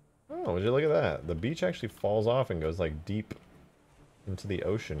 Oh, would you look at that? The beach actually falls off and goes, like, deep into the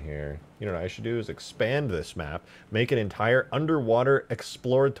ocean here. You know what I should do is expand this map, make an entire underwater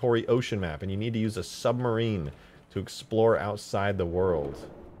exploratory ocean map, and you need to use a submarine to explore outside the world.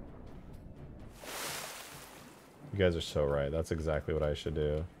 You guys are so right. That's exactly what I should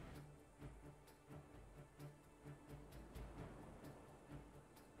do.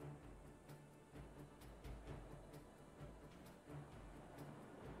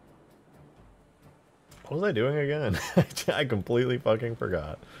 What was I doing again? I completely fucking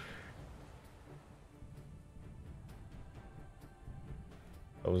forgot.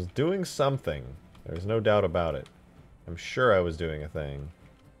 I was doing something. There's no doubt about it. I'm sure I was doing a thing.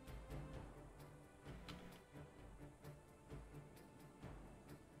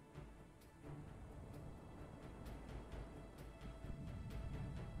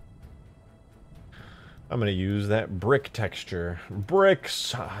 I'm gonna use that brick texture.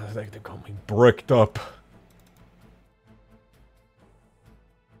 Bricks! I think they call me bricked up.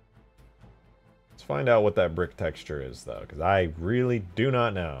 Let's find out what that brick texture is, though, because I really do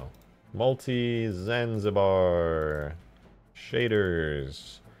not know. Multi-Zanzibar.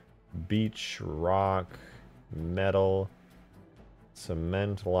 Shaders. Beach, rock, metal,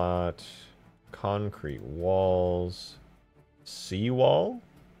 cement lot, concrete walls, seawall?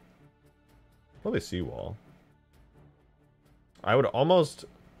 Probably seawall. I would almost...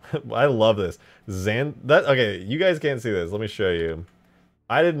 I love this. Okay, you guys can't see this. Let me show you.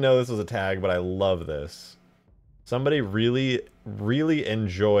 I didn't know this was a tag, but I love this. Somebody really, really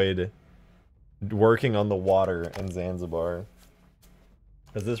enjoyed working on the water in Zanzibar.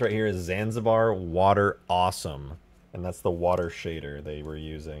 Because this right here is Zanzibar Water Awesome. And that's the water shader they were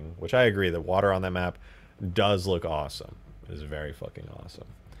using. Which I agree, the water on that map does look awesome. It is very fucking awesome.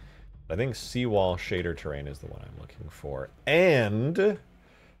 I think seawall shader terrain is the one I'm looking for. And I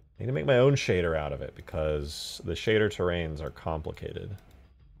need to make my own shader out of it because the shader terrains are complicated.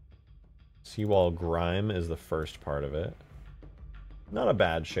 Seawall grime is the first part of it. Not a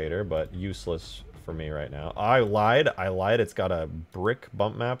bad shader, but useless for me right now. I lied. It's got a brick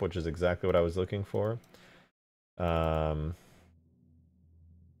bump map, which is exactly what I was looking for. Got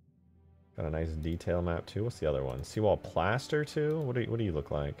a nice detail map too. What's the other one? Seawall plaster too? What do you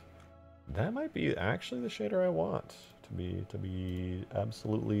look like? That might be actually the shader I want to be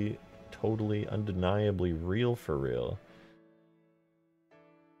absolutely, totally, undeniably real for real.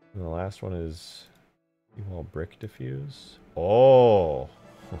 And the last one is seawall brick diffuse. Oh,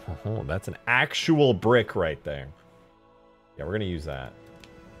 that's an actual brick right there. Yeah, we're gonna use that.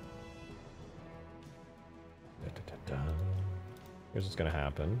 Here's what's gonna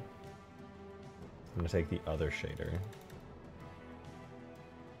happen. I'm gonna take the other shader.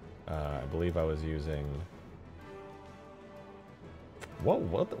 I believe I was using... What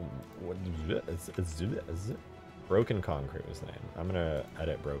is it? Broken Concrete was the name. I'm gonna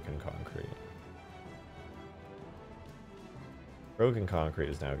edit Broken Concrete. Broken Concrete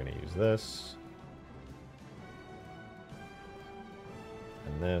is now gonna use this.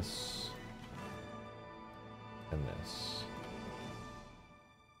 And this. And this.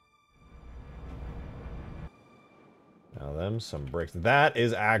 Now them some bricks. That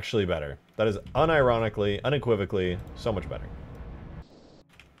is actually better. That is unironically, unequivocally, so much better.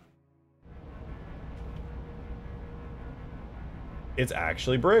 It's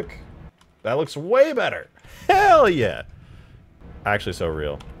actually brick. That looks way better. Hell yeah. Actually so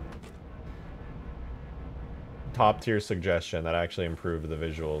real. top tier suggestion that actually improved the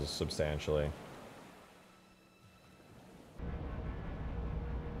visuals substantially.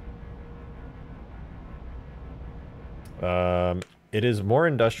 It is more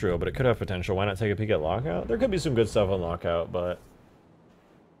industrial, but it could have potential. Why not take a peek at Lockout? There could be some good stuff on Lockout, but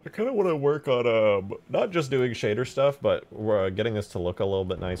I kind of want to work on not just doing shader stuff, but getting this to look a little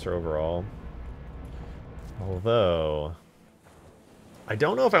bit nicer overall. Although, I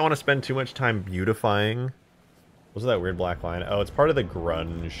don't know if I want to spend too much time beautifying. What's that weird black line? Oh, it's part of the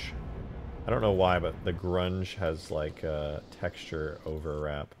grunge. I don't know why, but the grunge has like a texture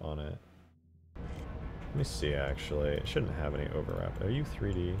overwrap on it. Let me see, actually. It shouldn't have any overwrap. Are you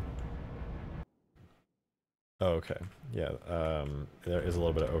 3D? Oh, okay. Yeah, there is a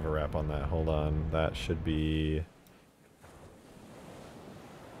little bit of overwrap on that. Hold on. That should be...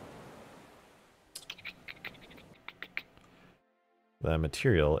 The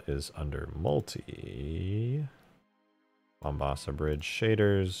material is under multi... Mombasa Bridge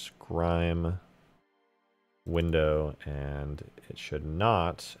shaders, grime, window, and it should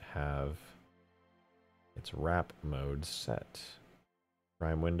not have its wrap mode set.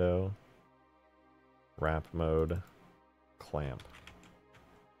 Grime window, wrap mode, clamp.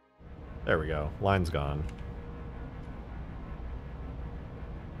 There we go. Line's gone.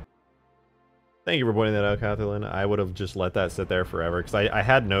 Thank you for pointing that out, Catherine. I would have just let that sit there forever, because I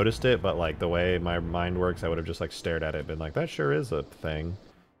had noticed it, but like the way my mind works, I would have just like stared at it and been like, that sure is a thing.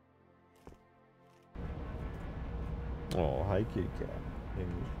 Oh, hi, kitty cat. I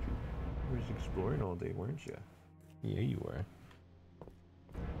missed you. You were exploring all day, weren't you? Yeah, you were.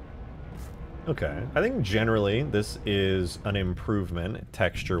 Okay, I think generally this is an improvement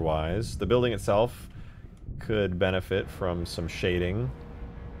texture-wise. The building itself could benefit from some shading.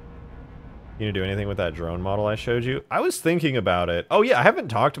 You gonna do anything with that drone model I showed you? I was thinking about it. Oh yeah, I haven't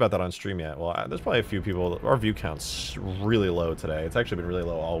talked about that on stream yet. Well, there's probably a few people. Our view count's really low today. It's actually been really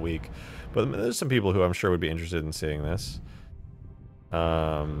low all week. But there's some people who I'm sure would be interested in seeing this.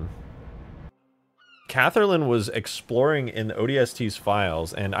 Catherine was exploring in the ODST's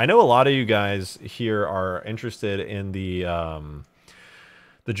files, and I know a lot of you guys here are interested in the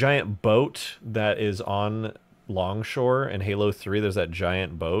giant boat that is on Longshore in Halo 3. There's that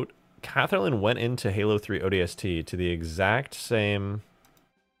giant boat. Catherine went into Halo 3 ODST to the exact same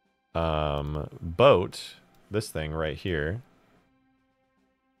boat, this thing right here,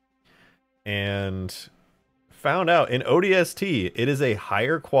 and found out in ODST it is a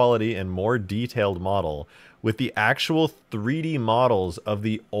higher quality and more detailed model with the actual 3D models of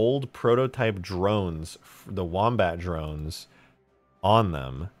the old prototype drones, the Wombat drones, on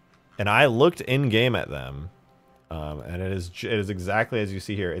them. And I looked in-game at them. And it is exactly as you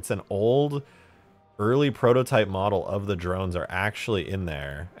see here. It's an old, early prototype model of the drones are actually in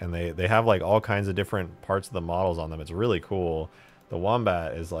there. And they have like all kinds of different parts of the models on them. It's really cool. The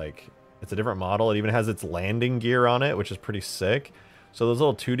Wombat is like, it's a different model. It even has its landing gear on it, which is pretty sick. So those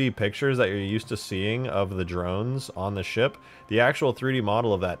little 2D pictures that you're used to seeing of the drones on the ship, the actual 3D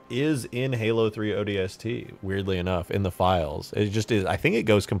model of that is in Halo 3 ODST, weirdly enough, in the files. It just is. I think it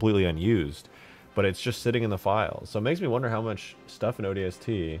goes completely unused. But it's just sitting in the files. So it makes me wonder how much stuff in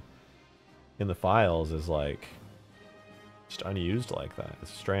ODST in the files is like just unused like that.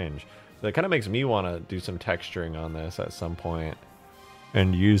 It's strange. So it kind of makes me want to do some texturing on this at some point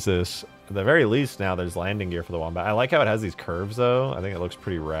and use this. At the very least now there's landing gear for the Wombat. I like how it has these curves though. I think it looks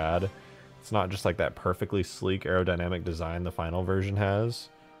pretty rad. It's not just like that perfectly sleek aerodynamic design the final version has.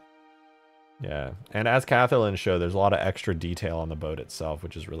 Yeah. And as Catherine showed, there's a lot of extra detail on the boat itself,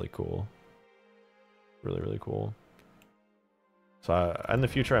 which is really cool. Really, really cool. So in the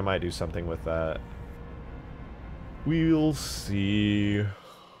future, I might do something with that. We'll see.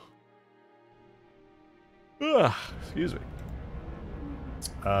 Ugh, excuse me.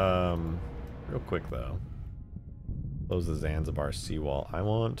 Real quick though. Close the Zanzibar seawall. I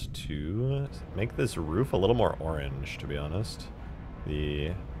want to make this roof a little more orange, to be honest.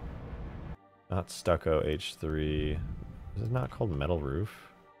 The not stucco H3. Is it not called metal roof?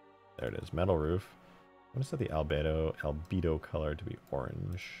 There it is, metal roof. I'm going to set the albedo color to be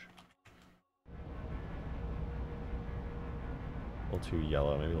orange. A little too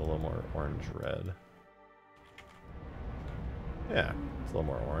yellow, maybe a little more orange-red. Yeah, it's a little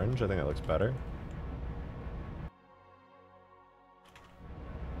more orange. I think that looks better.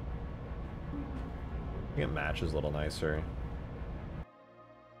 I think it matches a little nicer.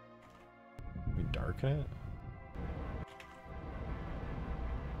 Maybe darken it?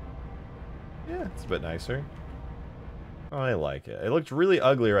 Yeah, it's a bit nicer. I like it. It looks really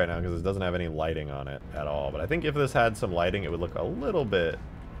ugly right now because it doesn't have any lighting on it at all. But I think if this had some lighting, it would look a little bit,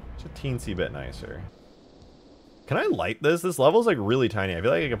 just a teensy bit nicer. Can I light this? This level's like really tiny. I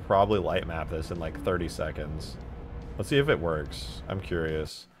feel like I could probably light map this in like 30 seconds. Let's see if it works. I'm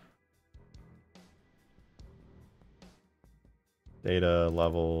curious. Data,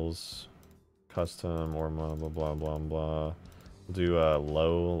 levels, custom, or blah, blah, blah, blah, blah. We'll do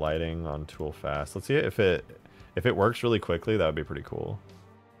low lighting on tool fast. Let's see if it works really quickly. That would be pretty cool.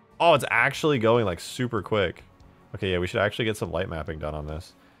 Oh, it's actually going like super quick. Okay, yeah, we should actually get some light mapping done on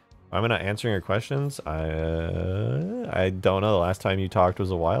this. I'm not answering your questions. I don't know. The last time you talked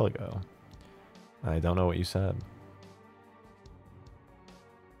was a while ago. I don't know what you said.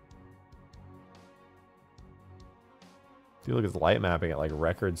 See, look, it's light mapping at like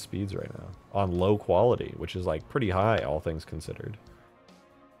record speeds right now on low quality, which is like pretty high, all things considered.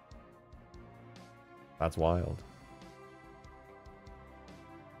 That's wild.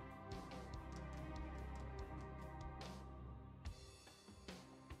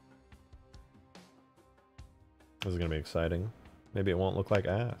 This is gonna be exciting. Maybe it won't look like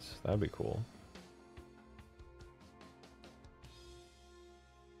ass. That'd be cool.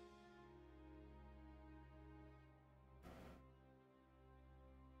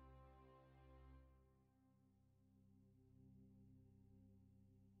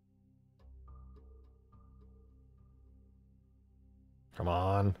 Come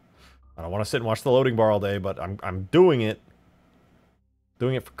on. I don't want to sit and watch the loading bar all day, but I'm doing it.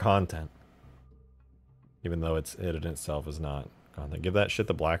 Doing it for content. Even though it in itself is not content. Give that shit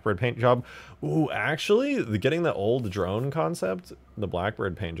the Blackbird paint job. Ooh, actually, getting the old drone concept, the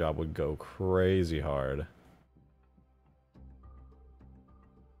Blackbird paint job would go crazy hard.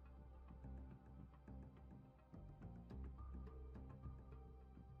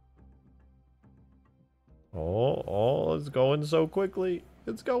 Oh, it's going so quickly.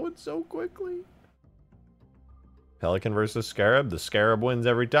 It's going so quickly. Pelican versus Scarab. The Scarab wins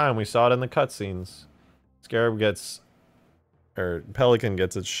every time. We saw it in the cutscenes. Scarab gets... Or Pelican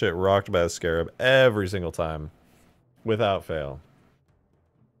gets its shit rocked by the Scarab every single time. Without fail.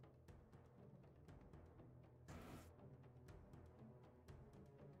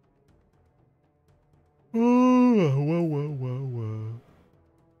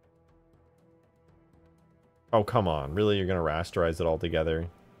 Oh, come on. Really? You're going to rasterize it all together in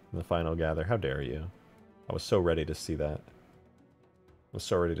the final gather? How dare you? I was so ready to see that. I was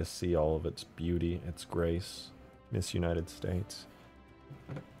so ready to see all of its beauty, its grace. Miss United States.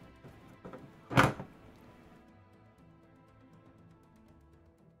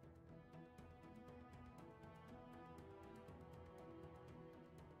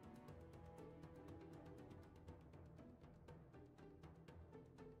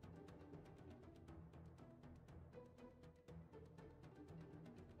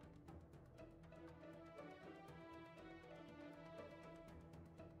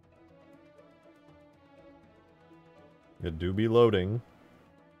 It do be loading.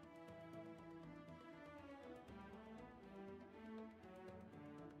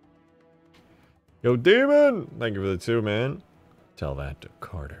 Yo, Demon! Thank you for the 2, man. Tell that to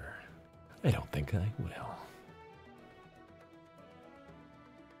Carter. I don't think I will.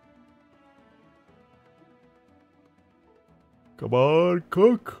 Come on,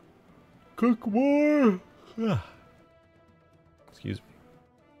 cook! Cook more! Excuse me.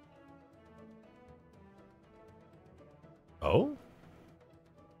 Oh?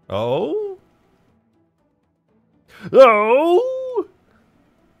 Oh? Oh?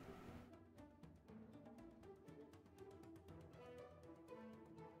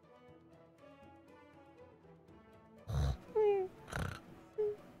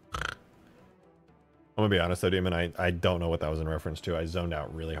 I'm gonna be honest though, Demon, I don't know what that was in reference to. I zoned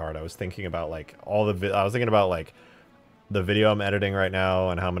out really hard. I was thinking about like I was thinking about like the video I'm editing right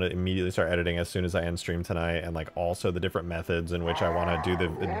now and how I'm gonna immediately start editing as soon as I end stream tonight, and like also the different methods in which I want to do the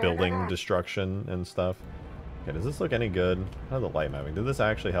building destruction and stuff. Okay, does this look any good? How's the light mapping? Did this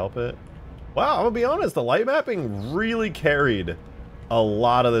actually help it? Wow, I'm gonna be honest, the light mapping really carried a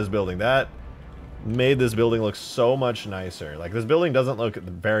lot of this building. That made this building look so much nicer. Like, this building doesn't look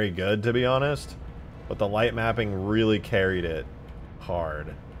very good, to be honest, but the light mapping really carried it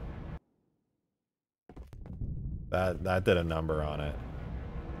hard. That did a number on it.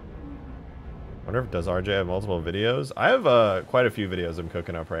 Wonder if does RJ have multiple videos? I have quite a few videos I'm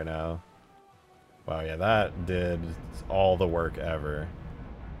cooking up right now. Wow, yeah, that did all the work ever.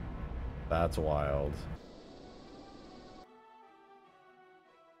 That's wild.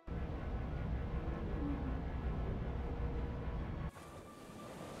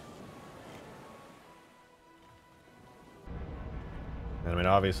 I mean,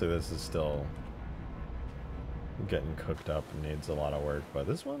 obviously this is still getting cooked up and needs a lot of work, but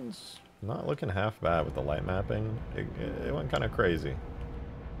this one's not looking half bad with the light mapping. It went kind of crazy.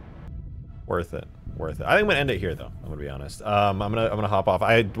 Worth it. Worth it. I think I'm gonna end it here though. I'm gonna be honest. I'm gonna hop off.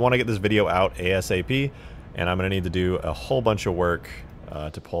 I want to get this video out ASAP, and I'm gonna need to do a whole bunch of work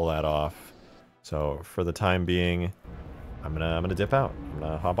to pull that off. So for the time being, I'm gonna dip out. I'm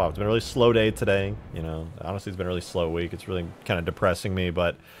gonna hop off. It's been a really slow day today. You know, honestly, it's been a really slow week. It's really kind of depressing me,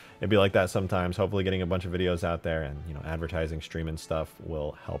 but it'd be like that sometimes. Hopefully, getting a bunch of videos out there and advertising, streaming stuff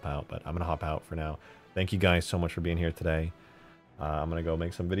will help out. But I'm gonna hop out for now. Thank you guys so much for being here today. I'm gonna go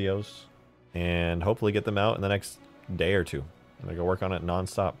make some videos and hopefully get them out in the next day or two. I'm gonna go work on it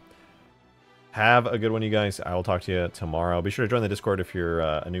nonstop. Have a good one, you guys. I will talk to you tomorrow. Be sure to join the Discord if you're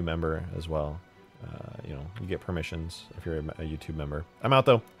a new member as well. You get permissions if you're a YouTube member. I'm out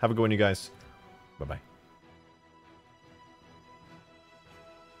though. Have a good one, you guys. Bye-bye.